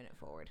just keeping it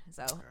forward.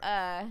 So,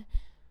 I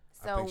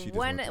so think she just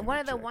one went to one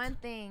of the interject. one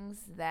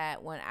things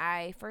that when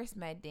I first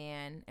met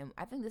Dan, and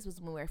I think this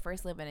was when we were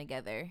first living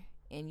together,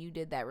 and you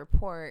did that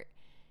report,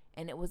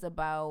 and it was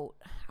about,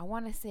 I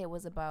want to say it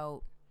was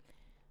about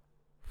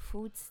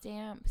food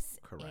stamps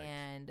Correct.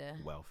 and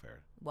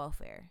Welfare.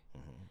 welfare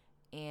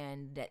Mm-hmm.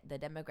 and the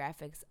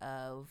demographics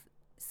of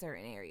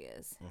certain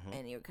areas. Mhm.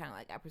 And you're kind of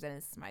like, I presented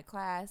this to my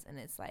class, and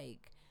it's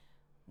like,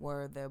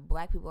 where the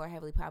black people are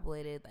heavily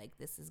populated, like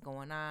this is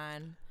going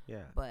on,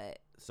 Yeah. but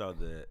So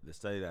the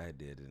study that I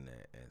did in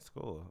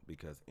school,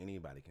 because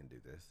anybody can do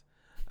this,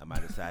 I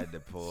decided to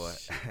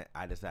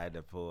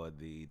pull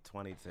the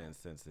 2010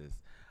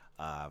 census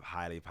of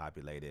highly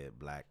populated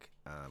black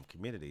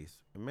communities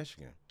in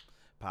Michigan,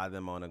 plot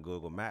them on a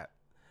Google map,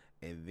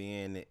 and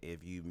then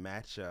if you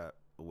match up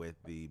with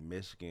the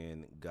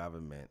Michigan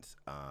government's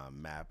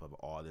map of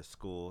all the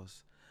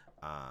schools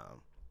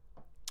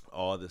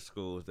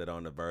that are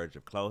on the verge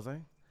of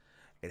closing,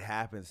 it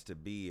happens to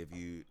be, if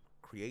you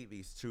create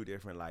these two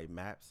different like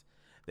maps,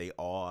 they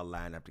all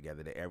line up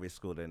together. That every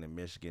school that in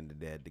Michigan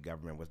that the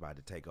government was about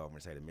to take over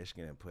and say to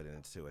Michigan and put it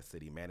into a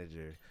city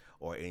manager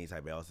or any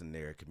type else in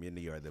their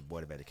community or the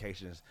Board of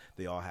Educations,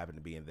 they all happen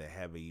to be in the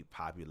heavy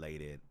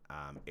populated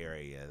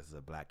areas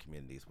of black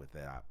communities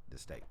within the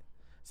state.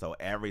 So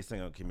every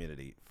single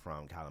community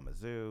from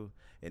Kalamazoo,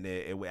 and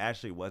it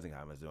actually wasn't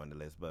Kalamazoo on the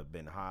list, but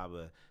Ben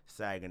Harbor,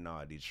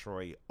 Saginaw,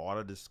 Detroit, all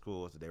of the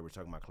schools that they were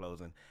talking about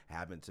closing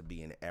happened to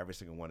be in every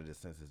single one of the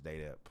census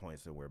data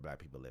points of where black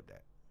people lived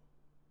at.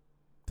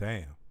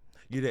 Damn.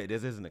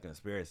 This isn't a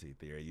conspiracy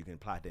theory. You can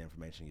plot the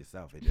information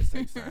yourself. It just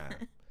takes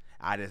time.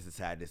 I just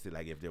decided to see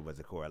like if there was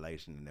a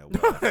correlation and there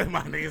was.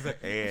 My niggas said-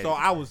 And- so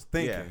I was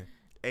thinking.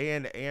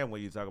 And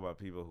when you talk about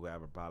people who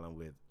have a problem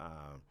with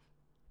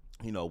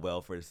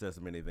welfare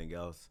system, anything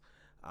else,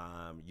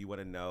 you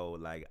want to know,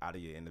 like, out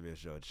of your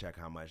individual check,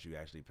 how much you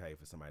actually pay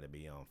for somebody to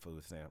be on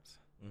food stamps.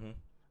 Mm-hmm.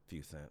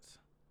 Few cents.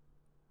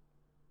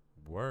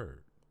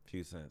 Word.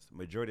 Few cents.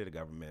 Majority of the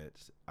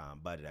government's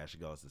budget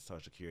actually goes to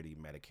Social Security,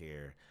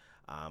 Medicare,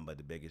 but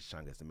the biggest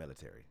chunk is the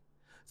military.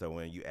 So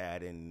when you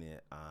add in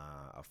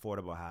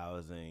affordable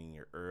housing,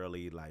 your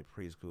early like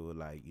preschool,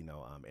 like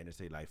inner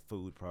city like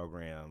food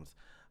programs,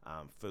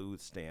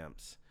 food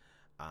stamps,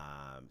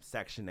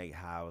 Section 8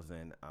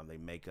 housing, they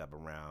make up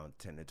around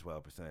 10 to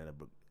 12% of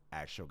the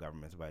actual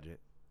government's budget.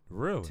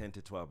 Really? 10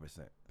 to 12%.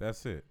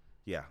 That's it.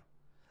 Yeah.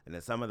 And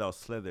then some of those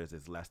slithers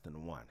is less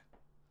than 1.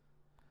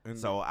 And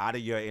So out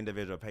of your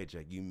individual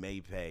paycheck, you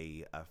may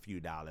pay a few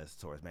dollars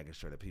towards making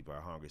sure that people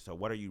are hungry. So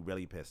what are you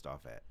really pissed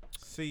off at?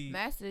 see,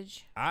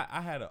 message.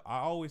 I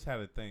always had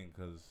a thing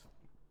because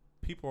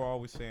people are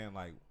always saying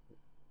like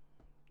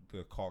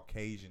the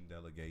Caucasian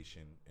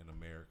delegation in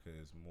America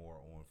is more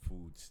on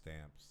food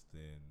stamps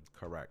than.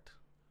 Correct.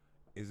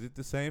 Is it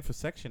the same for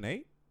Section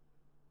 8?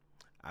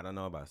 I don't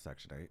know about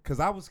Section 8. Because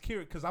I was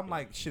curious. Because I'm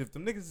like, shit, if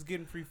them niggas is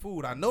getting free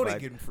food, I know they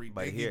getting free.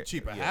 They getting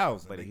cheaper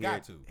housing. But they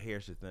got to.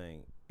 Here's the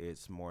thing.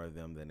 It's more of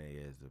them than it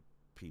is the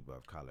people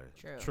of color.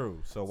 True.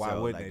 True. So why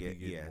So, wouldn't like, they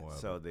be getting more?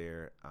 So of it?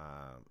 they're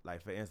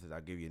like, for instance,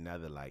 I'll give you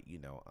another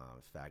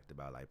fact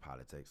about like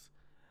politics.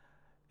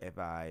 If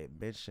I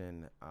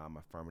mention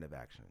affirmative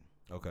action,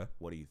 Okay.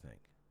 what do you think?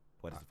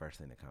 What is the first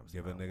thing that comes?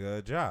 Give a to mind? nigga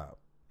a job.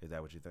 Is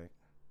that what you think?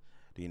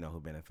 Do you know who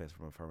benefits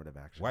from affirmative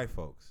action? White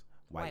folks.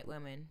 White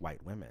women.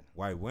 White women.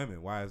 White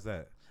women. Why is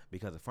that?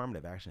 Because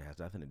affirmative action has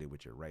nothing to do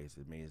with your race.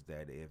 It means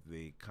that if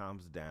it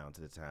comes down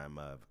to the time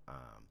of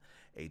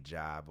a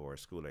job or a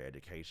school or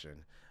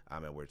education,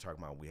 and we're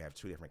talking about we have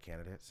two different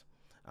candidates,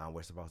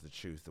 we're supposed to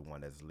choose the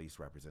one that's least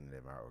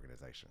representative in our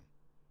organization.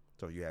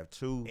 So you have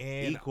two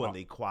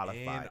equally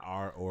qualified. in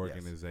our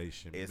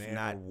organization, It's man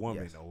not- or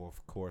woman. yes. Oh,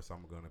 of course,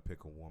 I'm gonna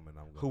pick a woman.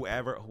 I'm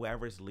gonna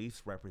Whoever's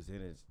least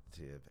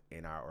representative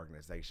in our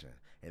organization,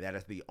 and that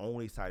is the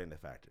only deciding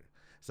factor.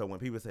 So when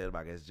people say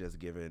about it's just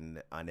giving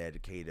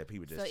uneducated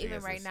people just So even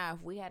chances, right now,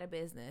 if we had a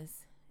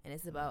business and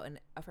it's about an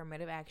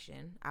affirmative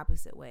action,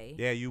 opposite way,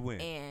 Yeah, you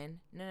win. and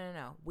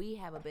no, we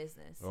have a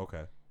business.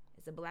 Okay.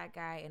 It's a black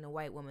guy and a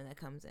white woman that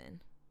comes in.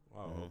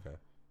 Oh, Mhm. okay.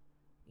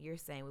 You're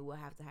saying we will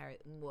have to hire.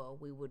 Well,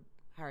 we would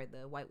hire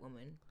the white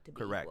woman to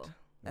be Correct. equal.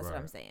 That's what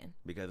Right. I'm saying.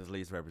 because it's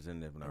least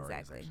representative in our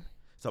Exactly. organization.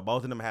 So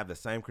both of them have the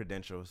same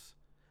credentials.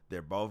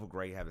 They're both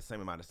great, have the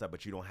same amount of stuff,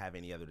 but you don't have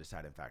any other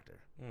deciding factor.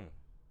 Mm.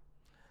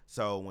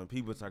 So when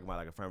people talk about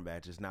like affirmative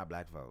action, it's not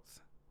black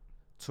folks.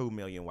 2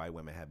 million white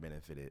women have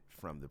benefited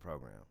from the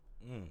program.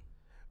 Mm.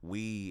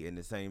 We, and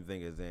the same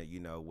thing is that,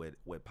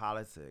 with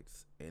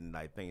politics and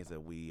like things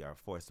that we are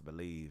forced to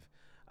believe,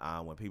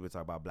 when people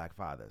talk about black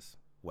fathers,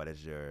 what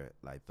is your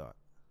like thought?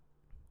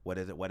 What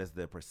is it? What is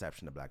the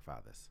perception of black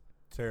fathers?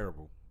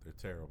 Terrible. They're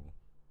terrible.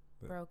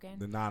 broken.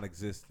 the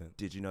non-existent.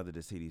 Did you know that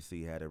the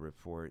CDC had a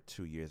report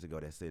 2 years ago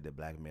that said that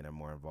black men are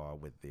more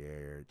involved with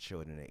their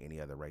children than any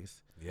other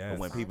race? Yes. But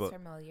when Sounds people,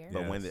 familiar.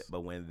 Yes.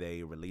 but when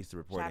they released the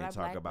report, Shout and out they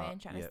talk black about men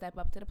trying to step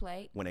up to the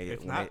plate. when they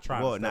It's when not they,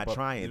 trying. well, to step not up.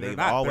 trying. They're They've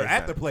not, always they're at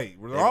done the it. plate.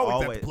 They're They've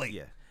always at the plate.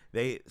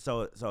 Yeah.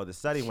 So the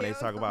study when they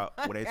talk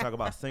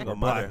about single Or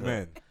black motherhood.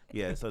 men.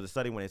 Yeah, so the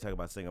study when they talk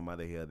about single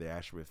motherhood, they're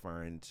actually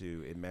referring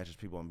to it measures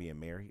people on being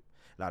married.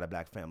 A lot of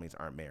black families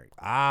aren't married.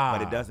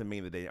 But it doesn't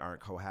mean that they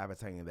aren't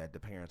cohabitating, that the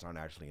parents aren't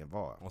actually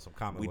involved. On some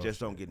common We law just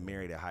don't shit. get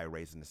married at high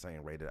rates in the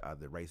same rate that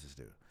other races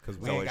do. Because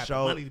we So ain't it got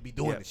shows- the money to be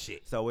doing yeah. the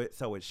shit. So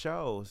it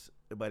shows,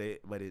 but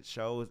it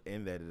shows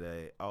in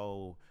that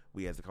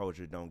we as a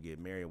culture don't get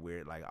married.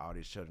 We're like all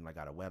these children like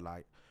out of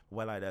wedlock.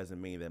 Wedlock doesn't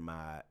mean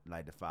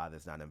that the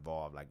father's not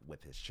involved like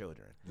with his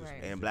children. Right.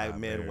 And You're black not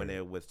men when married.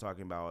 it was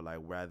talking about like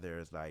whether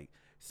it's like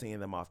seeing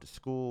them off to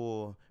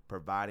school,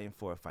 providing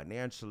for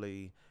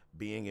financially,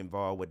 being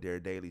involved with their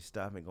daily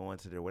stuff and going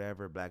to their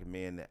whatever, black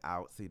men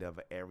outseat of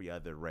every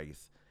other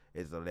race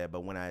is that.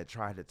 But when I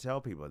try to tell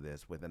people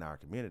this within our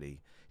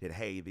community, that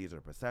hey, these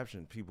are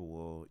perceptions, people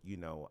will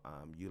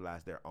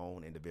utilize their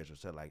own individual.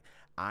 So like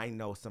I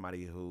know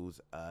somebody who's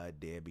a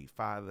deadbeat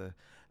father,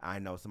 I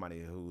know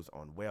somebody who's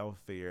on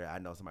welfare, I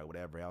know somebody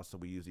whatever else. So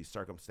we use these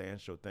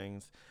circumstantial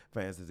things. For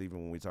instance, even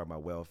when we talk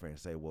about welfare and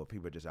say, well,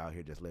 people are just out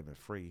here just living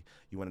free.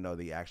 You want to know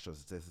the actual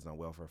statistics on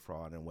welfare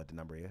fraud and what the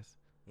number is?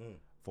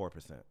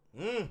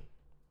 4%.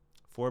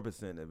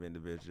 4% of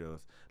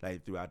individuals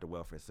like throughout the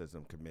welfare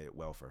system commit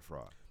welfare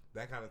fraud.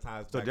 That kind of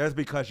ties So back. just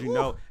because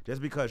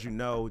you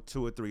know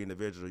 2 or 3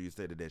 individuals, you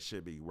say that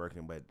should be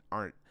working, but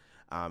aren't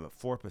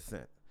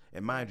 4%.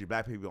 And mind you,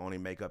 black people only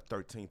make up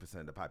 13%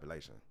 of the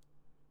population.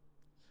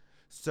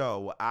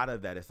 So out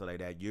of that, it's like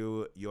that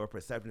your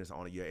perception is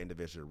only your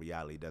individual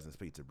reality, doesn't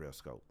speak to real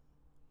scope.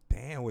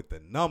 Damn, with the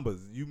numbers,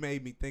 you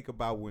made me think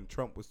about when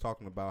Trump was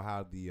talking about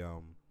how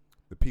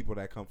the people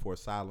that come for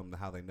asylum,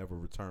 how they never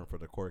return for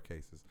the court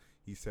cases.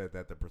 He said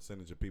that the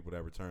percentage of people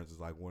that returns is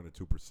like 1 or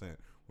 2%.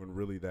 When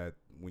really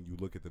when you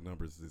look at the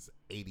numbers, it's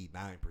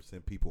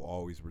 89% people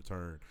always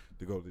return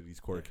to go to these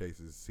court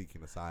cases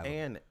seeking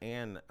asylum.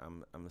 And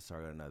I'm gonna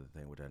start another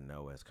thing which I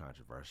know is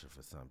controversial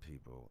for some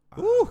people.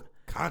 Ooh,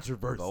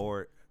 controversy.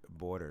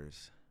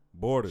 Borders.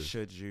 Borders.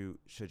 Should you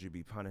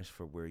be punished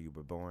for where you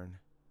were born?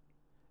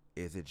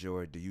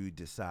 Do you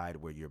decide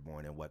where you're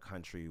born, in what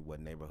country, what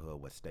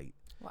neighborhood, what state?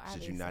 Well,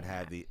 Should you not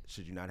have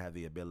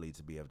the ability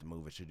to be able to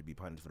move, or should you be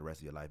punished for the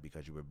rest of your life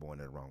because you were born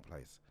in the wrong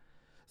place?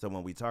 So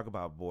when we talk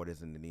about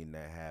borders and the need to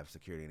have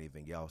security and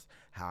anything else,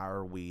 how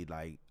are we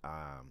like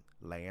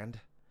land?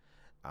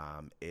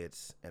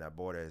 It's in our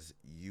borders.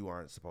 You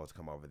aren't supposed to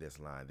come over this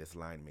line. This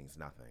line means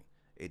nothing.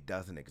 It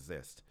doesn't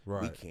exist.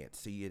 Right. We can't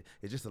see it.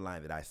 It's just a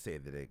line that I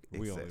said that it exists.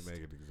 We only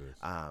make it exist.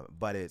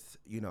 But it's,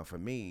 for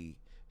me,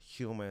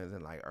 humans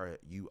and like Earth,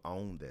 you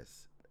own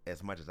this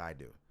as much as I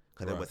do.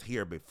 Because it was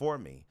here before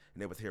me,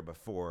 and it was here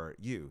before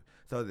you.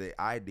 So the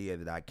idea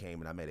that I came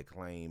and I made a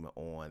claim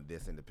on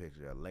this in the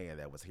picture of land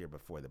that was here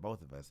before the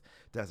both of us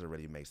doesn't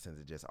really make sense.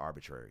 It's just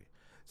arbitrary.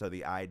 So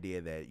the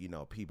idea that,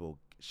 people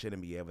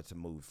shouldn't be able to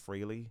move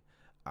freely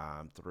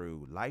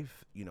through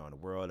life, in the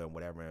world and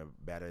whatever, and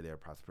better their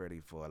prosperity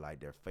for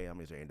like their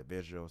families or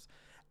individuals.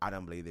 I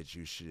don't believe that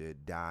you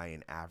should die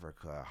in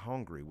Africa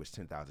hungry, which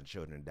 10,000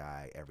 children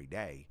die every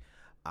day.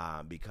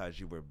 Because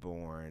you were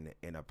born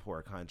in a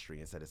poor country,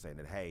 instead of saying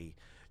that, hey,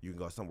 you can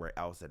go somewhere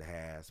else that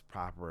has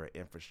proper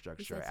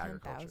infrastructure, You said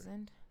agriculture.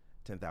 10,000?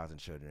 10,000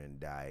 children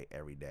die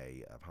every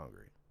day of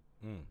hunger.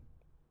 Mm.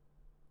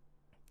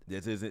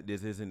 This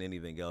isn't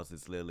anything else.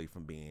 It's literally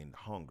from being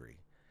hungry.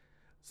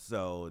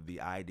 So the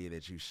idea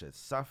that you should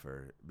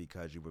suffer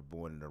because you were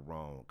born in the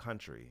wrong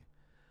country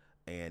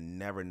and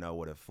never know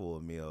what a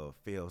full meal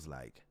feels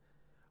like.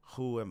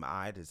 Who am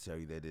I to tell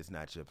you that it's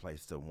not your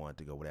place to want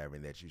to go whatever,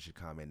 and that you should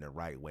come in the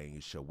right way and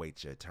you should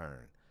wait your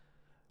turn?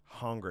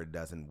 Hunger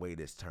doesn't wait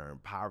its turn.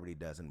 Poverty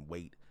doesn't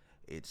wait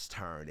its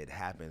turn. It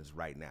happens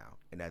right now.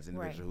 And as an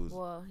individual who's...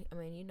 Well, I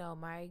mean,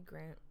 my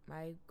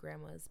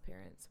grandma's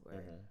parents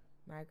were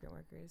migrant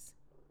workers,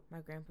 my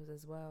grandpa's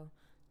as well.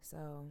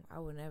 So I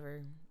would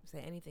never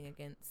say anything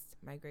against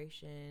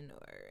migration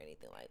or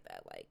anything like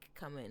that, like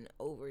coming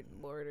over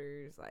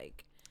borders,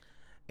 like...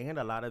 And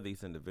a lot of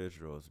these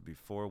individuals,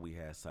 before we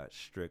had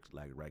such strict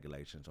like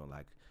regulations on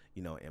like,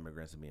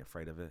 immigrants and being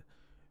afraid of it,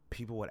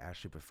 people would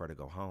actually prefer to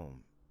go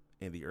home.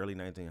 In the early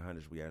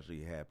 1900s, we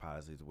actually had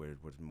policies where it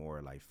was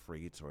more like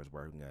free towards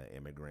working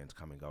immigrants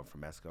coming over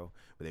from Mexico,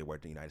 where they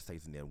worked in the United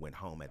States and then went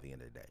home at the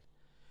end of the day.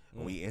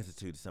 When we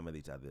instituted some of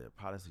these other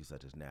policies,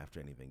 such as NAFTA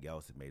and anything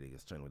else, it made it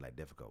extremely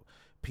difficult.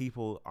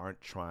 People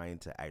aren't trying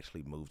to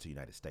actually move to the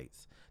United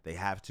States. They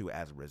have to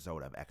as a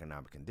result of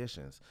economic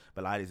conditions.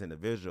 But a lot of these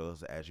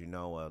individuals, as you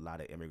know, a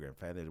lot of immigrant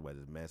families, whether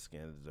it's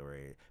Mexicans or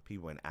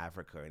people in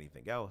Africa or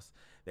anything else,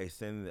 they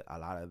send a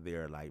lot of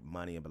their like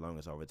money and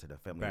belongings over to the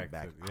family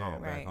back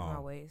home. Right,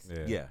 always.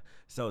 Yeah.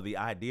 So the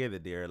idea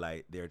that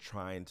they're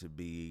trying to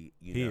be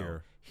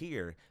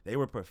here, they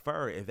would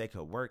prefer if they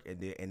could work,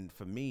 and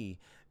for me,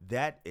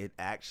 that it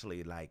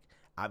actually like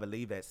I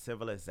believe that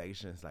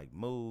civilizations like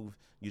move.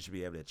 You should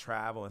be able to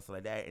travel and stuff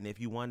like that. And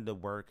if you wanted to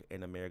work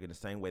in America the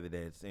same way that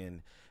it's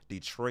in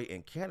Detroit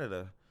and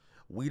Canada,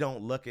 we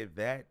don't look at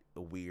that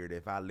weird.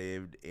 If I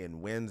lived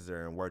in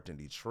Windsor and worked in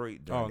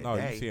Detroit during the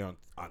day, you see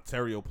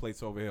Ontario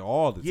plates over here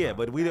all the time. yeah,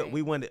 but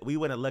we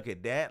wouldn't look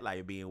at that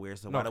like being weird.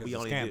 So why do we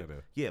only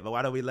Canada? But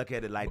why don't we look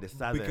at it like the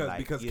southern?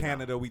 Because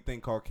Canada, we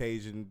think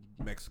Caucasian.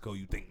 Mexico,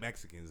 you think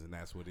Mexicans, and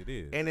that's what it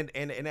is. And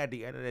at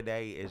the end of the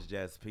day, it's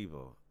just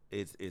people.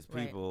 It's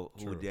people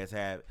who just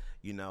have,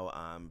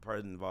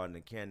 person involved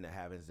in Canada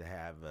happens to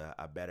have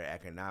a better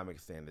economic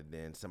standard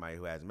than somebody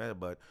who has Mexico.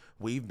 But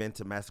we've been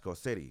to Mexico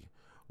City,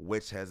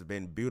 which has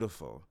been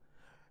beautiful.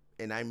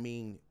 And I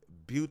mean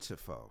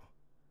beautiful.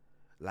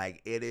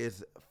 Like, it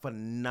is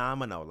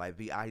phenomenal. Like,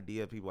 the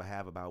idea people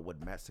have about what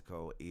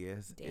Mexico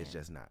is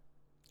just not.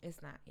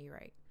 It's not. You're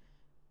right.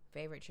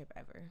 Favorite trip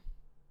ever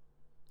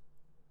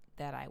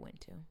that I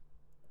went to.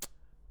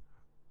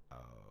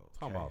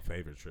 Talking about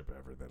favorite trip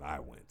ever that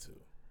I went to.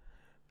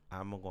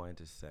 I'm going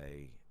to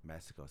say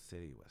Mexico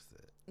City was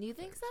it. You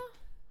think so?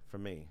 For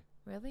me.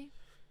 Really?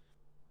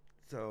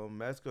 So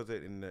Mexico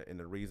City, and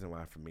the reason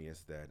why for me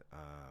is that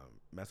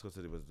Mexico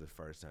City was the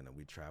first time that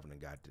we traveled and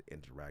got to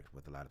interact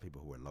with a lot of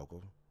people who are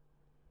local.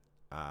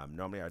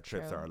 Normally our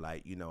trips are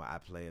like, I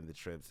plan the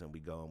trips and we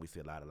go and we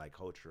see a lot of like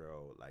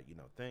cultural, like,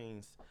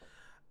 things.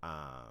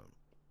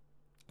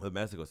 With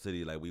Mexico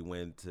City, like we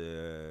went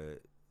to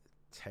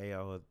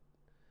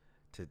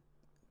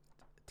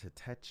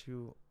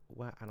Techu.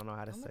 What? I don't know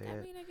how to say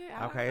it.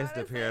 Okay, it's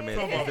the pyramid.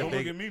 It's the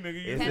big.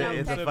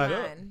 It's the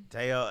fucking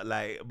Teo,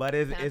 like, but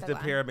it's the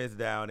pyramids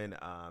down in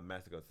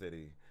Mexico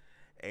City,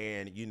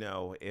 and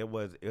it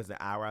was an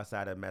hour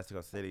outside of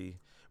Mexico City.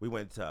 We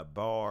went to a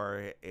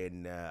bar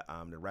in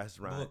the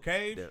restaurant. Little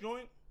cave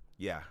joint.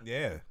 Yeah.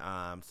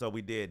 So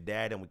we did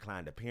that, and we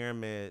climbed the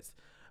pyramids.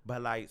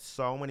 But like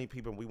so many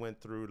people, we went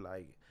through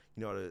like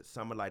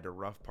some of like the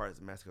rough parts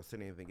of Mexico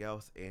City and everything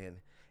else, and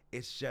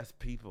it's just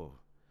people.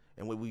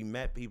 And when we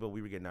met people,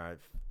 we were getting our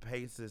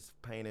faces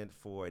painted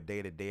for a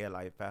day-to-day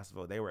life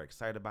festival. They were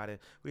excited about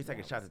it. We was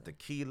taking shots of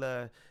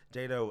tequila.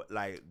 Jado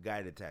like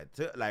got a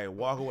tattoo, like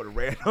walking with a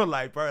red on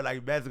like bird,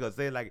 like Mexico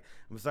City. Like,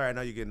 I'm sorry, I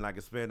know you're getting like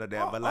a spin on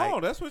that, but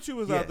like, that's what you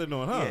was out there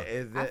doing, huh?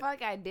 Yeah, I feel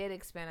like I did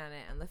expand on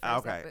it on the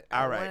first episode.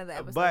 All right. One of the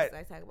episodes but,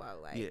 I talk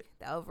about like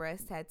the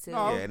Alvarez tattoo.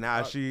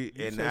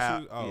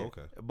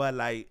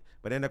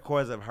 But in the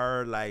course of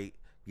her like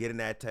getting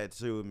that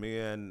tattoo, me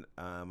and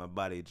my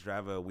buddy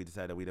Trevor, we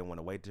decided we didn't want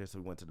to wait there, so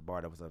we went to the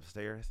bar that was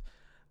upstairs,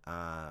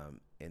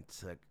 and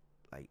took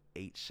like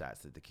 8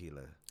 shots of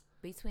tequila.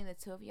 Between the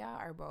two of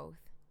y'all or both?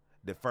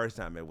 The first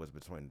time it was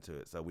between the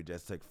two, so we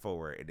just took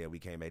 4, and then we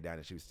came back down,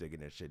 and she was still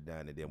getting her shit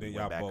done, and then we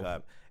went back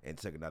up and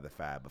took another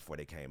 5 before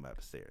they came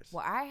upstairs.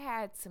 Well, I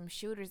had some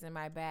shooters in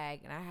my bag,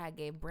 and I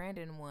gave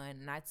Brandon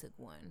one, and I took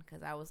one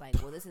because I was like,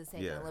 "Well, this is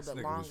taking a little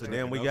bit longer." So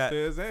then we got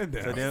so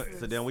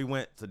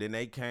then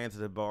they came to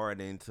the bar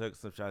and then took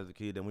some shots of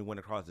tequila. Then we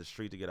went across the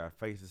street to get our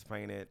faces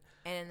painted.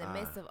 And in the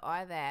midst of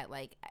all that,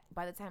 like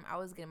by the time I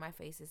was getting my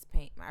face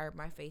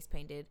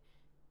painted,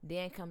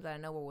 Dan comes out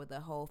of nowhere with a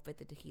whole 5th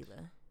of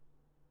tequila.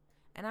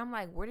 And I'm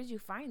like, where did you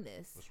find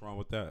this? What's wrong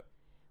with that?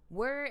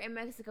 We're in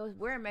Mexico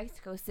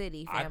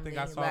City, family. I think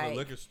I saw the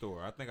liquor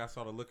store. I think I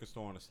saw the liquor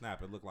store on the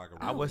snap. It looked like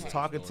a I was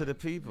talking to the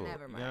people.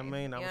 Never mind. You know what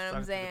I mean? I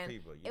was talking to the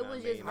people. It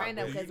was just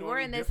random because we're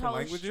in this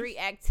whole street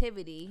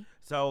activity.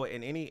 So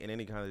in any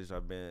country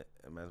I've been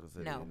in Mexico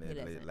City, no, he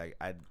doesn't. Like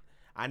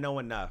I know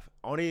enough.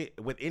 Only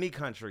with any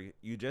country,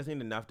 you just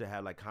need enough to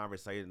have like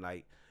conversation,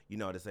 like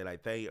to say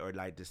like they or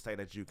like to say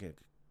that you can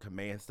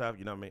command stuff,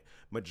 you know what I mean?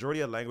 Majority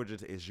of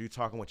languages is you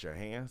talking with your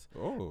hands.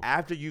 Oh.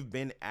 After you've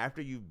been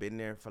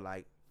there for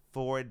like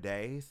 4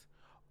 days,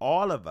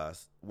 all of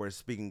us were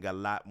speaking a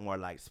lot more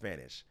like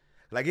Spanish.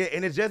 Like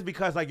and it's just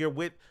because like you're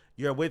with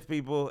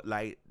people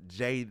like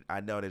Jade.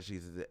 I know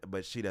that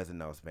but she doesn't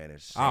know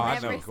Spanish. I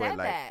never said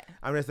that.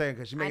 I'm just saying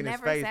because she's making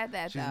his face.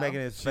 She's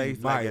making his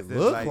face like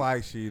look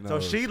like she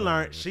knows.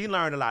 So she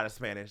learned a lot of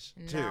Spanish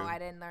too. No, I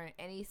didn't learn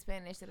any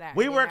Spanish that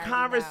we were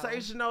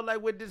conversational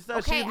like with this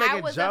stuff. Okay, she was making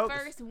I was jokes. the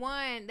first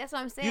one. That's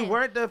what I'm saying. You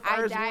weren't the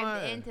first one. I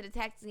dived into the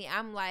taxi.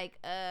 I'm like,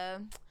 I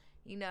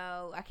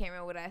can't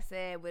remember what I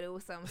said, but it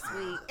was something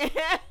sweet.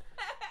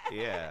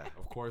 Yeah,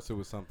 of course it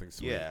was something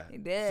sweet. Yeah,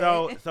 it did.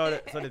 So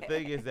the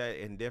thing is that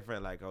in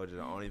different like cultures,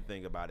 the only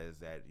thing about it is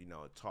that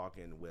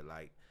talking with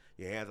like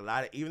your hands a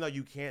lot. Even though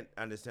you can't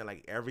understand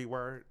like every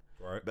word,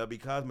 right? But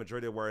because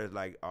majority of words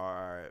like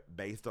are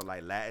based on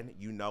like Latin,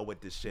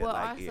 what this shit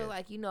like is. Well,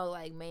 also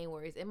like main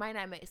words. It might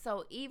not make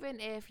so even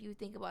if you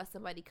think about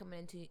somebody coming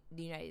into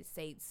the United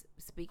States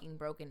speaking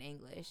broken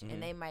English,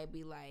 and they might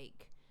be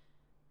like,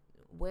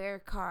 where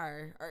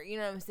car, or you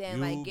know what I'm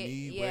saying,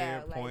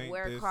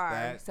 where car.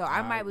 That, so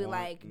I might be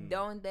like,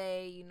 don't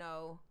they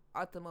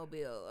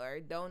automobile,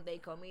 or don't they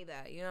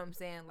comida, you know what I'm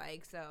saying,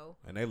 like, so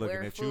and they looking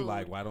at food. You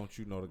like, why don't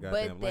you know the goddamn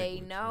language? But they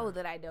know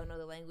that I don't know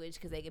the language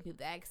because they can peep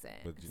the accent.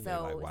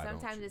 So like,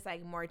 sometimes it's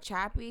like more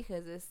choppy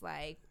because it's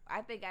like,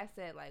 I think I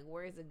said like,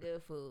 where's the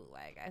good food?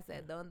 Like I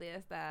said, donde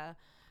está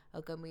la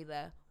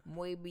comida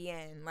muy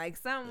bien. Like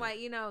something like,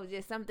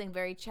 just something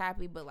very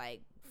choppy, but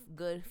like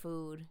good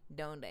food,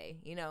 donde.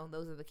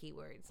 Those are the key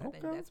words. I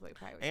think Okay. that's what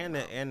probably.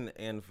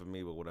 And for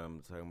me, with what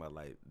I'm talking about,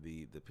 like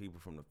the people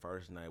from the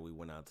first night we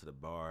went out to the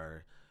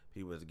bar,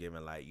 people was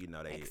giving like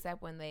they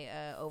Except when they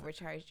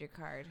overcharged your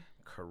card.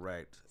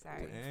 correct.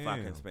 Sorry. Damn.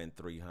 Fucking spent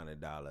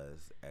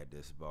 $300 at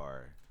this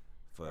bar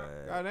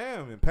for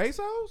Goddamn, in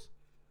pesos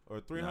or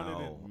 300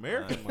 No, in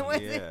American money.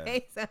 What's Yeah.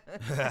 it peso?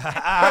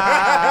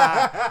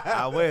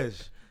 I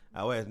wish.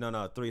 No,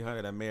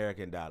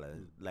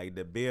 $300 Like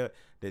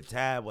the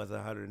tab was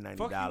 $190.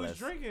 Fuck you was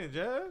drinking,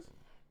 Jazz?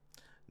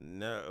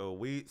 No,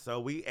 we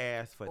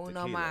asked for Uno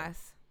tequila.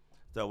 mas.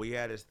 So we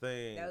had this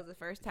thing. That was the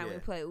first time we Yeah.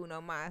 played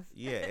Uno mas.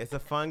 Yeah, it's a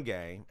fun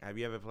game. Have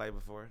you ever played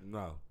before?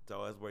 No.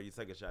 So it's where you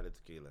take a shot of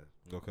tequila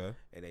Okay.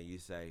 and then you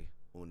say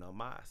uno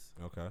mas.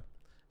 Okay.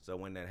 So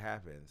when that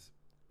happens,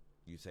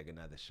 you take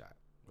another shot.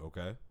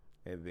 Okay.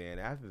 And then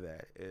after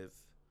that,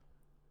 it's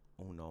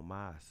uno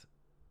mas.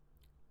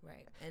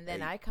 Right. And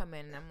then Hey. I come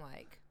in and I'm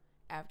like,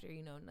 after,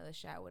 another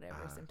shot,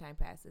 whatever, some time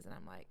passes, and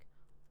I'm like,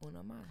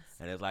 Uno mas.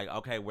 And it's like,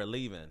 okay, we're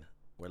leaving.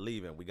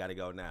 We got to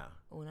go now.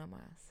 Uno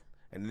mas.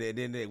 And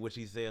then what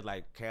she says,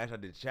 like, cash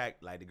out the check,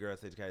 like the girl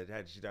said, cash out the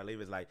check, she started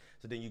leaving. It's like,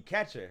 so then you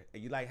catch her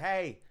and you like,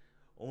 hey,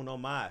 uno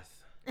mas.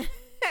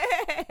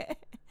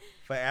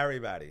 For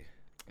everybody.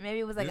 Maybe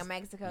it was like This- a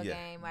Mexico yeah.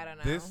 game. I don't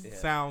know. This Yeah.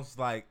 sounds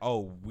like,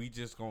 we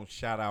just gonna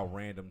shout out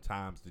random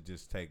times to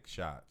just take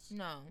shots.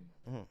 No.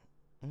 Mhm.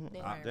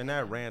 They weren't They're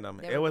not random.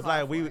 They It were was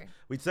like called for.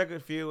 we took a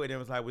few and it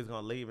was like we was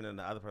gonna leave and then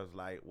the other person was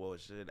like, well,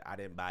 I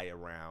didn't buy it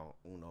around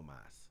uno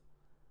mas.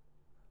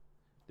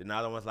 Then the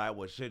other one's like,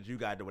 well, you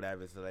got to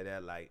whatever, so like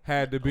that, like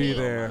Had to He be ain't-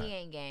 there. He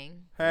ain't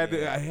gang. I had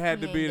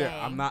He to be ain't there.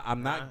 gang. I'm Huh?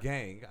 not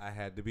gang. I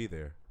had to be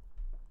there.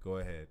 Go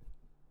ahead.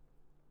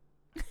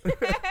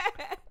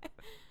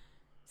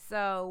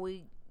 So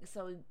we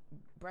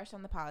brushed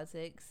on the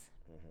politics,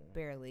 Mhm.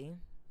 barely,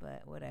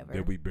 but whatever.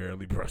 Did we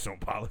barely brush on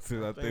politics?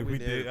 I think we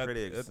did.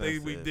 pretty I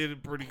think we extensive. did a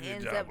pretty good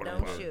Hands job. up, on the don't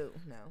politics.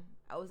 shoot. No.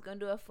 I was going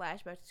to do a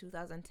flashback to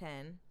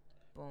 2010.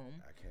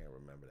 Boom. I can't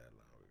remember that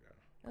long ago.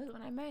 That was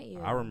when I met you.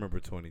 I remember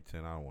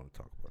 2010. I don't want to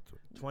talk about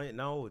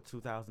 2010.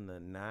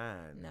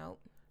 2009. Nope.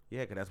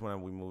 Yeah, cause that's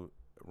when we moved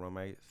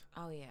roommates.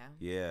 Oh, yeah.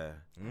 Yeah.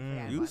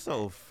 forgot You about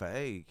so that.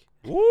 fake.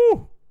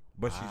 Woo!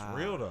 But she's Wow.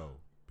 real though,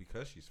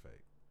 because she's fake.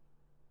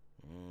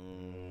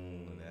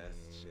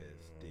 That's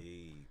just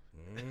deep.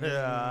 Well,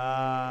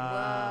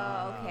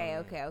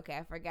 okay.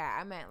 I forgot.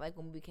 I meant like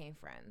when we became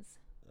friends.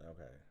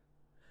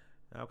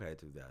 Okay,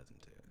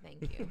 2002.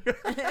 Thank you.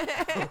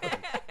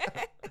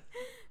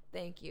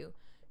 Thank you.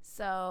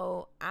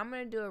 So I'm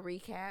going to do a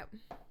recap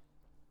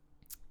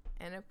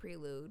and a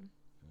prelude,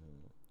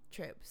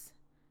 trips,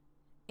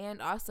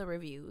 and also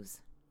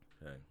reviews.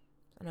 Okay.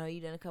 I know you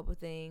done a couple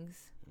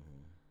things.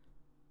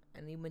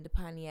 And you went to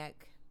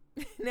Pontiac.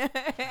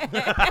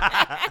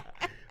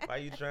 Why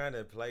you trying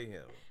to play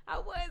him? I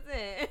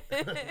wasn't.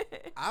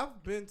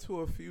 I've been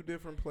to a few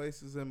different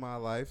places in my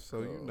life, so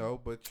you Cool. know.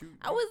 But you,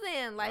 I was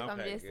in like I'm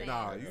Okay, just good. saying.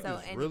 nah, you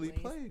so just really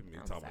anyways, played me.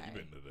 I'm Talking about you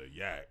sorry. been to the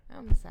yak.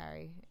 I'm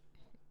sorry.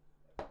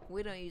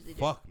 We don't usually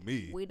Fuck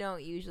me. We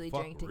don't usually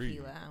Fuck drink Reed.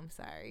 tequila. I'm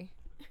sorry.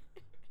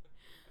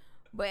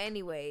 But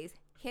anyways,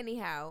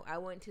 anyhow, I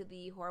went to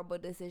the Horrible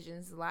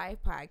Decisions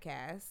live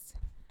podcast,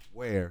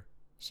 Where?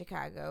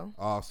 Chicago.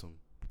 Awesome.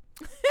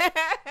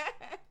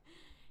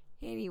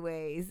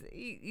 Anyways,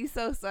 you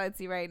so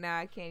salty right now.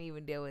 I can't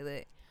even deal with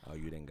it. Oh,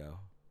 you didn't go?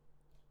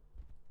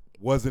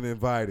 Wasn't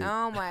invited.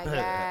 Oh my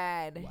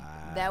god,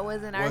 that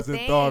wasn't our Wasn't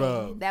thing. thought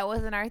of. That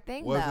wasn't our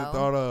thing. Wasn't though.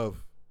 thought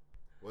of.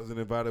 Wasn't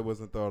invited.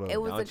 Wasn't thought of.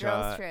 It was Don't a girls'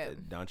 y'all- trip.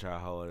 Don't y'all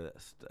hold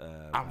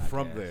I'm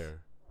from podcast. there.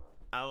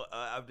 I'm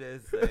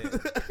just saying.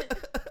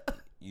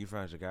 You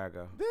from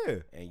Chicago Yeah.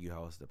 and you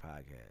host the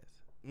podcast,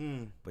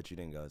 Mm. but you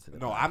didn't go to the.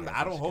 No, podcast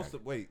I in don't host Chicago.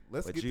 it. Wait,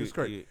 let's But get you- this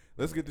straight. you-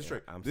 Let's get this yeah,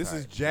 straight. I'm This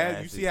sorry. is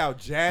Jazz. You Jazzy. see how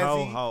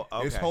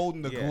Jazzy is okay.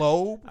 holding the Yeah.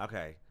 globe?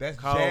 Okay. That's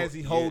Cole,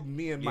 Jazzy yeah, holding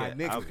me and my yeah,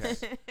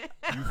 niggas. okay.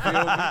 You feel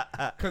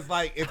me? Cause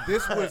like if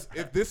this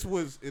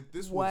was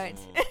What?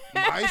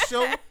 my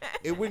show,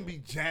 it wouldn't be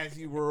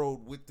Jazzy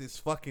World with this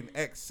fucking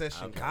X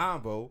session Okay.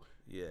 combo.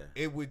 Yeah.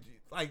 It would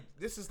like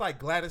this is like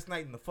Gladys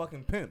Knight and the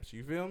fucking Pimps.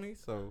 You feel me?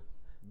 So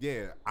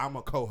yeah, I'm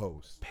a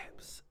co-host.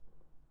 Peps.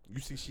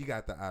 You see, she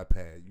got the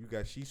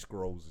iPad. She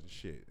scrolls and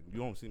shit. You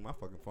don't see my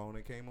fucking phone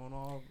that came on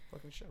all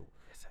fucking show.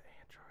 It's an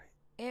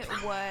Android. It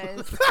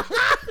was.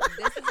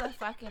 This is a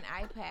fucking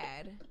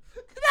iPad.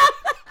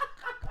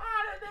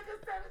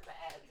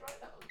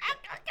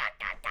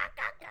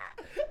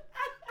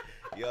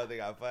 You don't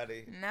think I'm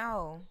funny?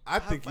 No. I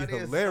think funny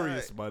you're as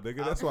hilarious, fuck. my nigga.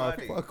 I'm That's why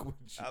funny. I fuck with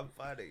you. I'm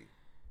funny.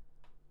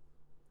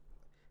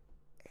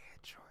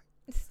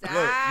 Android. Stop.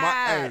 Look,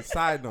 hey,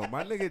 side note,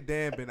 my nigga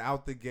Dan been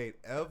out the gate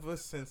ever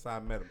since I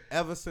met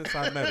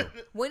him.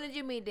 When did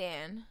you meet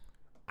Dan?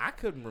 I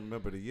couldn't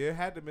remember the year. It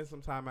had to have been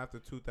sometime after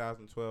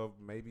 2012,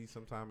 maybe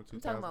sometime in I'm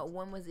 2000. talking about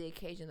when was the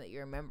occasion that you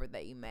remember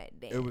that you met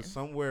Dan? It was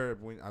somewhere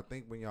when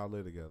y'all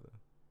lived together.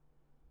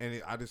 And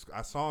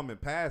I saw him in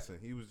passing.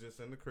 He was just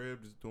in the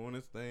crib, just doing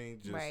his thing,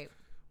 just right.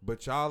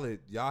 But y'all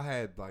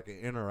had like an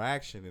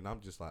interaction, and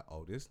I'm just like,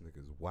 oh, this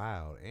nigga's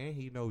wild, and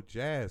he know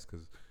jazz,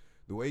 cause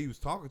the way he was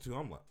talking to,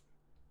 I'm like,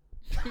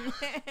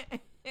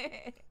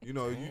 you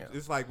know,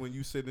 it's like when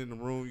you sit in the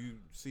room, you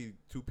see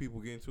two people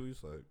getting to you,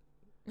 it's like,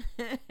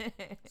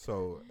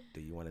 so.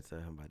 Do you want to tell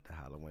him about the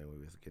Halloween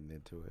we was getting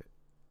into it?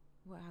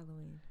 What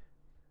Halloween?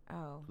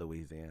 Oh,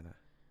 Louisiana.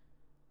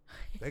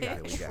 They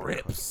got We got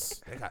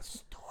trips. They got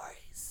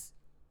stories.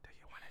 Do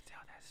you want to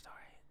tell that story?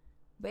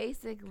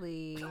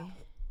 basically.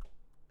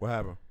 What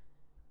happened?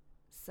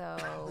 So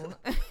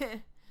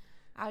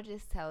I'll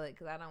just tell it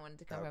because I don't want it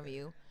to come from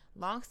you.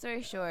 Long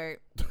story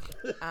short,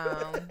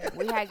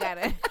 we had got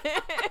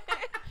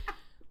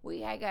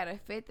a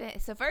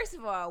fifth. So first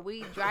of all,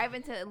 we drive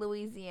into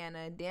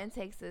Louisiana. Dan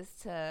takes us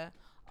to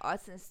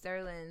Alton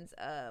Sterling's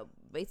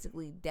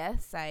basically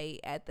death site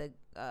at the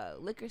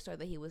liquor store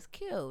that he was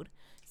killed.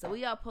 So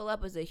we all pull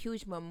up as a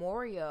huge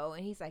memorial,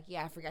 and he's like,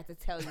 "Yeah, I forgot to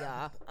tell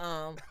y'all,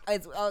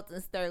 it's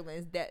Alton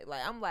Sterling's death."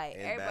 Like I'm like,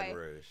 In Baton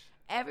Rouge.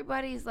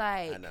 everybody's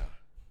like, I know.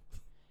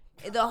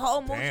 the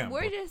whole movie. Damn,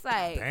 We're bro. just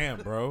like, Damn,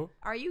 bro.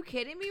 are you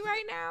kidding me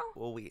right now?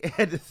 Well, we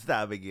had to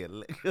stop and get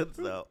liquor,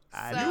 so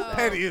I So- decided,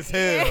 Petty as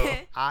hell.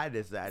 I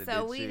decided So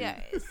to we choose.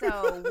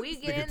 we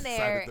This get nigga in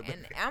there, decided to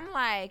and I'm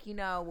like,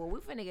 well, we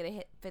finna get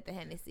a fifth of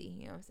Hennessy.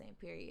 You know what I'm saying?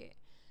 Period.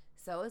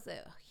 So it's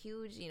a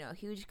huge,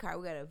 huge car.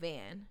 We got a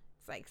van.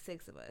 It's like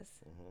 6 of us.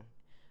 Mhm.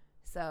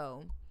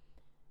 So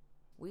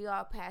we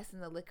all passing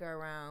the liquor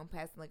around.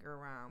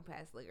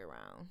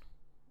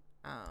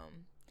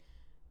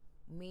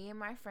 Me and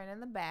my friend in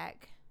the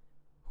back,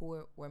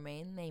 who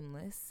remain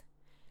nameless,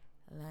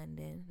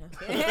 London.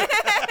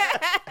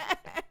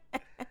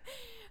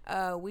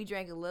 No, we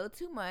drank a little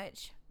too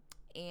much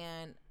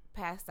and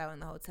passed out in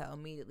the hotel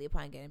immediately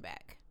upon getting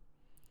back.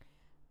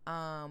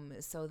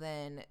 So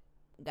then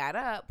got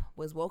up,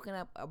 was woken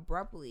up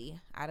abruptly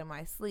out of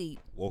my sleep,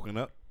 Woken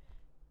up.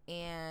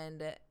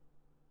 and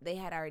they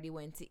had already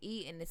went to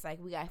eat, and it's like,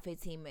 we got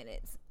 15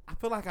 minutes. I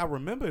feel like I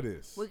remember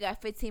this. We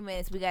got 15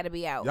 minutes. We got to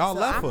be out. Y'all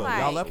So left I'm her. like,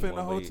 Y'all left her in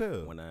the When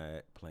hotel. When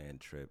I plan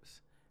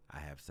trips, I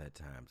have set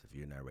times. If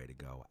you're not ready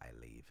to go, I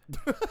leave.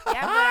 Yeah, but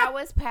I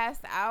was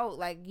passed out.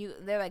 Like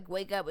they're like,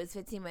 wake up. It's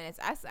 15 minutes.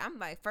 I'm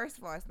like, first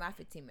of all, it's not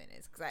 15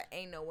 minutes because I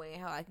ain't no way in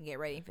hell I can get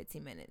ready in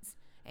 15 minutes.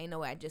 Ain't no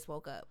way. I just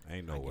woke up.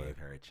 Ain't no I way. gave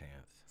her a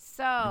chance.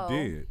 So You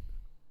did.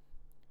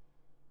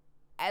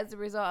 as a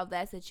result of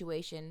that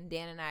situation,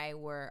 Dan and I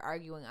were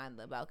arguing on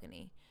the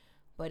balcony,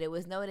 but it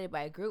was noted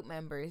by group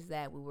members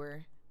that we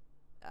were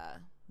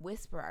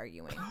whisper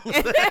arguing.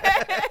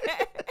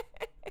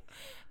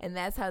 And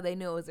that's how they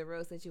knew it was a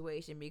real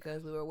situation,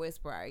 because we were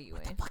whisper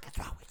arguing. What is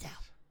wrong with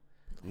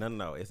you?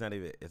 No. It's not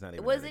even. It's not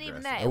even. It wasn't even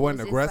aggressive. that. It wasn't was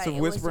just aggressive like,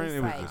 it was whispering, just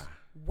it was like, just-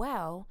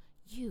 well,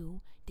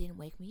 you didn't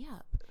wake me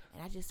up,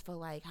 and I just feel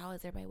like, how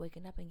is everybody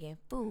waking up and getting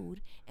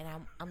food, and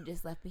I'm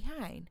just left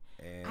behind.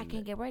 And I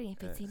can't get ready in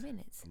 15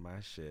 minutes.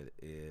 My shit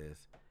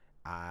is,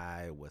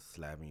 I was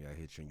slapping you, I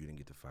hit you, and you didn't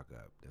get the fuck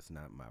up. That's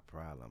not my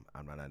problem.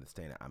 I'm not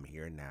understanding. I'm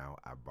here now.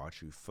 I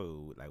brought you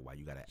food. Like, why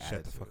you got to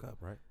Shut the fuck up,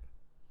 right?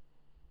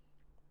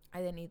 I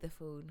didn't eat the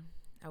food.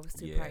 I was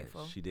too Yeah,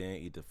 prideful. she didn't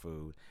eat the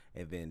food,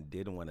 and then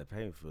didn't want to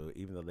pay for food,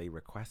 even though they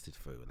requested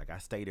food. Like, I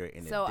stayed there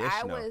in So I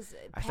additional. was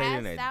I stayed in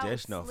passed an out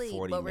additional sleep,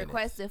 40 but minutes.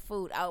 requested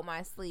food out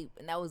my sleep,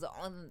 and that was the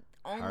only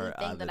Her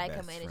thing that other I could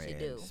best manage to friend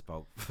do.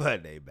 spoke for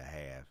their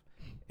behalf,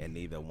 and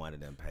neither one of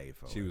them paid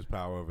for She it. was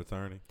power of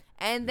attorney.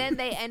 And then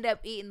they end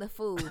up eating the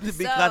food because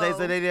they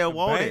said they didn't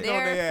want it. Banged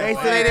on their They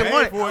ass. said they didn't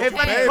want it. Paid for It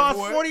fucking paid cost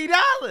for it.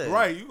 $40.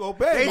 Right, you go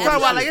They back. talk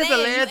about like I'm it's the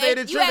saying. last day of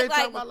the trip. They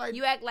talk about like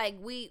you act like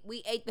we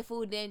ate the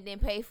food, then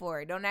didn't pay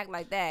for it. Don't act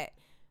like that.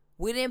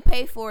 We didn't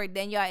pay for it,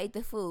 then y'all ate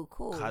the food.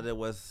 Cool. Cause it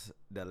was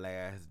the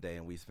last day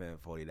and we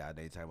spent $40.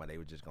 They talking about they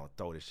were just gonna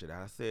throw this shit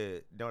out. I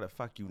said, no, the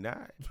fuck you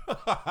not.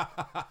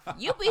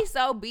 You be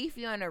so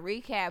beefy on the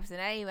recaps, and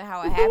that ain't even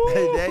how it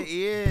happened. That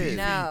is.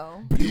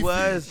 No. You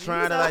was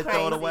trying to so like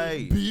throw it crazy.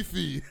 away.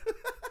 Beefy.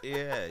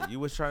 Yeah, you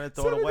was trying to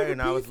throw it away,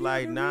 and I was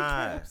like,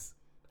 nah.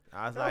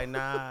 I was like,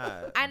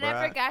 nah. I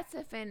never bruh. got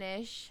to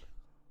finish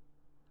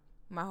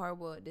my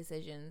Horrible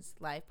Decisions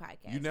live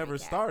podcast. You never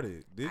recap.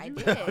 started, did I you?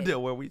 did.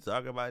 Where we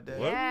talk about that?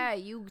 Yeah,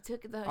 you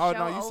took the Oh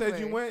show no, you said over.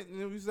 you went.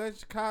 You was at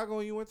Chicago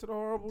and you went to the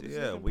Horrible Yeah,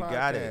 Decision we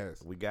got it.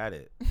 podcast. We got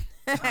it.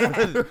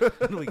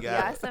 we Y'all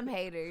got it. some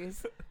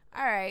haters.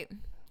 All right.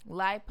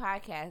 Live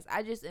podcast.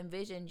 I just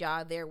envisioned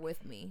y'all there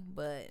with me,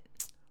 but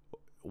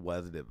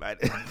Wasn't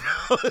invited.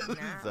 Nah.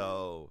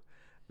 So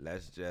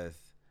let's just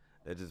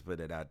put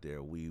it out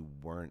there. We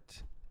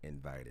weren't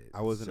invited.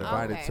 I wasn't So-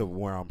 invited Okay. to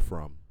where I'm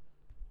from.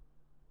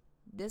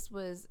 this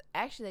was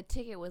actually the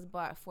ticket was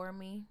bought for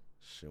me.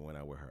 She went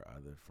out with her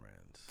other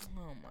friends.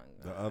 Oh my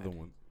god. The other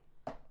one.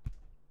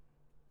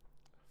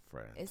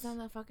 Friends. It's not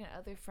the fucking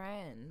other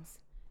friends.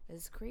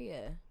 It's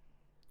Kriya.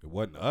 It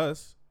wasn't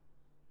us.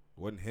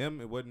 It wasn't him.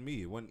 It wasn't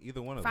me. It wasn't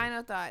either one of them.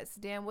 Final thoughts.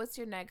 Dan, what's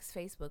your next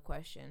Facebook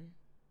question?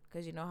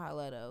 Because you know how I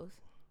love those.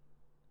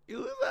 You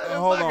was a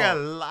Hold fucking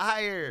on.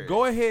 liar.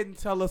 Go ahead and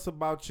tell us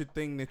about your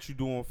thing that you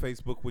do on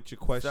Facebook with your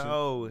question.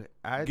 So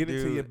I Get do,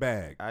 into your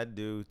bag. I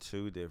do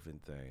two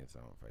different things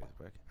on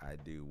Facebook. I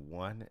do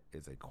one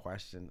is a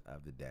question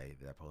of the day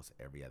that I post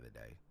every other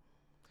day.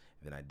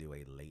 Then I do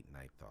a late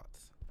night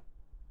thoughts.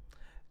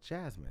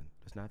 Jasmine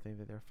does not think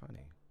that they're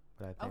funny,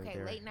 but I think Okay,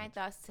 they're late night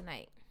thoughts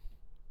tonight.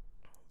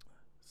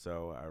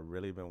 So I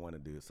really been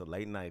wanting to do. So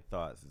late night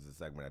thoughts is a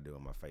segment I do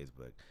on my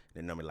Facebook.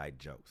 They're normally like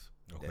jokes.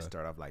 Okay. They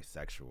start off like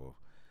sexual,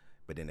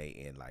 but then they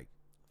end like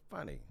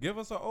funny. Give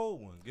us an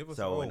old one. Give us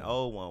So an an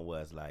old one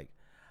was like,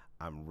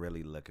 I'm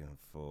really looking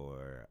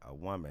for a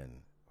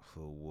woman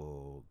who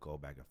will go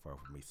back and forth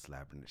with me,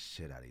 slapping the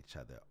shit out of each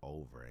other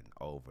over and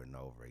over and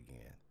over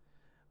again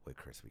with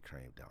Krispy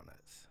Kreme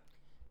donuts.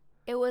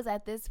 It was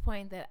at this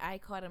point that I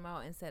called him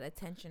out and said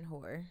attention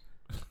whore.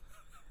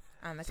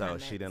 On the So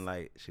comments. she didn't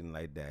like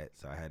that.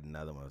 So I had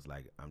another one. It was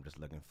like, I'm just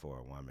looking for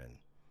a woman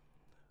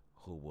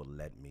who will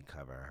let me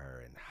cover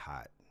her in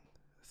hot,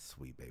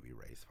 sweet baby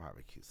Ray's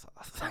barbecue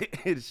sauce.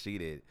 And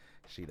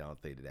she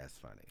don't think that that's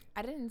funny.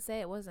 I didn't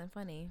say it wasn't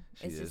funny.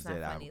 She It's just just not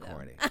said funny I'm though.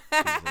 corny. She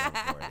said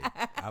I'm corny.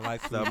 I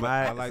like So sweet,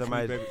 my- I like so sweet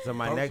my- baby. so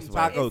my Throw next some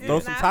one- taco, This throw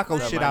is some not taco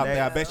funny. shit my out there.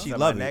 I next- bet she so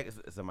love my it.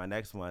 So my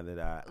next one that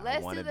I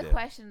Let's want do to the do.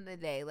 question of the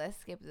day. Let's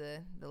skip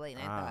the late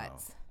night Oh.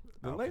 thoughts.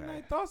 The late Okay.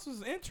 night thoughts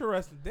was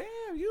interesting.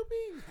 Damn, you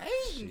be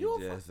hating. She You a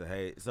just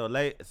hate.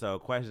 So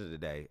question of the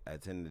day. I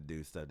tend to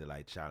do stuff that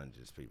like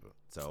challenges people.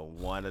 So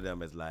one of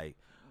them is like,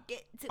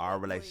 Get to our it,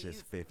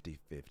 relationship's please.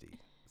 50-50.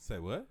 say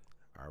what?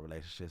 Our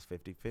relationship's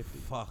 50-50.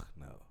 Fuck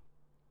no.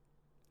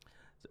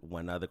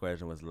 One other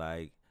question was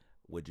like,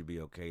 would you be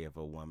okay if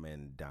a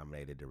woman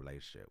dominated the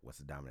relationship? What's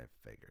the dominant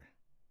figure?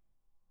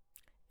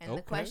 And the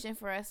Okay. question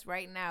for us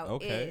right now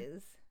Okay.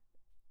 is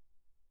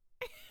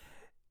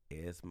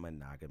Is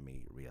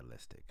monogamy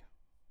realistic?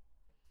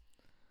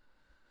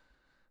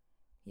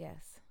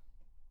 yes.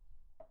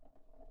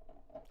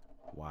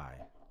 Why?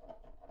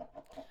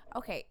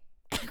 Okay,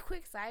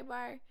 quick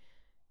sidebar.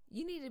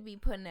 You need to be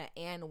putting an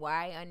and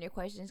why on your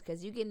questions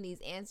because you getting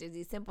these answers,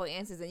 these simple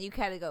answers, and you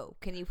kind of go,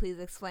 can you please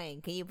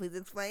explain? Can you please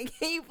explain?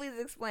 Can you please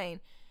explain?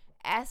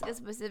 Ask a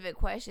specific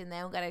question. They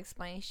don't got to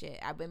explain shit.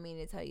 I've been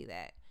meaning to tell you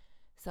that.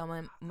 So,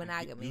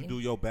 monogamy. You do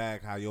your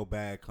bag how your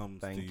bag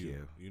comes Thank to you.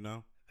 you. You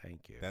know?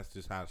 Thank you. That's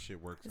just how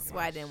shit works. That's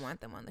why I didn't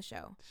want them on the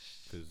show.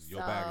 Because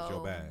your bag is your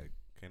So- bag.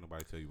 Can't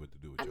nobody tell you what to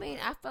do with I your mean,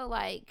 bag. I feel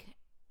like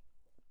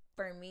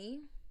for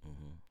me,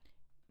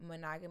 Mm-hmm.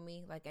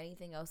 monogamy, like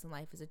anything else in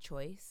life, is a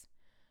choice.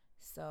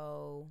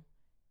 So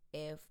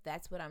if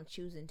that's what I'm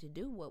choosing to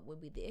do, what would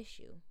be the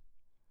issue?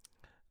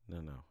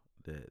 No.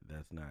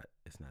 That's not.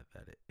 It's not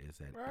that. Is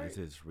that? Right. Is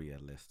it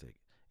realistic?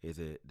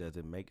 Does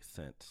it make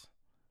sense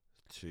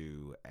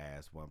to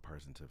ask one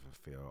person to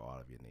fulfill all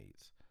of your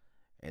needs?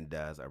 And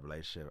does a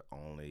relationship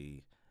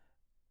only?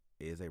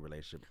 Is a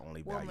relationship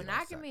only Well, valued on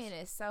monogamy in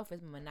sex? itself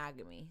is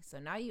monogamy. So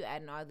now you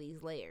adding all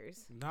these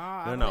layers.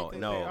 Nah, I No. don't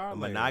think they are layers.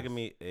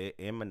 Monogamy.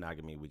 In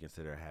monogamy, we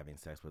consider having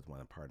sex with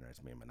one partner as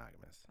being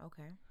monogamous.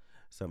 Okay.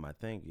 So my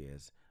thing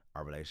is,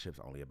 are relationships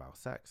only about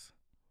sex?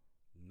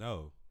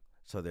 No.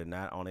 So they're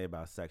not only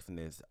about sex, and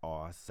it's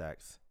all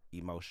sex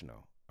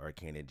emotional, or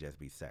can it just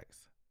be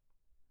sex?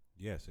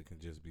 Yes, it can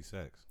just be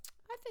sex.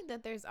 I think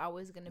that there's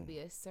always going to be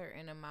a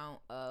certain amount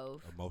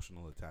of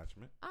Emotional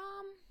attachment.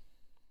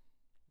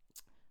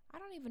 I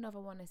don't even know if I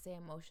want to say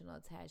emotional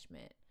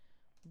attachment,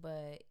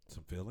 but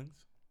Some feelings.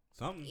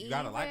 Something. You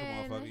gotta like a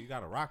Even- motherfucker. You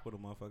gotta rock with a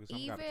motherfucker.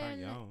 Something gotta turn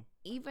you on.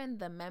 even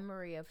the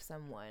memory of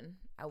someone,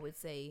 I would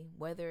say,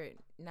 whether it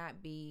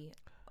not be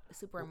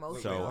super Wait,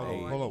 emotional. So, hold hey-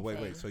 or on, hold on, wait.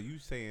 anything. So you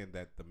saying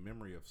that the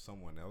memory of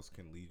someone else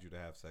can lead you to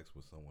have sex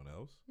with someone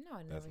else? No,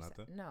 I That's never not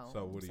said. the. No.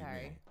 So I'm what do you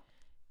sorry. mean?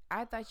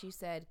 I thought you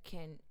said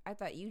I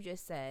thought you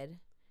just said,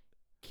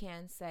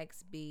 can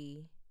sex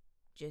be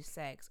just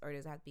sex, or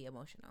does it have to be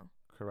emotional?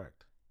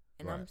 Correct.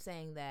 And I'm Right.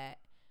 saying that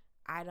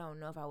I don't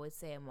know if I would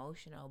say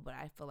emotional, but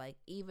I feel like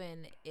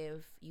even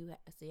if you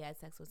had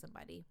sex with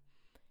somebody,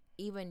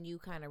 even you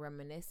kind of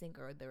reminiscing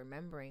or the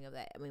remembering of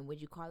that, I mean, would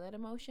you call that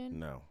emotion?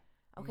 No.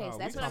 Okay, No, so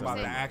we that's what talking I'm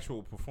about saying. the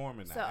actual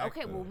performing. the So act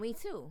okay, well, of- me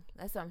too.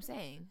 That's what I'm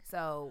saying.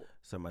 So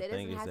So my that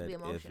thing doesn't is have to that be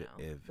emotional,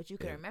 if but you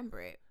can if-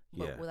 remember it,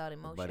 but yeah, without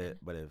emotion.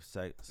 But if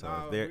sex, so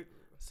Nah, if there, we-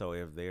 so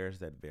if there's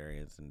that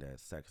variance and that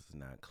sex is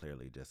not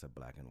clearly just a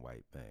black and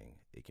white thing,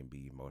 it can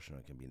be emotional,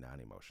 it can be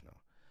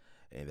non-emotional,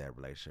 and that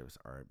relationships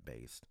aren't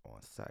based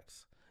on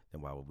sex,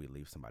 then why would we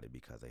leave somebody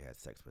because they had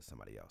sex with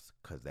somebody else?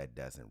 Because that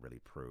doesn't really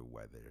prove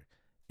whether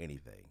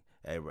anything.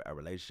 A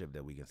relationship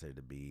that we consider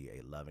to be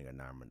a loving or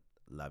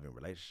non-loving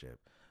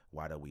relationship,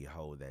 why do we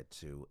hold that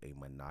to a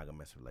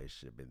monogamous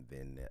relationship and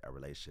then a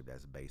relationship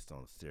that's based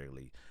on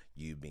strictly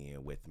you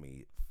being with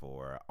me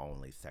for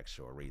only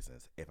sexual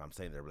reasons? If I'm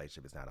saying the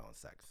relationship is not on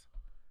sex.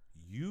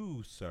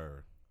 You,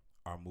 sir,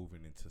 are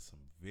moving into some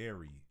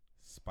very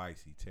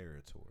spicy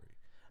territory.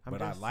 I'm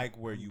But I just- like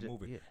where I'm you ju-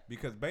 moving yeah.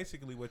 because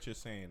basically what you're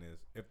saying is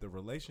if the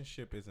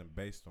relationship isn't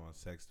based on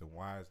sex, then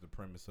why is the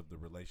premise of the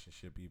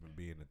relationship even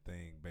being a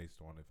thing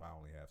based on if I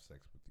only have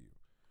sex with you?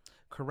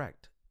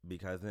 Correct.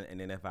 Because then, and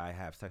then if I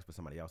have sex with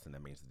somebody else, then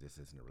that means that this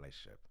isn't a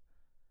relationship.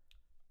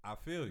 I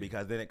feel you.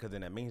 Because then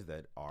that means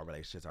that our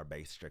relationships are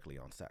based strictly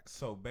on sex.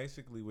 So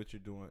basically, what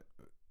you're doing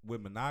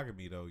with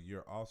monogamy, though,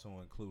 you're also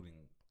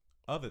including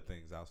other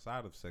things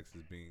outside of sex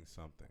as being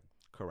something.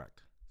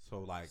 Correct. So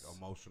like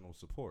emotional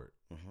support.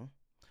 Mm-hmm.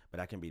 But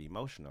I can be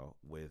emotional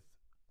with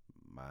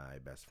my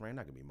best friend.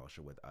 I can be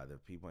emotional with other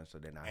people, and so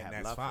then I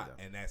have love fine. for them.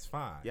 And that's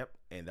fine. Yep.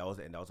 And those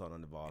don't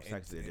involve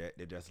sex.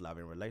 They're just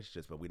loving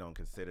relationships. But we don't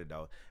consider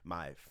though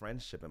my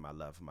friendship and my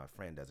love for my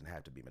friend doesn't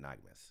have to be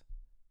monogamous.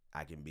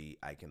 I can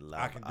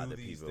love other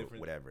people,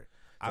 whatever.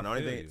 So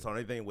the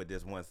only thing with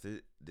this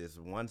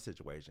one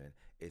situation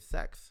is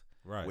sex,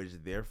 right? Which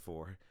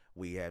therefore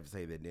we have to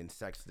say that then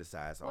sex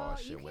decides all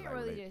shit. You can't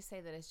really just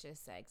say that it's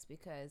just sex,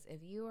 because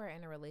if you are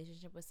in a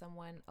relationship with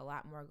someone, a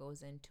lot more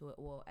goes into it.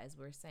 Well, as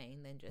we're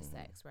saying, than just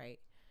sex, right?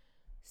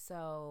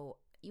 So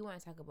you want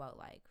to talk about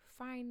like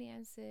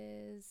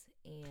finances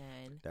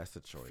and that's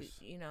a choice.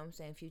 You know what I'm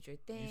saying? Future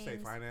things. You say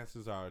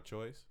finances are a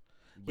choice?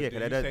 But yeah,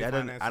 because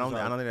I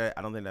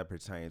don't think that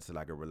pertains to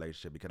like a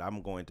relationship, because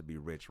I'm going to be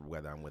rich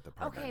whether I'm with a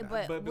partner. Okay,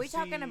 but we're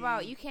talking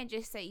about, you can't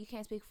just say, you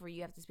can't speak for,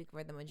 you have to speak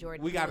for the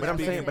majority. We got, but I'm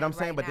saying, what I'm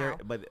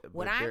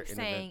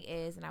saying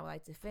is, and I would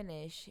like to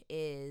finish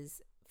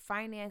is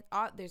finance.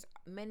 There's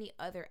many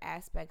other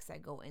aspects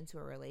that go into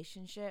a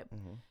relationship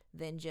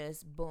than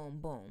just boom,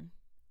 boom.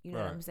 You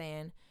know what I'm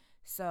saying?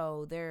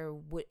 So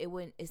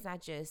it's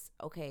not just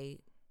okay,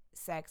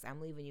 sex,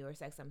 I'm leaving you, or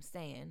sex, I'm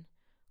staying.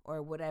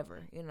 Or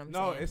whatever, you know what I'm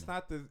saying?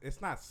 No,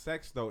 it's not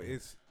sex though.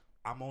 It's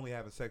I'm only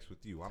having sex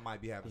with you. I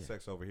might be having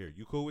sex over here.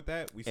 You cool with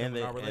that? We in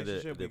our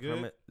relationship.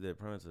 The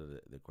premise of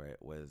the question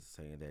was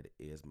saying that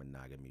is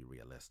monogamy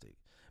realistic?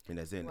 I mean,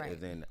 as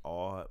in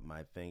all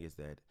my thing is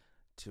that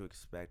to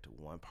expect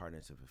one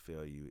partner to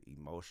fulfill you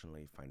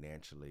emotionally,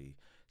 financially,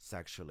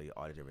 sexually,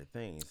 all the different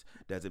things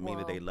doesn't mean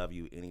that they love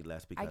you any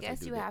less. Because I guess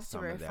they do you have to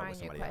some of that refine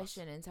with your somebody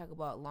question and talk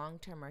about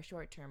long-term or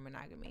short-term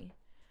monogamy.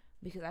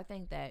 Because I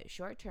think that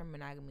short-term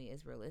monogamy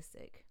is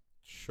realistic.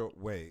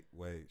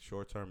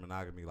 Short-term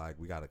monogamy, like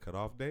we got a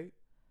cutoff date?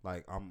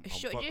 Like I'm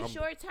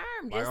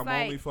short-term. Like I'm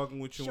only fucking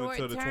with you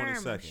until the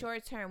 22nd.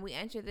 Short-term. We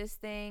enter this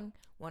thing.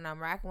 When I'm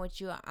rocking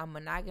with you, I'm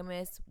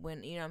monogamous.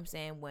 When, you know what I'm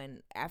saying,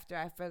 when after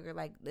I figure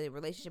like the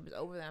relationship is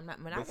over, then I'm not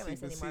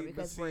monogamous anymore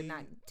because we're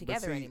not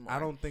together anymore. I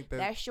don't think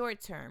that's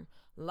short-term.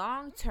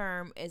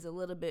 Long-term is a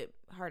little bit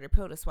harder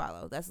pill to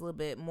swallow. That's a little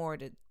bit more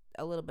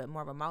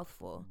of a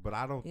mouthful. But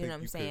I don't think you know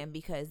what I'm saying?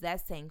 Because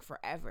that's saying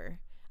forever.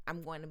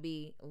 I'm going to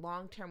be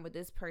long term with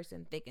this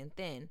person, thick and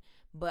thin.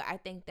 But I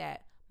think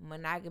that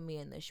monogamy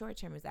in the short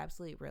term is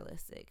absolutely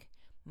realistic.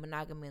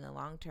 Monogamy in the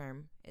long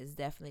term is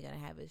definitely going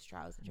to have its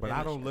trials and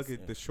tribulations. But I don't look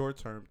at the short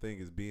term thing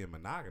as being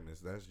monogamous.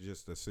 That's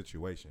just a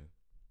situation.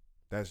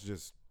 That's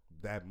just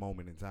that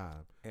moment in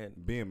time. And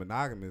being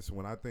monogamous,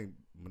 when I think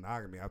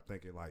monogamy, I'm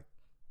thinking like,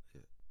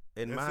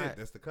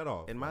 that's the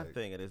cutoff. And my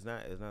thing, it's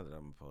not that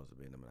I'm opposed to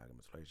being in a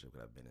monogamous relationship,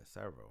 because I've been in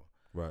several.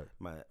 Right.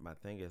 My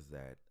thing is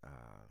that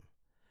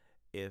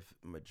if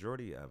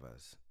majority of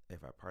us,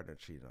 if our partner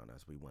cheated on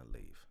us, we wouldn't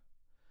leave.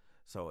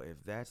 So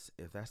if that's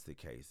the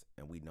case,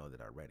 and we know that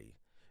already,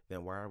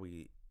 then why are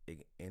we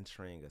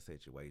entering a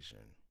situation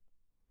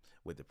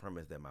with the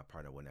premise that my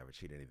partner will never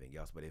cheat or anything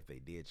else? But if they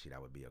did cheat, I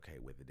would be okay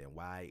with it. Then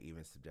why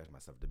even subject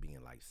myself to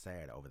being like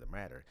sad over the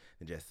matter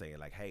and just saying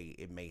like, hey,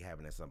 it may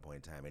happen at some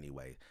point in time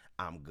anyway.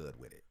 I'm good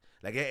with it.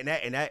 Like,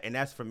 and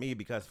that's for me,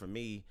 because for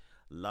me,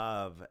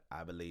 love,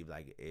 I believe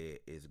like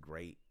it is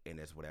great and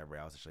it's whatever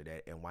else to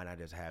that. And why not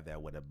just have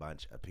that with a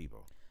bunch of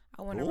people?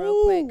 I want to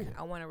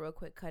real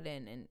quick cut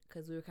in, and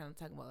because we were kind of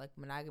talking about like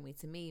monogamy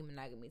to me,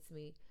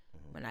 monogamy.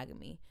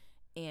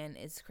 And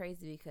it's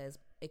crazy because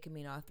it can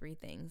mean all three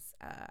things.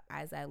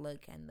 As I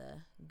look in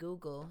the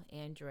Google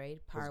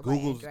Android, powered by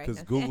Android.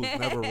 Because Google's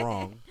never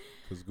wrong.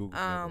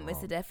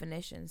 It's a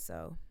definition,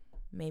 so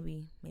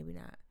maybe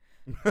not.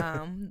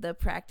 The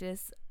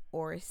practice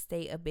or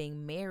state of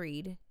being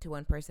married to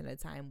one person at a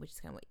time, which is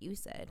kind of what you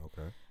said.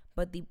 Okay.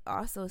 But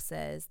also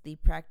says the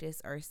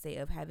practice or state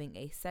of having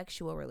a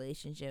sexual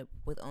relationship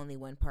with only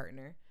one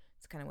partner.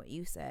 It's kind of what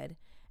you said.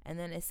 And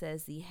then it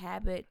says the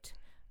habit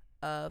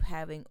of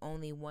having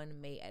only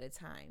one mate at a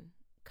time.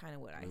 Kind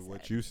of what I said.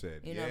 What you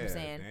said. You know what I'm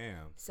saying?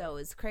 Damn. So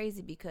it's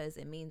crazy because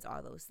it means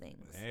all those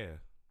things.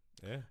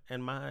 Yeah.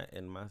 And my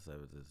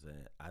service is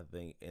that I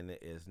think, and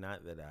it's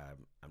not that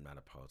I'm not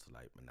opposed to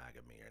like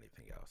monogamy or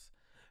anything else.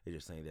 It's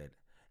just saying that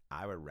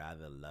I would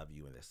rather love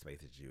you in the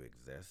space that you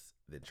exist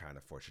than trying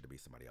to force you to be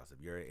somebody else. If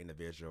you're an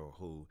individual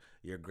who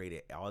you're great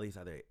at all these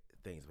other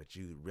things, but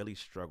you really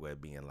struggle at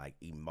being like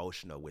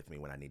emotional with me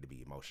when I need to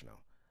be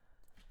emotional.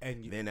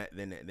 And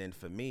then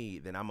for me,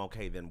 then I'm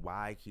okay. Then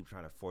why keep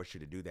trying to force you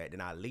to do that? Then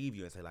I leave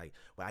you and say like,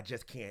 well, I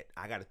just can't.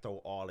 I got to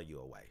throw all of you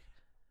away.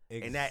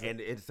 And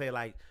say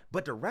like,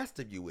 but the rest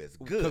of you is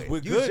good. Because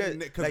we're good.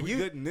 Because we're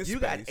good in this space. You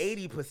got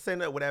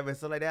 80% or whatever and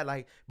stuff like that.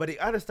 Like, but the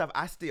other stuff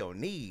I still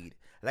need.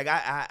 Like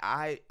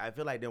I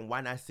feel like then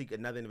why not seek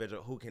another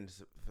individual who can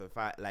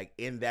provide like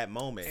in that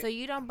moment. So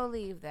you don't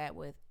believe that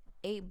with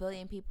 8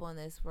 billion people in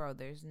this world.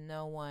 There's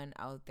no one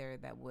out there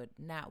that would,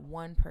 not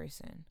one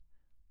person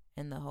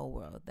in the whole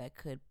world that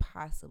could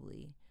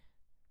possibly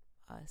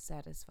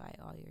satisfy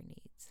all your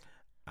needs.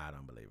 I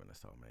don't believe in a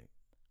soulmate.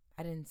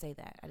 I didn't say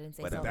that. I didn't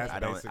say But soulmate. I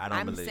don't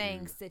I'm believe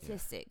saying you.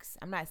 statistics.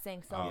 I'm not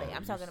saying Oh, soulmate. I'm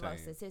you're talking about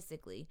saying-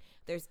 statistically.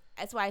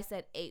 That's why I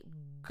said 8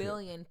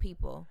 billion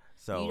people.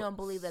 So You don't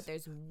believe that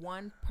there's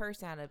one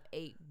person out of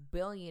 8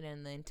 billion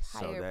in the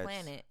entire that's-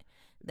 planet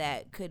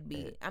that could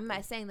be. I'm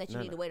not saying that you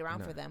No, need to wait around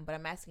no. for them, but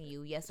I'm asking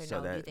you, yes or So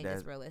no, do you that- think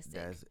it's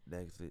realistic?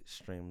 That's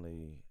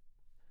extremely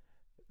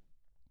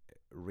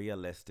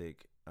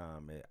realistic.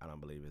 I don't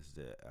believe it's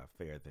a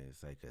fair thing to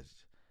say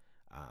because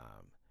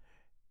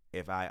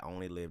if I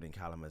only lived in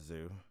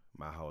Kalamazoo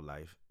my whole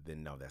life,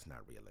 then no, that's not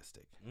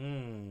realistic.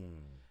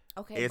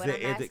 Okay, Is but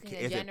it- I'm is it- asking a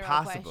is it general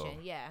possible?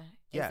 question. Yeah. Is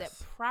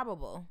Yes. it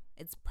probable?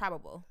 It's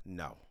probable.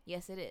 No.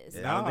 Yes, it is.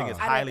 I don't think it's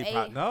Out of highly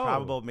eight- No.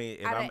 probable. Mean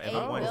if Out I'm of if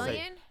I'm 8 going to say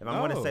billion? if I'm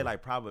going to say No.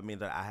 like probable, it means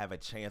that I have a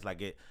chance.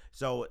 Like it.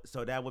 So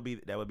that would be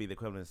the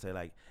equivalent to say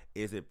like,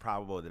 is it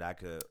probable that I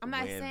could I'm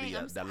not win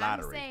saying the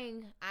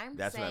lottery? I'm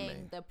That's what I saying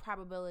mean. the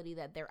probability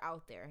that they're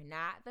out there,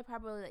 not the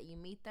probability that you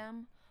meet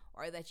them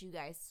or that you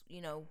guys,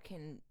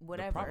 can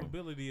whatever. The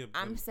probability of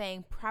I'm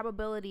saying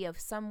probability of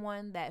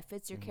someone that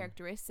fits Mm-hmm. your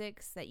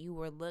characteristics that you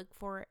would look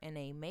for in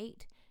a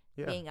mate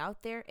Yeah. being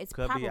out there. It's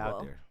Could probable. be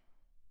out there.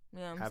 You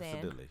know what I'm saying?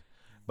 Absolutely.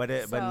 But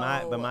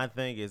my So-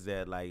 thing is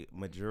that like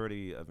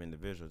majority of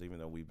individuals, even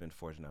though we've been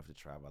fortunate enough to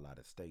travel a lot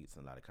of states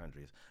and a lot of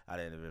countries, a lot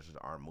of individuals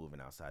aren't moving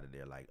outside of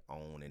their like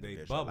own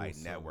individual bubble like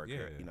some, network,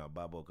 yeah.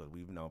 bubble. Because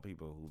we've known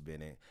people who've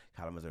been in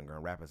Kalamazoo and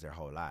Grand Rapids their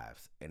whole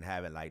lives and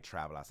haven't like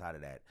traveled outside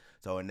of that.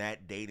 So in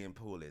that dating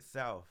pool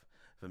itself,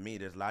 for me,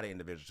 there's a lot of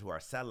individuals who are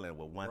settling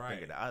with one thing or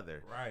Right. the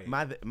other. Right.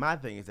 My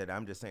thing is that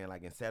I'm just saying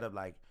like instead of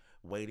like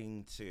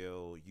waiting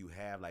till you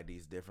have like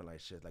these different like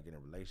shit like in a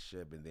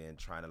relationship and then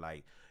trying to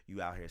like you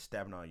out here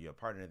stepping on your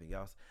partner and anything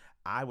else,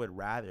 I would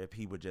rather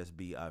people just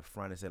be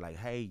upfront and say like,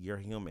 hey, you're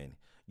human,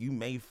 you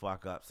may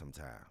fuck up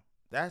sometime,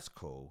 that's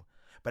cool,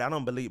 but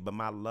but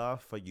my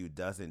love for you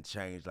doesn't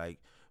change. Like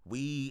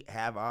we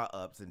have our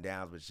ups and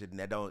downs but shit, and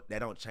that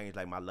don't change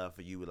like my love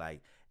for you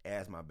like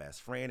as my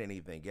best friend.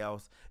 Anything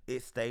else,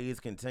 it stays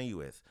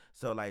continuous.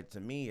 So like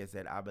to me is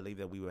that I believe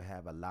that we would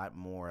have a lot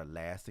more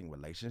lasting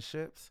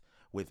relationships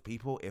with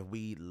people if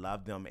we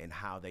love them and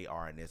how they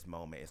are in this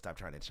moment and stop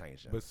trying to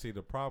change them. But see,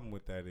 the problem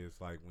with that is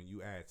like when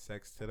you add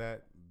sex to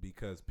that,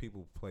 because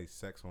people place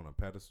sex on a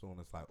pedestal and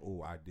it's like,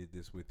 oh, I did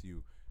this with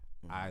you.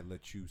 I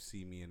let you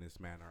see me in this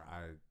manner.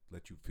 I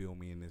let you feel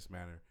me in this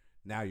manner.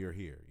 Now you're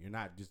here. You're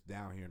not just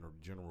down here in a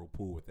general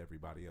pool with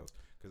everybody else.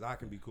 Because I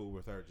can be cool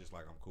with her just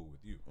like I'm cool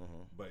with you.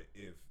 But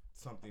if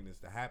something is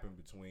to happen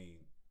between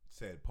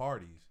said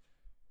parties,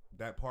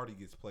 that party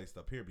gets placed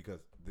up here because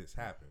this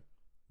happened.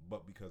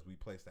 But because we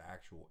placed the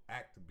actual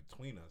act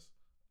between us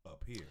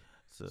up here.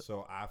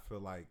 So I feel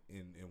like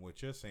in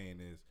what you're saying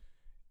is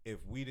if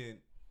we didn't,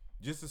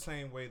 just the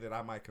same way that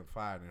I might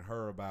confide in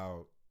her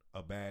about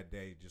a bad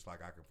day, just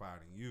like I confide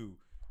in you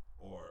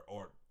or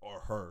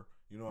her,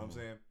 you know what I'm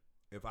saying?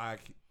 If I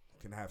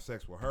can have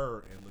sex with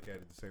her and look at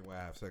it the same way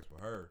I have sex with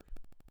her,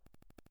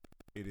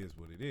 it is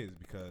what it is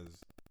because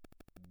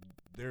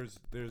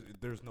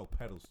there's no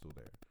pedestal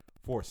there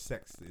for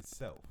sex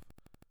itself.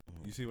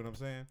 You see what I'm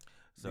saying?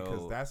 So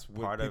because that's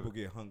what people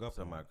get hung up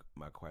so on.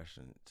 my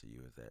question to you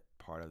is that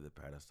part of the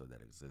pedestal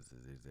that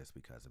exists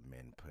because of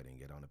men putting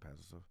it on the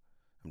pedestal?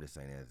 I'm just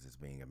saying as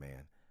just being a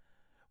man.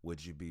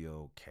 Would you be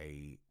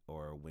okay,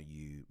 or when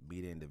you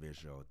meet an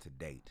individual to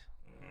date,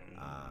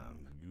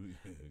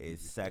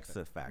 is sex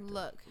a factor?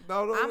 Look,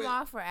 No, I'm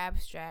all for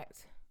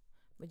abstract,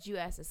 but you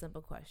asked a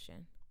simple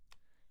question.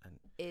 And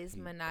Is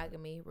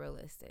monogamy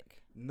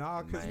realistic?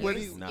 Nah, because Man, what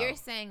You're, do you? No. you're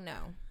saying no.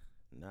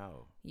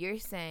 No. You're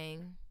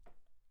saying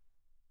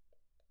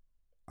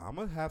I'm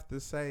gonna have to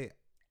say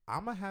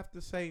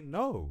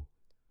no.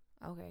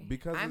 okay.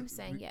 Because I'm it-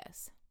 saying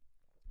yes.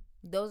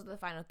 Those are the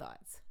final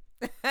thoughts.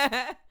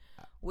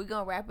 We're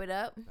gonna wrap it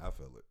up. I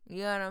feel it.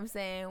 You know what I'm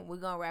saying? We're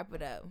gonna wrap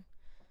it up.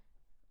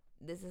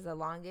 This is the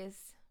longest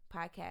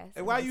podcast. And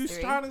in why you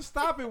history. trying to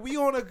stop it? We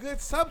on a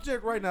good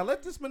subject right now.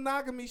 Let this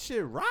monogamy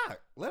shit rock.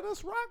 Let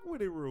us rock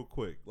with it real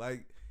quick.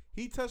 Like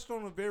he touched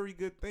on a very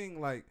good thing.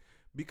 Like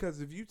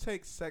because if you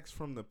take sex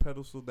from the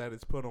pedestal that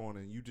it's put on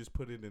and you just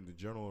put it in the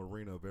general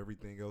arena of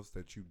everything else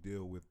that you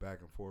deal with back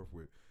and forth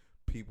with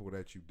people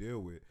that you deal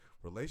with,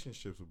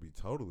 relationships would be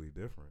totally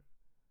different.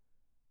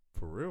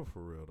 For real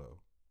though.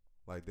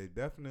 Like they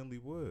definitely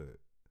would.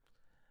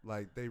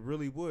 Like they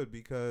really would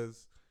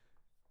because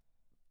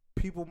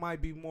people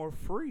might be more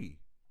free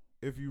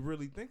if you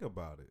really think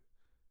about it.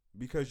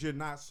 Because you're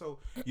not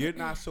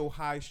so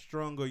high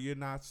strung or you're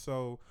not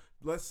so,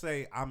 let's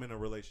say I'm in a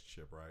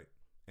relationship, right?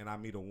 And I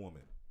meet a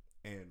woman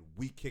and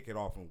we kick it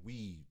off and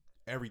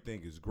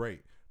everything is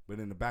great. But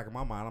in the back of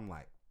my mind, I'm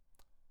like,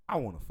 I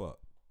want to fuck.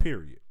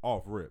 Period.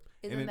 Off rip.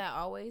 Isn't that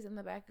always in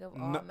the back of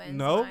all men's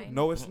no, mind?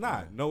 no, it's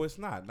not. No, it's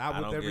not. Not I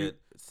with don't every. get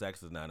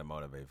sex is not a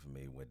motivator for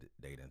me with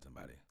dating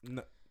somebody.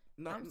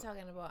 I'm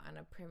talking about on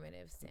a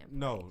primitive standpoint.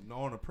 No,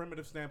 on a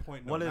primitive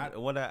standpoint,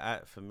 no.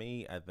 For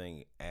me, I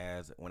think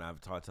when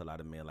I've talked to a lot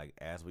of men, like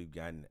as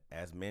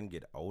men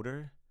get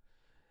older,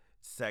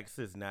 sex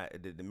is not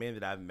the men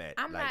that I've met.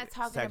 I'm like, not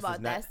talking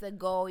about that's the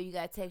goal. You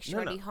gotta take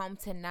Shorty home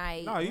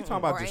tonight. No, you talking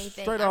about just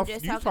anything. straight off. I'm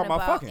just you talking talking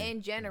about fucking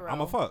in general.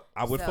 I'm a fuck.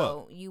 I would fuck.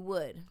 So you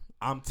would.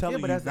 I'm telling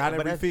you, not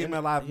every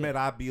female I've met,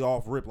 I'd be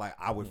off rip like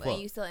I would fuck. But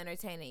you still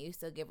entertain it. You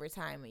still give her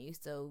time, and you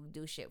still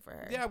do shit for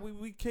her. Yeah,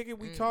 we kick it,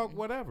 we talk,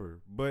 whatever.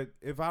 But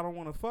if I don't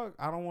want to fuck,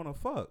 I don't want to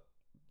fuck.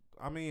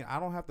 I mean, I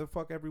don't have to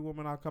fuck every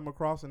woman I come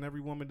across, and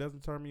every woman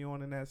doesn't turn me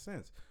on in that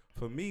sense.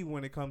 For me,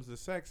 when it comes to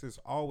sex, it's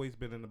always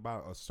been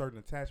about a certain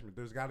attachment.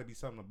 There's got to be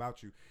something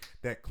about you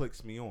that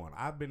clicks me on.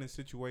 I've been in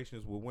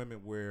situations with women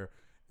where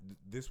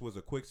this was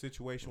a quick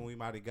situation. We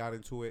might have got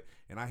into it,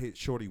 and I hit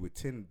Shorty with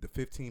 10 to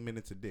 15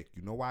 minutes of dick.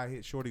 You know why I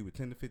hit Shorty with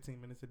 10 to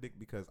 15 minutes of dick?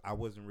 Because I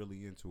wasn't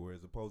really into her,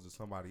 as opposed to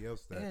somebody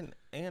else that.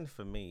 And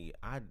for me,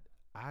 I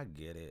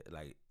get it.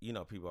 Like, you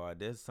know,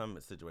 there's some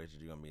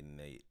situations you're gonna be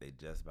in, they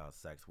just about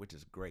sex, which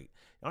is great.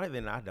 The only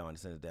thing I don't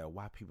understand is that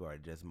why people are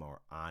just more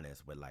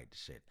honest with like the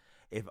shit.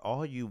 If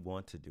all you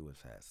want to do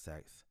is have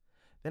sex,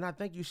 then I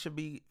think you should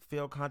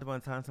feel comfortable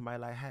in telling somebody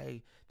like,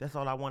 hey, that's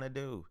all I want to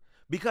do.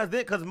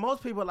 Because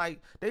most people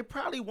like they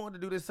probably want to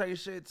do the same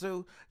shit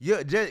too.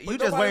 You just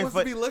waiting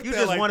for you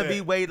just want to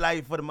be waiting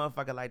like for the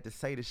motherfucker like to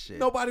say the shit.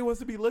 Nobody wants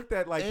to be looked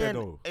at like that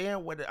though.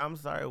 And I'm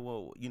sorry,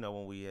 well, you know,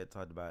 when we had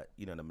talked about,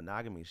 you know, the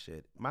monogamy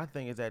shit, my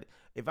thing is that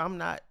if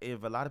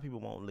a lot of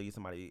people won't leave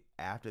somebody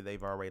after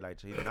they've already like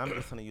cheated, I'm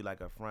just telling you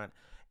like up front,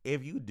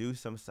 if you do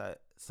some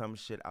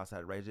shit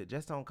outside of race,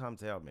 just don't come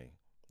tell me.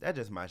 That's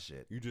just my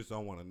shit. You just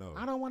don't want to know.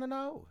 I don't want to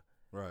know.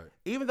 Right.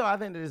 Even though I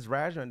think that it's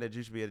rational that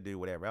you should be able to do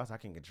whatever else, I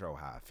can control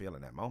how I feel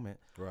in that moment.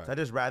 Right. So I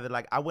just rather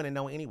I wouldn't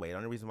know anyway. The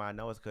only reason why I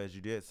know is because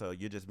you did. So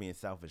you're just being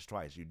selfish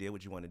twice. You did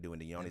what you want to do,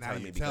 and then you only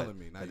telling me because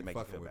now you're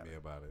fucking with me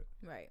about it.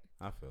 Right.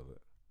 I feel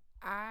it.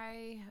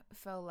 I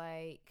feel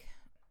like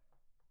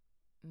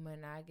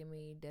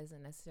monogamy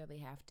doesn't necessarily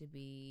have to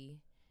be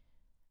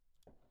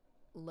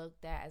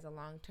looked at as a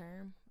long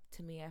term.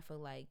 To me, I feel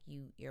like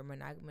you're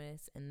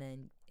monogamous, and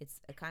then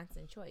it's a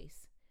constant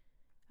choice.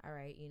 All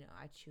right, you know,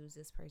 I choose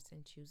this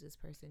person, choose this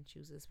person,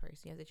 choose this person.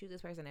 You have to choose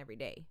this person every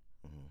day.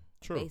 Mm-hmm.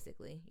 True.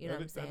 Basically, you know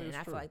what I'm saying? And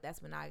I feel like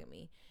that's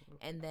monogamy.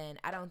 And then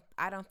I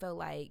don't feel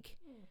like,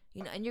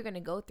 you know, and you're gonna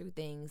go through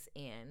things,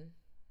 and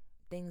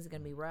things are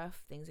gonna be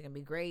rough, things are gonna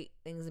be great,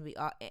 things are gonna be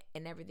all,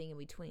 and everything in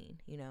between,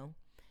 you know.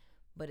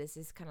 But it's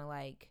just kind of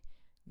like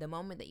the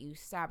moment that you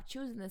stop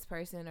choosing this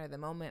person, or the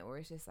moment where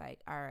it's just like,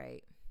 all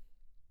right,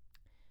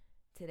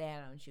 today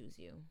I don't choose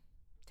you.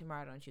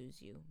 Tomorrow I don't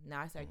choose you.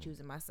 Now I start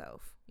choosing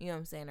myself. You know what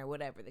I'm saying? Or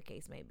whatever the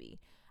case may be.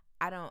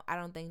 I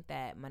don't think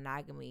that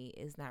monogamy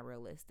is not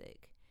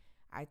realistic.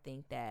 I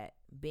think that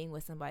being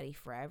with somebody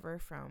forever,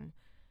 from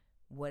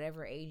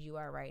whatever age you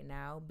are right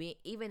now,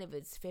 even if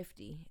it's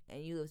 50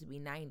 and you live to be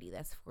 90,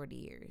 that's 40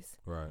 years.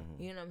 Right.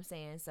 You know what I'm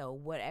saying? So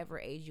whatever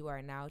age you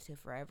are now to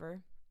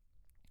forever,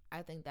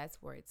 I think that's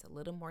where it's a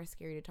little more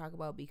scary to talk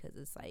about, because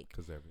it's like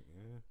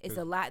it's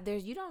a lot.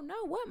 You don't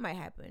know what might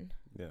happen.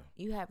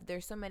 Yeah.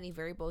 There's so many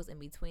variables in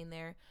between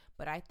there,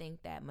 but I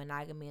think that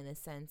monogamy, in the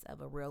sense of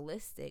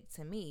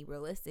to me,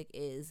 realistic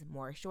is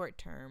more short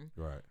term.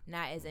 Right.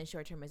 Not as in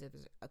short term as if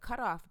there's a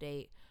cutoff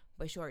date,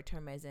 but short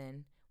term as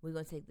in we're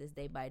gonna take this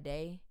day by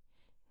day,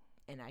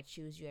 and I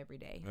choose you every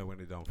day. And when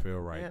it don't feel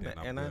right, then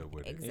I'm good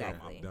with it.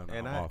 Exactly. I'm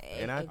done.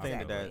 And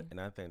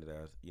I think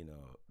that's, you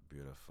know,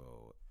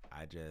 beautiful.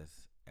 I just,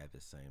 at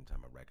the same time,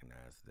 I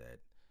recognize that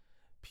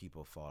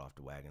people fall off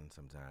the wagon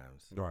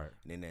sometimes. Right.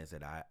 And then there's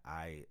that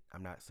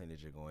I'm not saying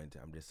that you're going to,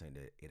 I'm just saying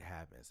that it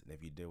happens. And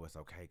if you do, it's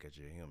okay because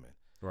you're human.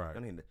 Right. You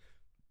don't need to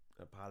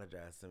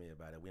apologize to me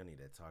about it. We don't need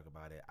to talk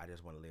about it. I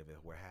just want to live.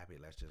 If we're happy,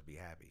 let's just be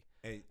happy.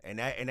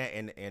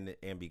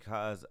 And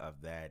because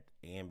of that,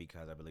 and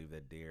because I believe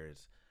that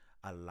there's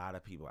a lot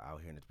of people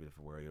out here in this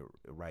beautiful world,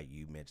 right?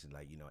 You mentioned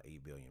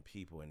 8 billion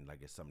people, and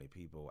there's so many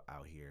people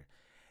out here.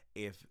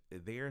 If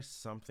there's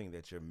something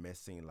that you're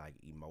missing,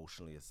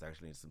 emotionally or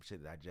sexually, and some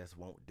shit that I just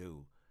won't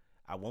do,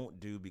 I won't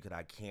do because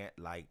I can't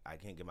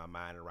get my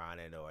mind around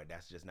it, or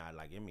that's just not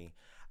in me.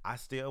 I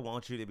still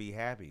want you to be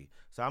happy,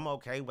 so I'm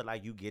okay with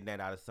you getting that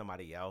out of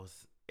somebody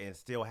else and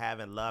still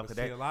having love. Because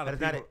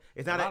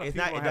it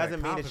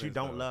doesn't mean that you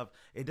don't love.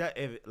 It does.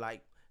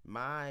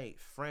 My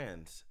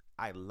friends,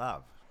 I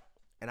love,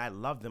 and I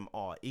love them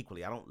all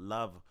equally. I don't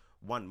love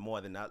one more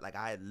than that.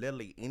 I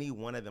literally, any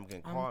one of them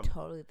can call I'm me.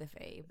 Totally the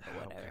fave,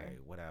 but whatever. Okay,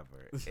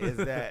 whatever. Is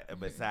that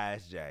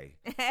besides Jay?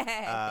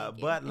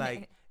 But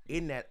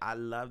in that, I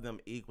love them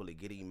equally.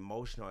 Get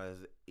emotional as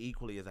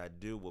equally as I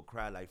do. Will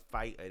cry,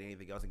 fight at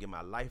anything else, and give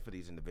my life for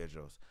these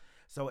individuals.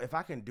 So if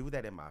I can do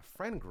that in my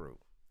friend group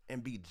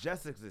and be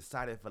just as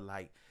excited for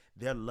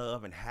their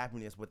love and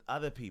happiness with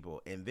other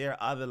people and their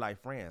other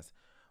friends,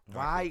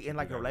 why in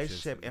a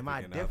relationship am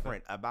I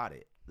different about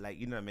it?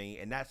 You know what I mean?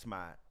 And that's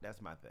my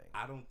thing.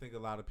 I don't think a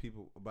lot of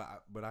people,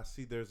 but I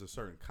see there's a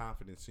certain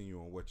confidence in you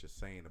on what you're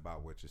saying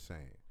about what you're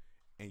saying,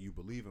 and you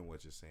believe in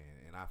what you're saying.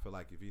 And I feel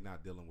like if you're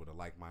not dealing with a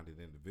like-minded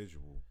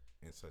individual,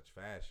 in such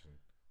fashion,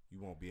 you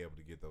won't be able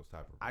to get those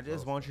type of. I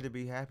just want you to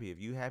be happy. If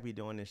you happy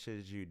doing this shit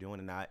that you're doing,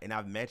 and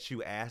I've met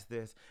you as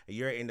this, and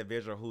you're an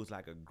individual who's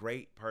like a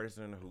great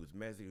person, who's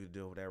messy, who's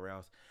doing whatever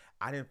else.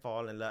 I didn't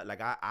fall in love. Like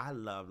I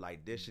love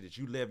like this shit that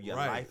you live your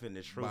life in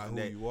the truth, by and who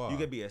that you are. you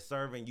can be a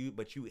servant,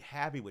 but you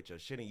happy with your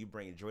shit and you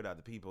bring joy to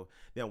other people.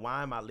 Then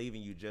why am I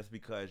leaving you just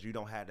because you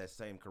don't have that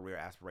same career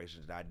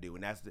aspirations that I do?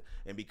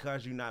 And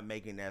because you're not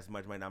making as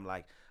much money, I'm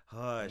like,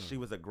 she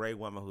was a great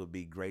woman who would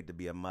be great to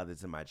be a mother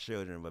to my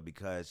children, but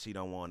because she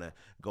don't want to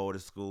go to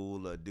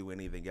school or do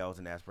anything else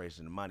in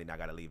aspiration of money, now I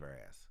gotta leave her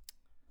ass.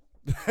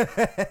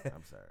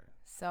 I'm sorry.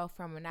 So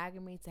from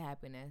monogamy to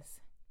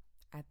happiness,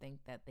 I think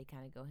that they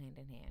kind of go hand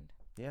in hand.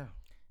 Yeah.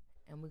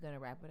 And we're gonna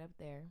wrap it up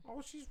there.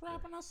 Oh, she's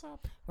wrapping us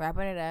up.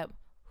 Wrapping it up.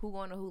 Who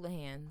going to Hula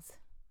Hands?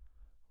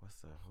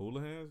 What's up?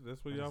 Hula Hands?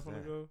 That's where What y'all is finna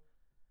that? go?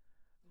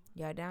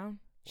 Y'all down?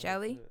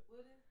 Shelly?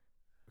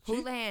 She-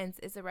 Hula Hands.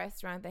 It's a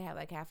restaurant. They have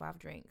like half off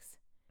drinks.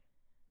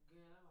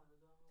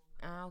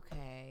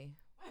 Okay.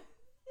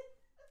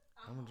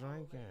 I'm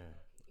drinking.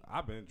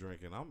 I've been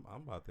drinking. I'm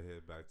about to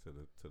head back to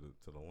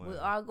the land. We're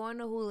all going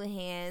to Hula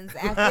Hands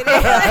after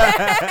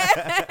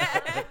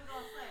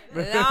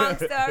this. Long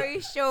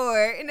story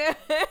short.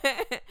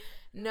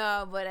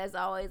 No, but as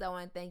always, I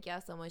want to thank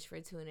y'all so much for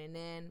tuning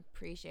in.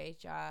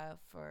 Appreciate y'all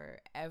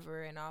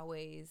forever and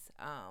always.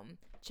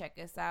 Check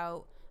us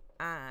out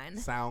on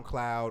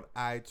SoundCloud,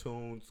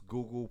 iTunes,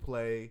 Google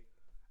Play,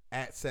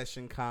 at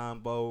Session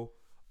Combo,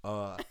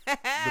 the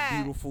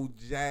beautiful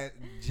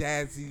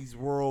Jazzy's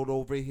World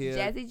over here.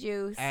 Jazzy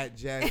Juice. At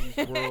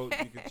Jazzy's World.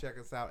 You can check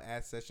us out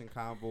at Session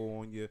Combo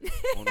on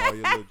all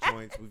your little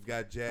joints. We've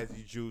got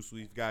Jazzy Juice.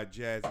 We've got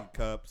Jazzy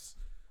Cups.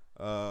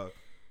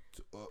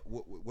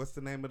 What's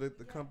the name of the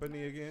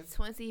company again?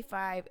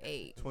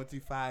 25-8.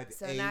 25-8.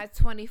 So not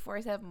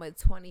 24/7, but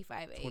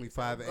 25-8.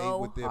 25-8 so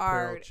with their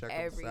apparel. hard Check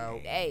every us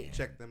out. day.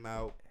 Check them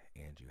out.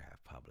 And you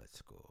have public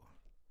school.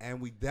 And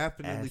we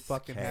definitely SK.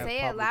 fucking have Say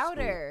it public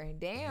louder.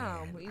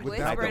 Damn. We With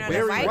that whispering on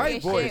very the mic white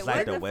and voice. shit. It's What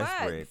like the to fuck?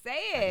 whisper it. Say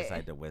I it. just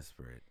like to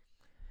whisper it.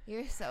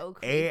 You're so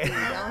creepy. And-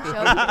 Don't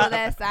show people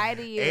that side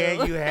of you.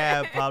 And you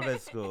have public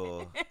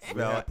school.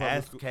 Spelled have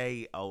public school.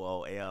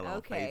 SKOOL on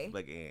Okay.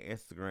 Facebook and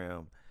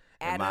Instagram.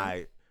 Adam. And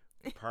my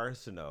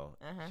personal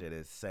Uh-huh. shit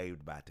is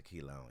Saved by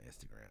Tequila on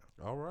Instagram.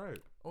 All right.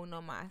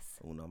 Uno mas.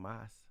 Uno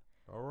mas.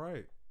 All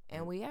right.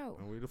 And we out.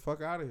 And we the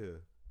fuck out of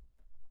here.